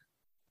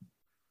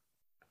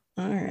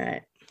 All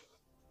right.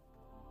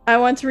 I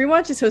Want to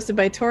Rewatch is hosted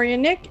by Tori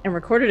and Nick and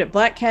recorded at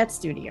Black Cat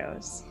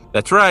Studios.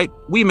 That's right.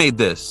 We made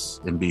this.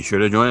 And be sure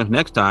to join us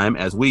next time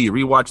as we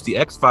rewatch The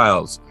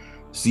X-Files,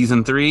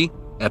 Season 3,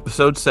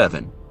 Episode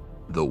 7,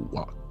 The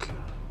Walk.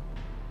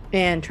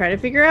 And try to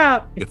figure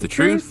out if the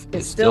truth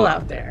is still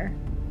out there.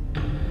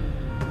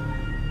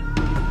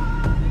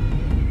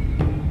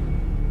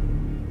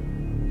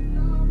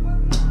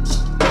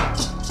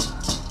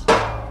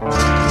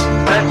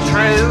 The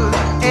truth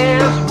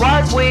is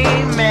what we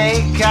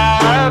make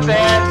of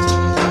it.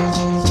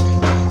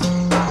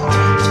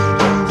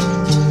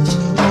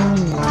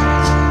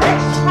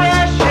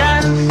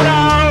 Expression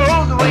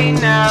sold, we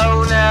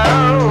know no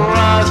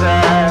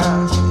other.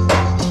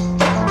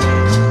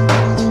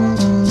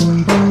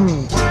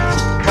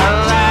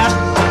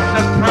 Collapse,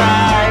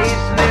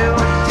 surprise, new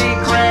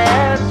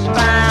secrets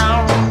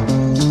found.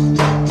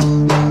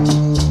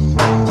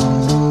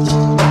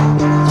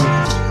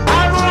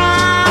 I'm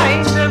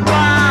lying to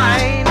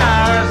find a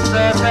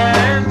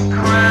serpent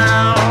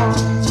crown.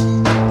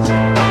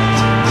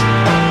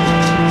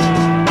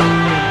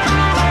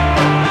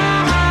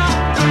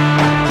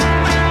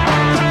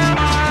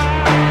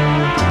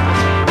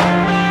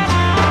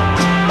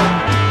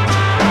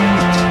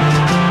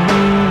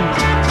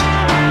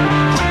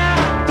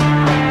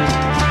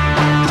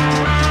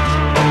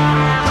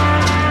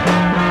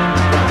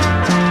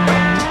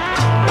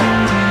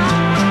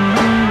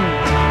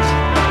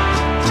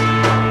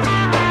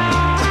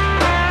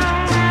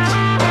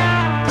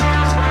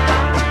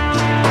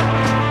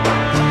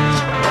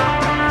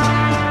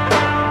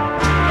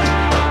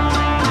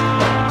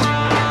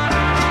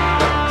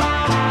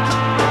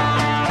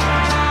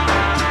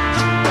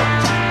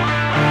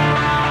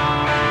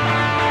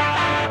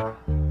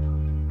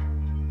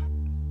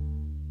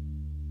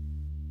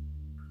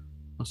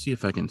 I'll see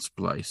if I can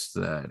splice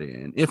that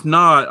in. If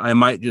not, I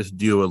might just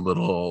do a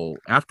little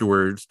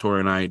afterwards. Tori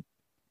and I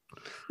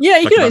Yeah,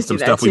 you talk can about always some do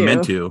that stuff too. we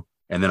meant to,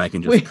 and then I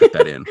can just cut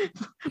that in.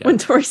 When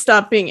Tori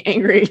stopped being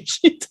angry,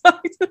 she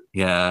talked.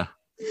 Yeah.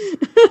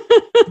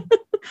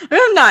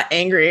 I'm not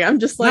angry. I'm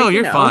just like, No,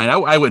 you're fine.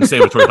 I wouldn't say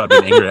what Tori stopped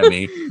being angry at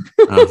me.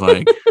 I was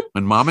like,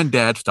 when mom and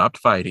dad stopped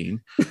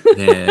fighting,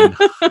 then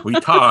we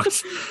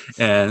talked,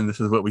 and this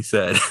is what we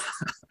said.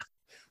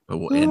 But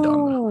we'll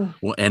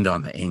end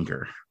on the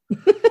anger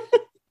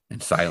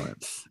and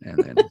silence, and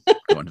then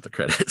go into the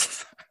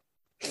credits.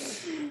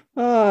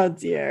 Oh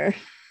dear.